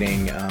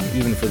frustrating,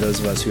 even for those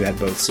of us who had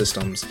both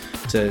systems,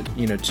 to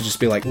just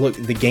be like, look,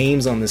 the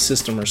games on this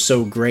system are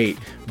so great,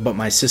 but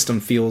my system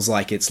feels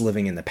like it's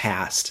living in the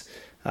past.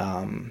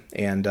 And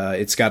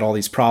it's got all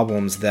these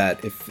problems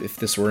that if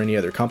this were any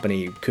other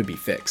company could be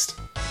fixed.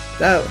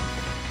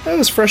 That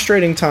was a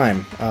frustrating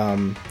time,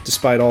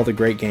 despite all the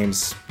great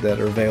games that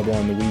are available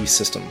on the Wii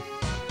system.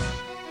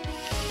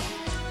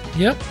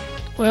 Yep.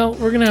 Well,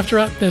 we're going to have to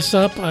wrap this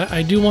up.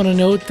 I do want to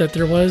note that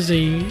there was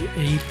a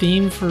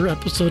theme for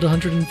episode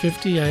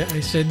 150. I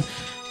said,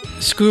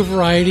 screw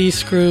variety,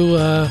 screw...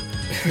 I'm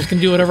just going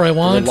to do whatever I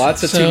want.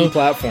 Lots of 2D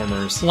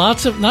platformers.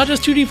 Lots of, not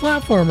just 2D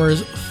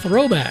platformers,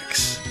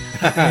 throwbacks.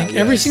 I think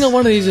every single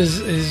one of these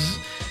is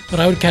what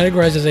I would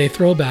categorize as a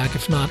throwback,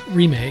 if not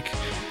remake.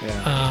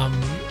 Yeah.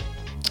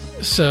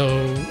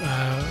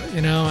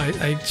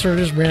 I sort of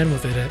just ran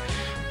with it.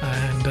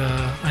 And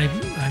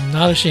I'm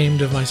not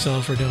ashamed of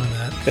myself for doing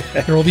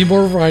that. There will be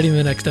more variety in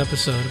the next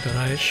episode, but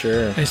I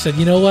said,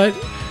 you know what?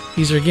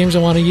 These are games I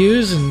want to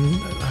use,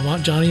 and I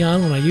want Johnny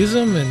on when I use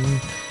them,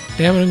 and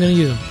damn it, I'm going to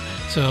use them.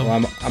 So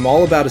well, I'm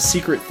all about a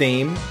secret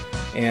theme,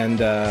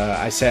 and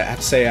I have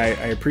to say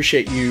I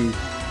appreciate you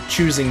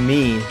choosing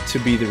me to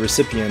be the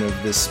recipient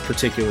of this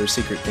particular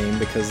secret theme,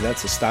 because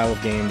that's a style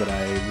of game that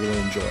I really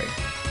enjoy.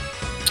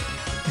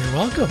 You're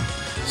welcome.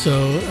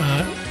 So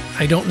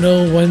I don't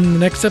know when the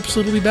next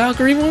episode will be back,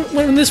 or even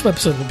when this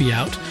episode will be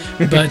out,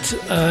 but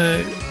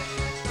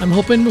I'm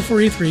hoping before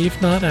E3,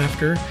 if not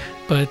after.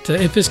 But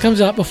if this comes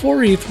out before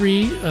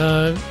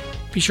E3,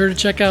 be sure to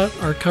check out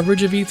our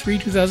coverage of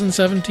E3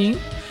 2017.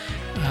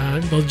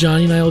 Both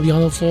Johnny and I will be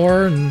on the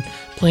floor and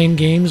playing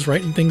games,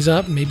 writing things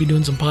up, maybe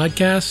doing some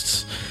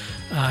podcasts.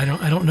 I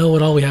don't know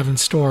what all we have in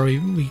store.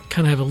 We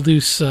kind of have a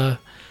loose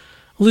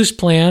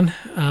plan,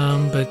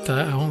 but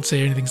I won't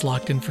say anything's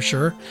locked in for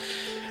sure.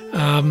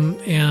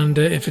 And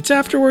if it's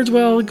afterwards,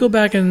 well, go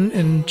back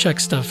and check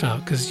stuff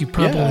out, because you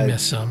probably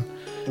miss some.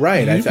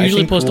 Right. You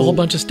usually post a whole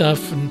bunch of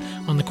stuff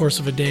on the course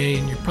of a day,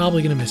 and you're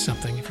probably going to miss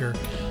something if you're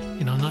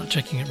not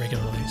checking it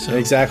regularly. So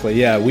exactly,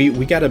 yeah.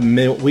 We got to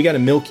milk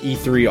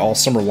E3 all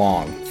summer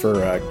long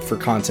for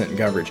content and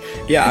coverage.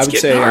 Yeah, I would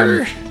say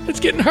harder. It's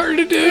getting harder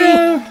to do.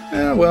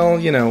 Yeah. Well,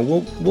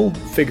 we'll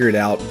figure it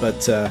out.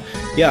 But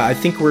I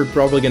think we're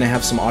probably going to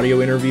have some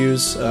audio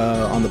interviews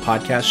on the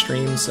podcast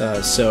streams.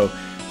 I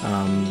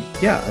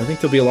think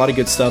there'll be a lot of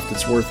good stuff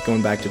that's worth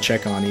going back to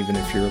check on, even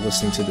if you're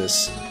listening to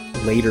this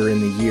later in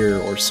the year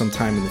or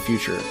sometime in the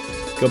future.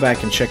 Go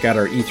back and check out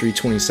our E3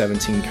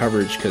 2017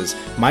 coverage, because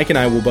Mike and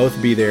I will both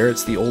be there.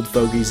 It's the Old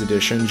Fogies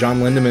edition. John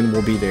Lindemann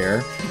will be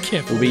there.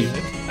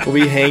 We'll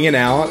be hanging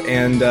out,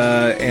 and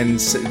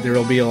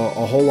there'll be a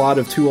whole lot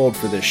of Too Old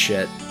for This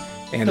shit,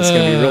 and it's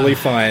going to be really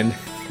fun.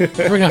 We're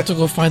going to have to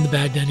go find the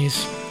bad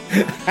Denny's.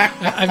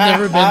 I've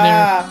never been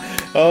there.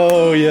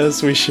 Oh,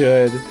 yes, we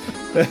should.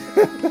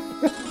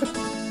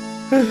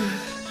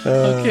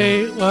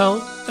 Okay,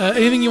 well,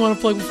 anything you want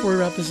to plug before we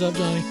wrap this up,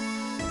 Johnny?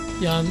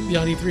 Beyond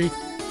E3?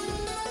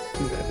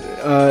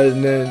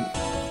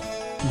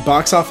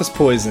 Box Office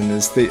Poison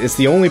is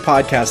the only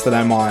podcast that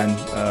I'm on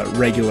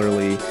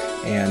regularly,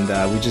 and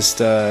we just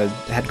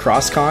had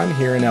CrossCon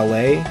here in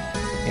LA,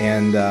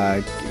 and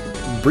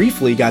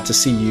briefly got to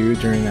see you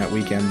during that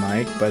weekend,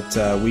 Mike. But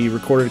we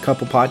recorded a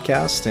couple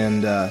podcasts,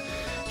 and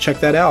check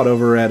that out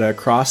over at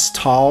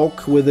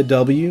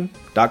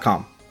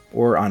crosstalkwithaw.com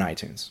or on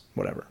iTunes,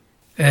 whatever.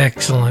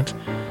 Excellent.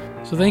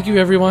 So thank you,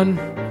 everyone.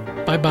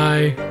 Bye.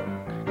 Bye.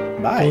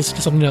 Let's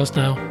do something else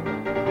now.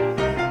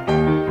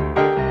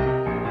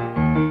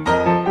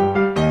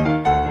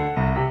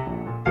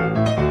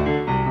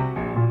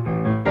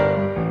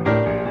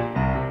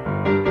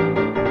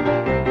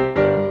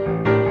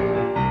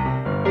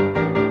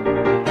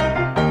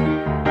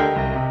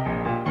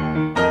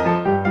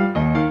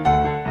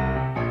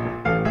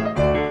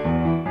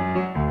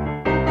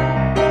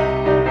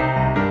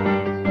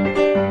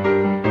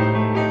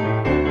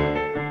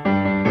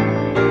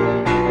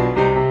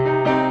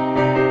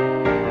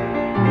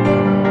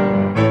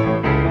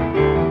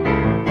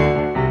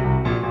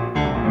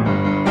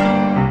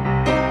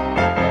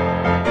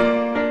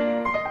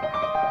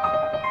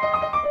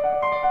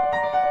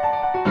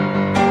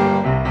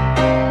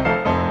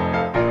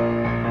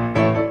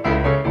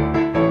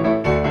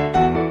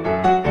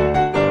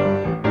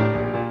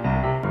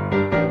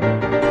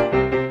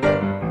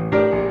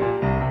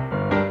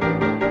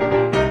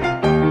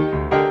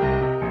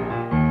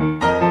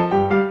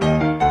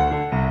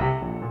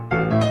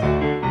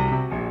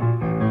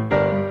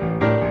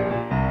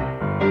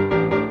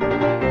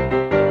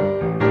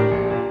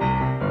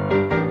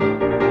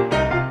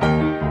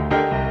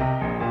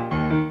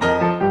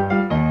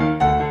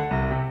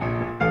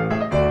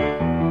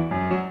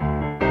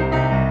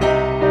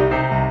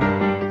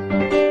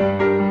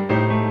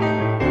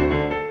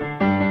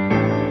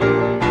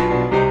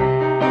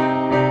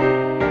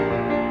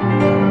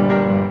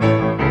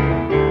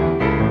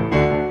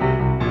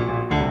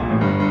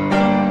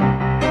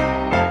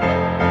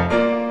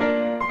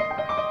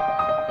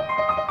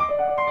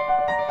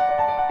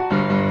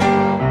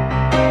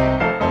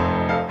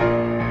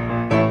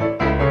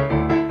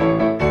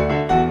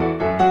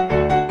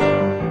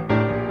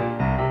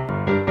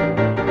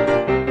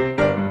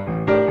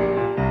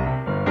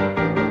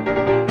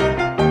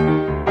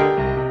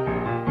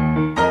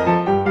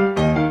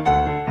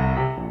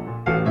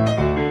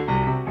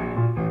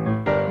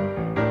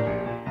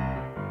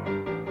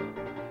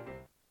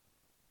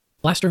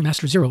 Blaster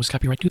Master Zero is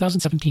copyright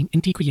 2017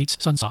 Inti Creates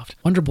Sunsoft.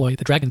 Wonder Boy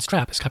The Dragon's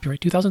Trap is copyright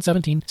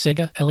 2017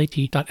 Sega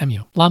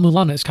LAT.mu. La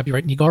Mulana is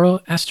copyright Nigoro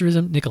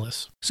Asterism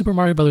Nicholas. Super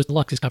Mario Bros.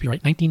 Deluxe is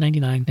copyright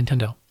 1999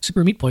 Nintendo.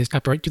 Super Meat Boy is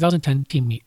copyright 2010 Team Meat.